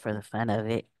doing it for the fun of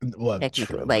it. Well,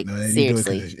 Technically, true. like No, you do it because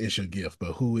seriously, it's your gift.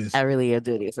 But who is I really am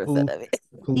doing it for the fun who? of it.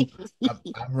 Who?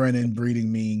 I'm running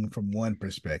breeding mean from one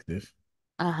perspective,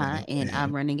 Uh-huh. and, And I'm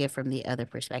and running it from the other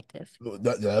perspective.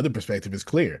 the other perspective is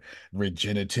clear: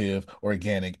 regenerative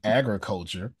organic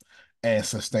agriculture and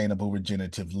sustainable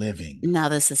regenerative living. Now,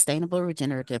 the sustainable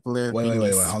regenerative Wait, wait, living wait, wait.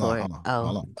 is Hold on, for, hold on,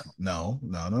 hold oh, on. No,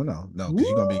 no, no, no, no. Because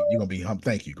you're gonna be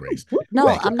Thank you, Grace. no,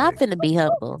 Thank you, I'm not Grace. finna be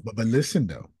humble. But listen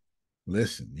though,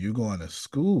 listen. You're going to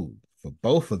school for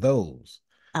both of those.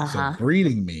 So Uh-huh.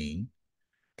 breeding mean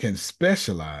can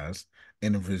specialize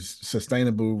in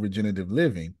sustainable regenerative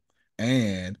living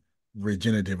and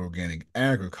regenerative organic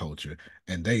agriculture,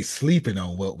 and they sleeping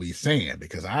on what we saying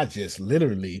because I just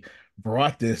literally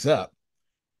brought this up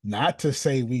not to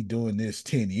say we doing this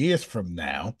 10 years from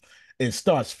now. It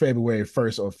starts February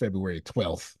 1st or February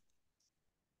 12th,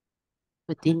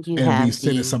 But then you and we have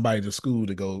sending the, somebody to school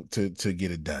to go to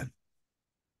get it done.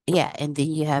 yeah, and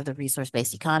then you have the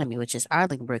resource-based economy, which is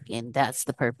Arlingbrook, and that's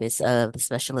the purpose of the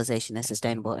specialization in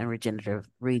sustainable and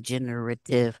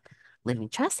regenerative living.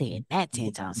 Try saying that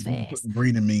 10 times fast.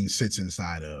 Breeding means sits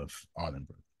inside of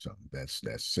Arlenburg. So that's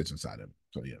sits inside of it.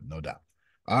 So yeah, no doubt.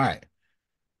 All right.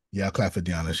 Yeah, clap for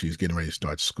Deanna. She's getting ready to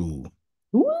start school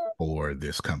for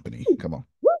this company. Come on.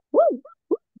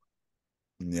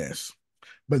 Yes.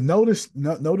 But notice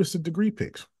the degree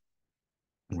picks.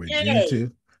 Yay.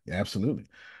 Regenerative, yeah, absolutely.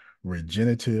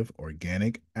 Regenerative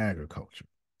organic agriculture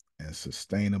and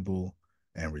sustainable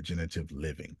and regenerative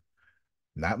living.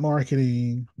 Not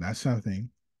marketing, not something.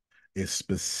 It's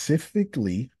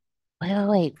specifically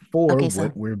Wait. for Okay,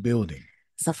 what we're building.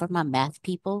 so for my math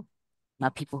people, my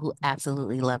people who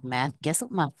absolutely love math, guess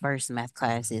what my first math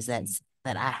class is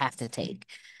that I have to take?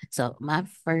 So my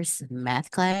first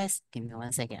math class, give me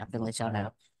 1 second, I'm gonna let y'all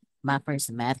know. My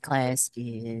first math class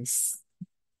is,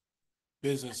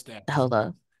 Business stats. hold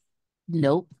up.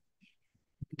 Nope.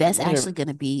 That's actually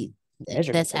gonna be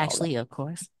Measurements that's and all that. actually a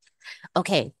course.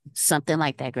 Okay, something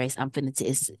like that, Grace. I'm finna t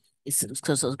it's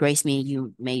because Grace, me and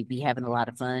you may be having a lot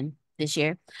of fun this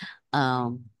year.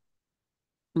 Um,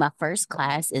 my first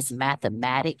class is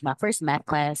mathematics. My first math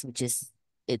class,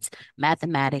 it's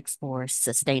mathematics for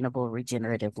sustainable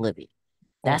regenerative living.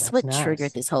 Oh, That's that's what triggered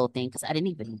nice. this whole thing because I didn't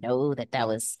even know that that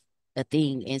was a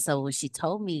thing. And so when she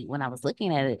told me when I was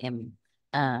looking at it, and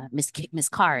Miss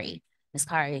Kari,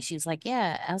 she was like,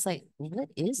 "Yeah." I was like, "What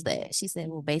is that?" She said,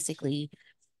 "Well, basically,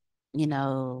 you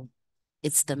know,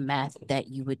 it's the math that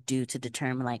you would do to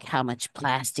determine like how much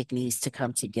plastic needs to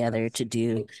come together to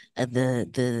do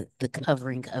the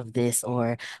covering of this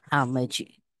or how much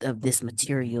of this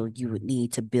material you would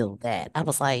need to build that." I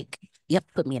was like, "Yep,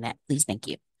 put me in that, please, thank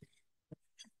you."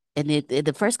 And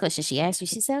the first question she asked me,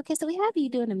 she said, "Okay, so we have you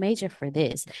doing a major for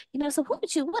this, so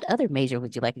what other major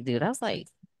would you like to do?" And I was like,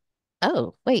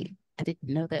 "Oh, wait, I didn't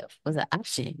know that was an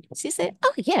option." She said,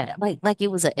 "Oh yeah, like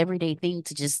it was an everyday thing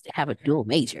to just have a dual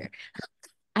major."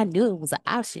 I knew it was an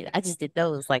option. I just didn't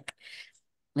know it was like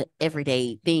an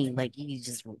everyday thing. Like you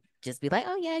just be like,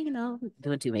 "Oh yeah,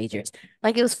 doing two majors."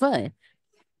 Like it was fun.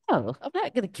 Oh, I'm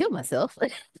not gonna kill myself.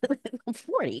 I'm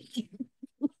 40.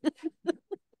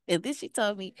 And then she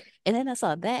told me, and then I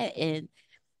saw that, and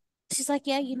she's like,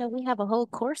 "Yeah, we have a whole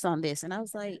course on this." And I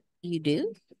was like, "You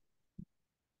do?"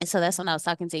 And so that's when I was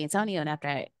talking to Antonio, and after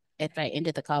I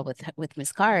ended the call with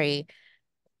Miss Kari,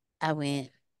 I went,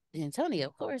 "Antonio,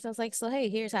 of course." I was like, "So hey,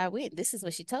 here's how I went. This is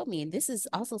what she told me, and this is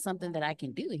also something that I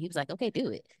can do." And he was like, "Okay, do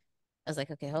it." I was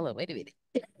like, "Okay, hold on, wait a minute."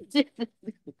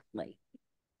 Like,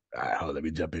 All right, let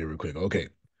me jump in real quick. Okay.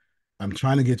 I'm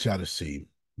trying to get y'all to see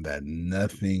that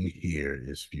nothing here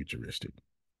is futuristic.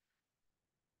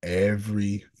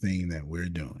 Everything that we're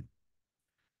doing,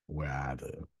 we're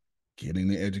either getting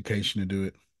the education to do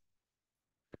it,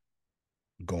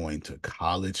 going to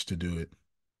college to do it,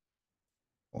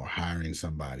 or hiring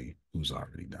somebody who's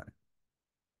already done it.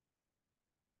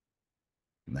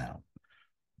 Now,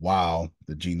 while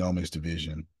the genomics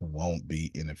division won't be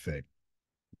in effect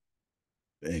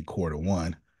in quarter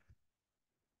 1,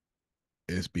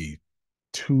 it's be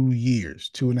 2 years,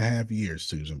 2.5 years,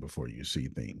 Susan, before you see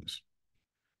things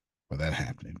for that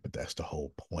happening. But that's the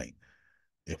whole point.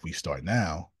 If we start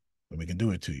now, then we can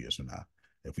do it 2 years from now.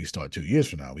 If we start 2 years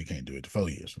from now, we can't do it 4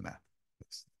 years from now.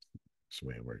 That's the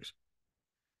way it works.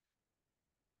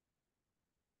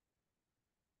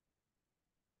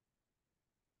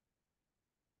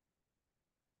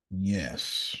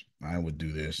 Yes, I would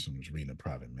do this. I was reading a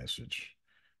private message,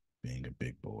 being a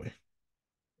big boy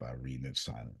by reading it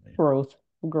silently. Growth.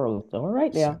 Growth. All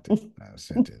right now. I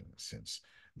sent it since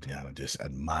Deanna just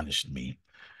admonished me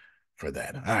for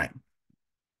that. All right.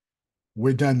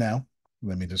 We're done now.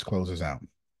 Let me just close this out.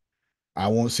 I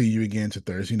won't see you again to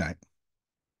Thursday night.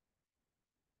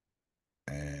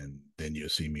 And then you'll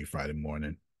see me Friday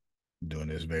morning doing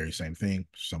this very same thing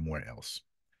somewhere else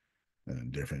on a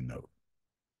different note.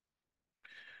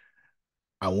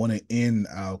 I want to end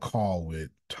our call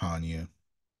with Tanya,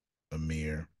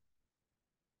 Amir,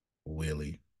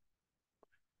 Willie,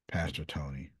 Pastor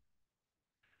Tony.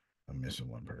 I'm missing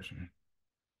one person.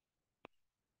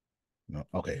 No,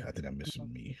 okay. I think I'm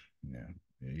missing me. Yeah.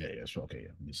 It's okay.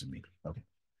 I'm missing me. Okay.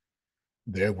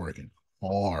 They're working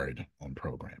hard on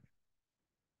programming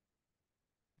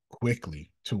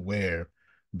quickly to where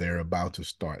they're about to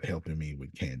start helping me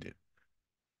with Candid.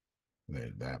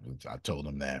 I told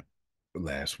them that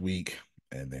last week,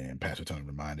 and then Pastor Tony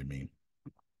reminded me,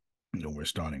 we're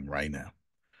starting right now.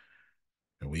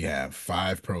 And we have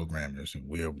 5 programmers, and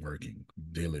we're working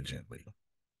diligently.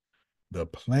 The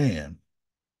plan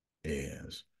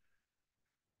is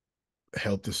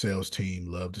help the sales team,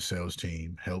 love the sales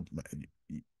team, help.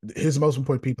 Here's the most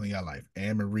important people in your life: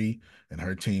 Anne Marie and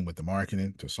her team with the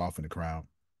marketing to soften the crowd,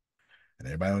 and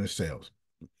everybody on the sales,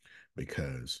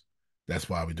 because that's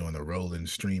why we're doing the rolling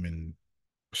streaming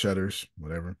shutters,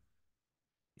 whatever,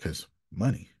 because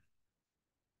money.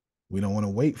 We don't want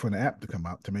to wait for the app to come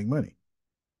out to make money.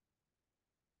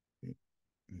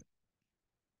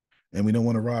 And we don't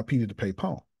want to rob Peter to pay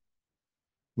Paul.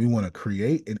 We want to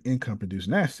create an income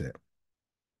producing asset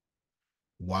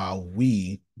while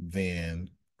we then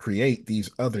create these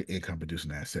other income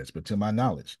producing assets. But to my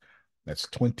knowledge, that's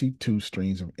 22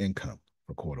 streams of income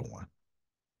for quarter 1.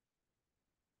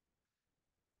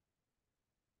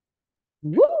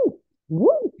 Woo!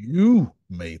 Woo! You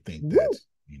may think that's,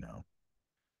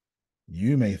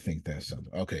 you may think that's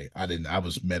something. Okay, I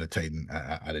was meditating.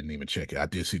 I didn't even check it. I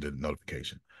did see the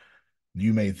notification.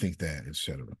 You may think that,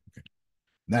 etc. Okay.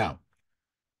 Now,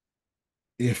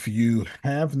 if you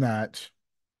have not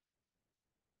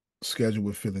scheduled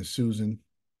with Phil and Susan,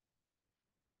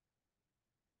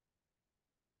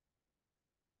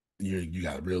 you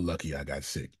got real lucky I got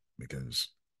sick, because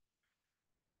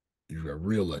you got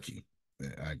real lucky.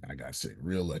 I got sick,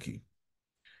 real lucky.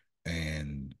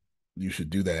 And you should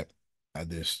do that. I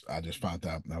just found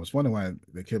out. I was wondering why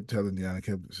they kept telling Deanna,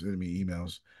 kept sending me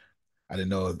emails. I didn't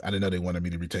know they wanted me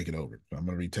to retake it over. So I'm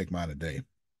gonna retake mine today.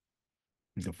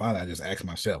 So finally, I just asked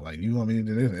myself, like, you want me to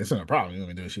do this? It's not a problem. You want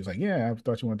me to do it? She was like, yeah, I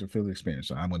thought you wanted to feel the experience.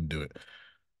 So I'm going to do it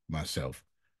myself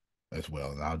as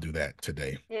well. And I'll do that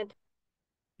today. And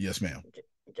yes, ma'am.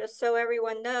 Just so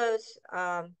everyone knows,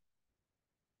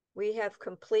 we have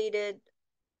completed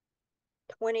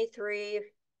 23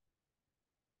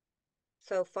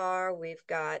 so far. We've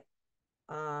got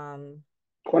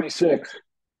 26.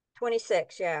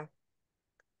 26, yeah.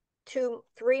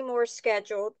 3 more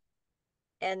scheduled.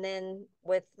 And then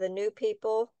with the new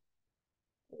people,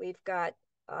 we've got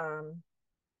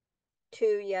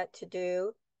 2 yet to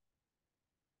do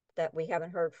that we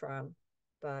haven't heard from,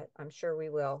 but I'm sure we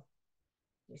will.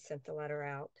 We sent the letter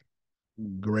out.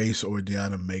 Grace or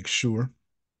Deanna, make sure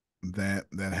that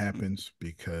happens,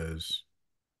 because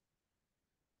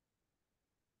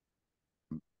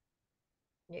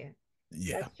yeah,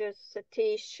 that's just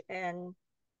Satish, and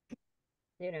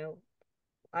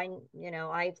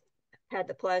I've had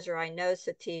the pleasure. I know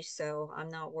Satish, so I'm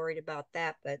not worried about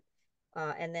that. But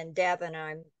and then Devin,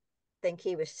 I think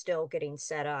he was still getting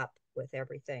set up with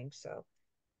everything, so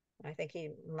I think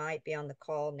he might be on the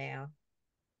call now.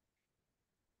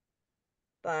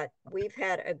 But we've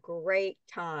had a great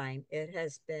time. It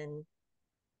has been,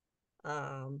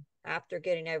 after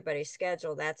getting everybody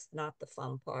scheduled, that's not the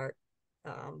fun part.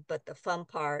 But the fun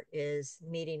part is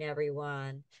meeting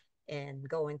everyone and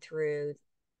going through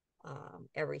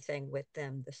everything with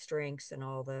them, the strengths and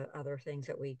all the other things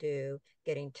that we do,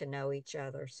 getting to know each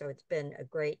other. So it's been a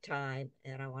great time,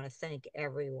 and I want to thank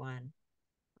everyone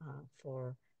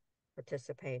for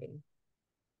participating.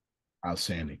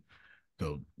 Outstanding.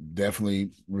 So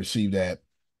definitely receive that,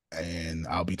 and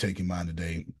I'll be taking mine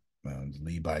today.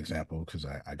 Lead by example, because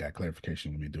I got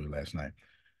clarification when we do it last night.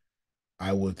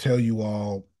 I will tell you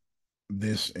all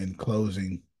this in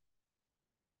closing.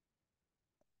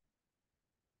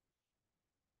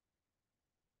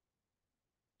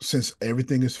 Since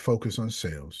everything is focused on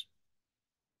sales,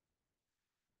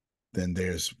 then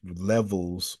there's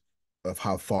levels of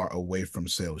how far away from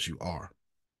sales you are.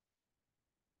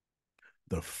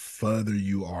 The further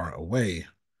you are away,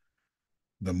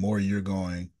 the more you're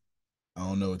going, I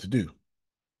don't know what to do.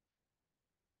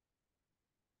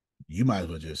 You might as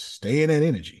well just stay in that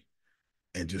energy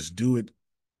and just do it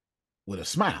with a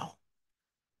smile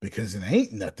because it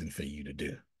ain't nothing for you to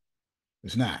do.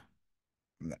 It's not.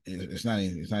 It's not.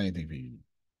 It's not anything for you.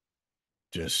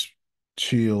 Just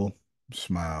chill,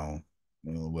 smile,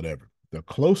 whatever. The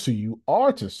closer you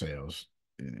are to sales,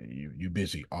 you're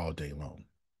busy all day long.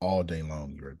 All day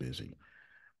long, you're busy.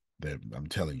 That I'm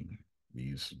telling you,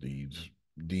 these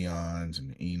Dion's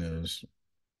and Ena's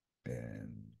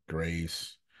and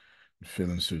Grace,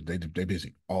 filling suit, they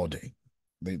busy all day.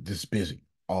 They just busy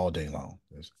all day long.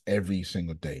 There's every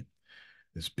single day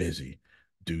is busy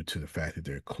due to the fact that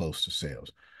they're close to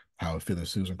sales. How feeling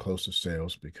Susan close to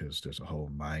sales because there's a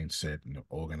whole mindset and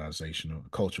organizational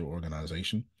cultural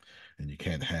organization, and you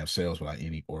can't have sales without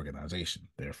any organization.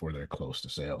 Therefore, they're close to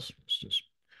sales. It's just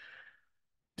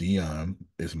Dion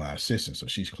is my assistant, so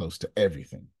she's close to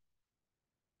everything.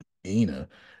 Ina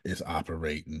is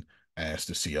operating as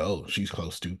the COO. She's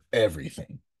close to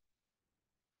everything.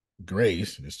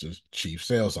 Grace is the chief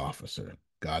sales officer.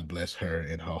 God bless her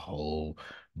and her whole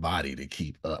body to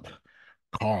keep up.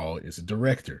 Carl is a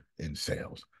director in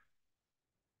sales.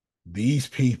 These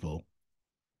people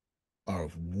are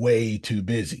way too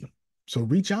busy. So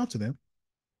reach out to them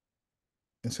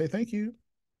and say thank you.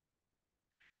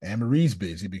 Anne Marie's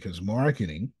busy because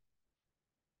marketing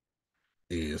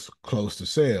is close to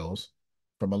sales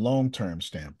from a long-term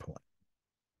standpoint.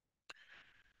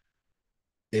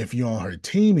 If you're on her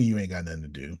team and you ain't got nothing to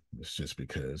do, it's just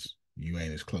because you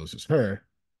ain't as close as her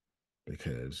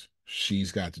because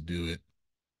she's got to do it,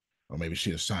 or maybe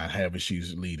she assigned however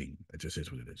she's leading. It just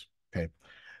is what it is. Okay.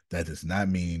 That does not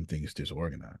mean things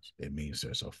disorganized. It means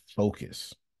there's a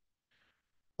focus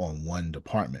on one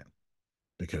department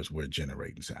because we're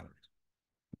generating salaries.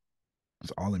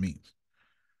 That's all it means.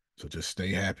 So just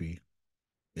stay happy.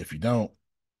 If you don't,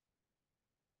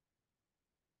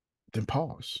 then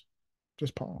pause.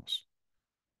 Just pause.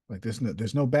 Like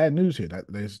there's no bad news here.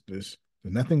 There's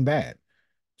nothing bad.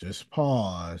 Just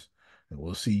pause, and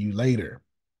we'll see you later.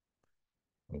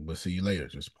 We'll see you later.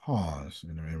 Just pause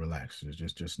and relax.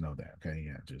 Just know that. Okay.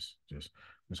 Yeah. Just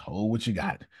hold what you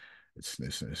got. It's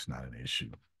not an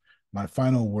issue. My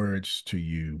final words to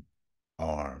you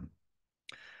are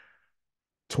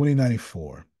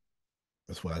 2094.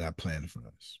 That's what I got planned for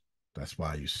us. That's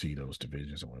why you see those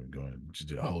divisions and we're going to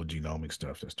do the whole genomic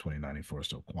stuff. That's 2094.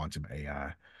 So quantum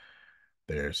AI.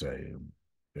 There's a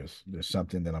there's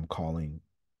something that I'm calling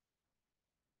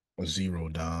a zero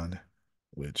dawn,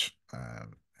 which I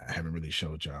haven't really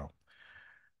showed y'all.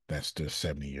 That's the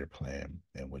 70-year plan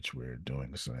in which we're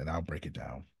doing so, and I'll break it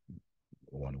down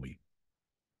one week.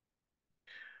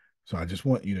 So I just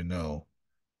want you to know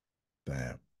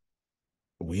that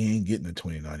we ain't getting to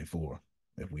 2094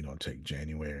 if we don't take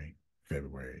January,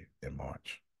 February, and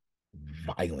March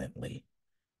violently,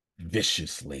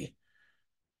 viciously,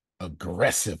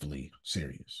 aggressively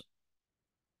serious.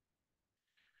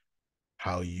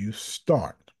 How you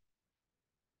start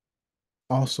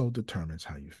also determines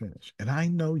how you finish. And I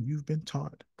know you've been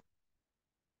taught,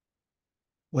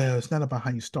 well, it's not about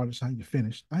how you start, it's how you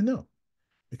finish. I know,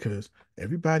 because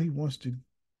everybody wants to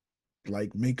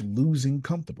like make losing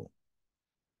comfortable.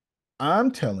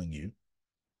 I'm telling you,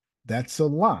 that's a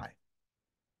lie.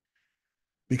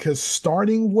 Because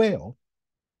starting well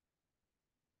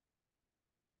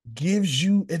gives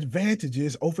you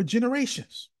advantages over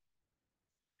generations.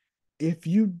 If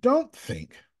you don't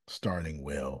think starting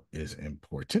well is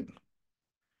important,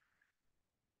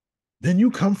 then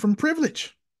you come from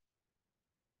privilege.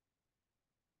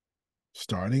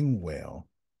 Starting well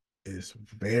is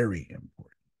very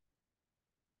important.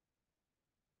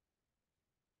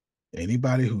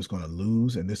 Anybody who's going to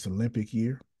lose in this Olympic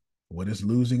year, what is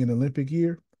losing in Olympic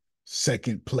year?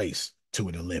 Second place to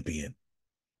an Olympian.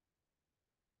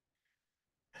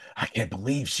 I can't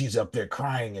believe she's up there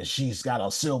crying and she's got a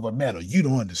silver medal. You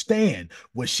don't understand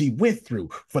what she went through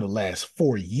for the last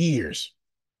 4 years.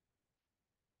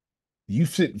 You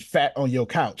sitting fat on your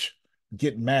couch,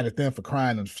 getting mad at them for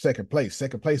crying in second place.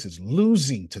 Second place is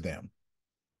losing to them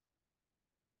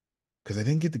because they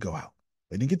didn't get to go out.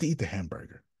 They didn't get to eat the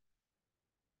hamburger.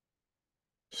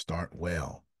 Start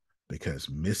well, because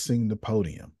missing the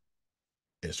podium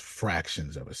is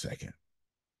fractions of a second.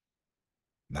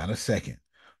 Not a second.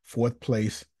 Fourth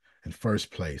place and first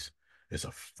place is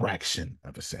a fraction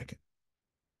of a second.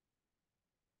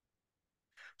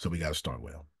 So we got to start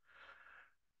well.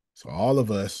 So all of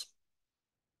us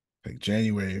take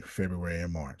January, February,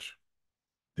 and March.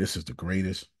 This is the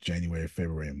greatest January,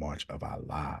 February, and March of our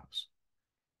lives.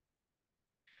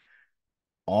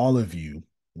 All of you,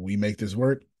 we make this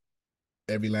work.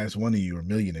 every last one of you are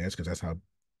millionaires because that's how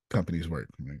companies work.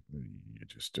 Right? You're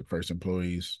just the first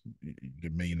employees, you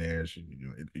get millionaires,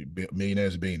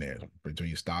 millionaires and billionaires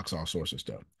between stocks, all sorts of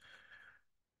stuff.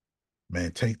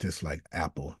 Man, take this like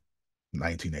Apple,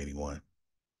 1981,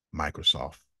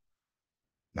 Microsoft,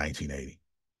 1980.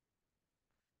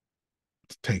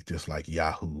 Take this like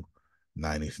Yahoo,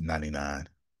 99.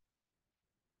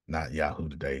 Not Yahoo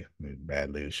today,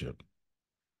 bad leadership.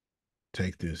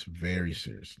 Take this very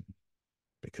seriously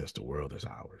because the world is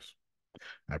ours.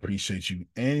 I appreciate you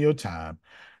and your time.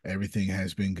 Everything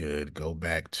has been good. Go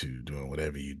back to doing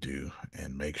whatever you do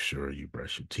and make sure you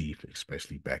brush your teeth,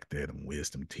 especially back there, them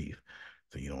wisdom teeth,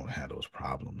 so you don't have those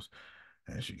problems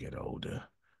as you get older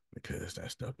because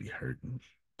that stuff be hurting.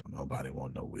 Don't nobody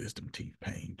want no wisdom teeth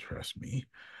pain. Trust me.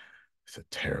 It's a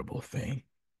terrible thing.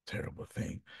 Terrible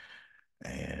thing.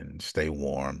 And stay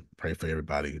warm. Pray for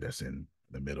everybody that's in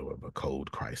the middle of a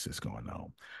cold crisis going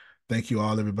on. Thank you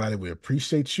all, everybody. We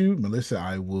appreciate you. Melissa,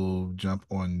 I will jump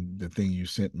on the thing you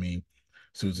sent me.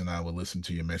 Susan, I will listen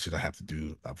to your message. I have to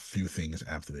do a few things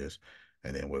after this,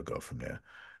 and then we'll go from there.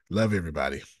 Love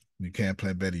everybody. You can't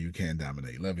play better. You can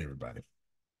dominate. Love everybody.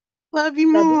 Love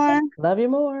you more. Love you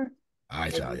more. All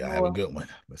right, y'all. Y'all have a good one.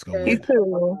 Let's go You win.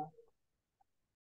 too.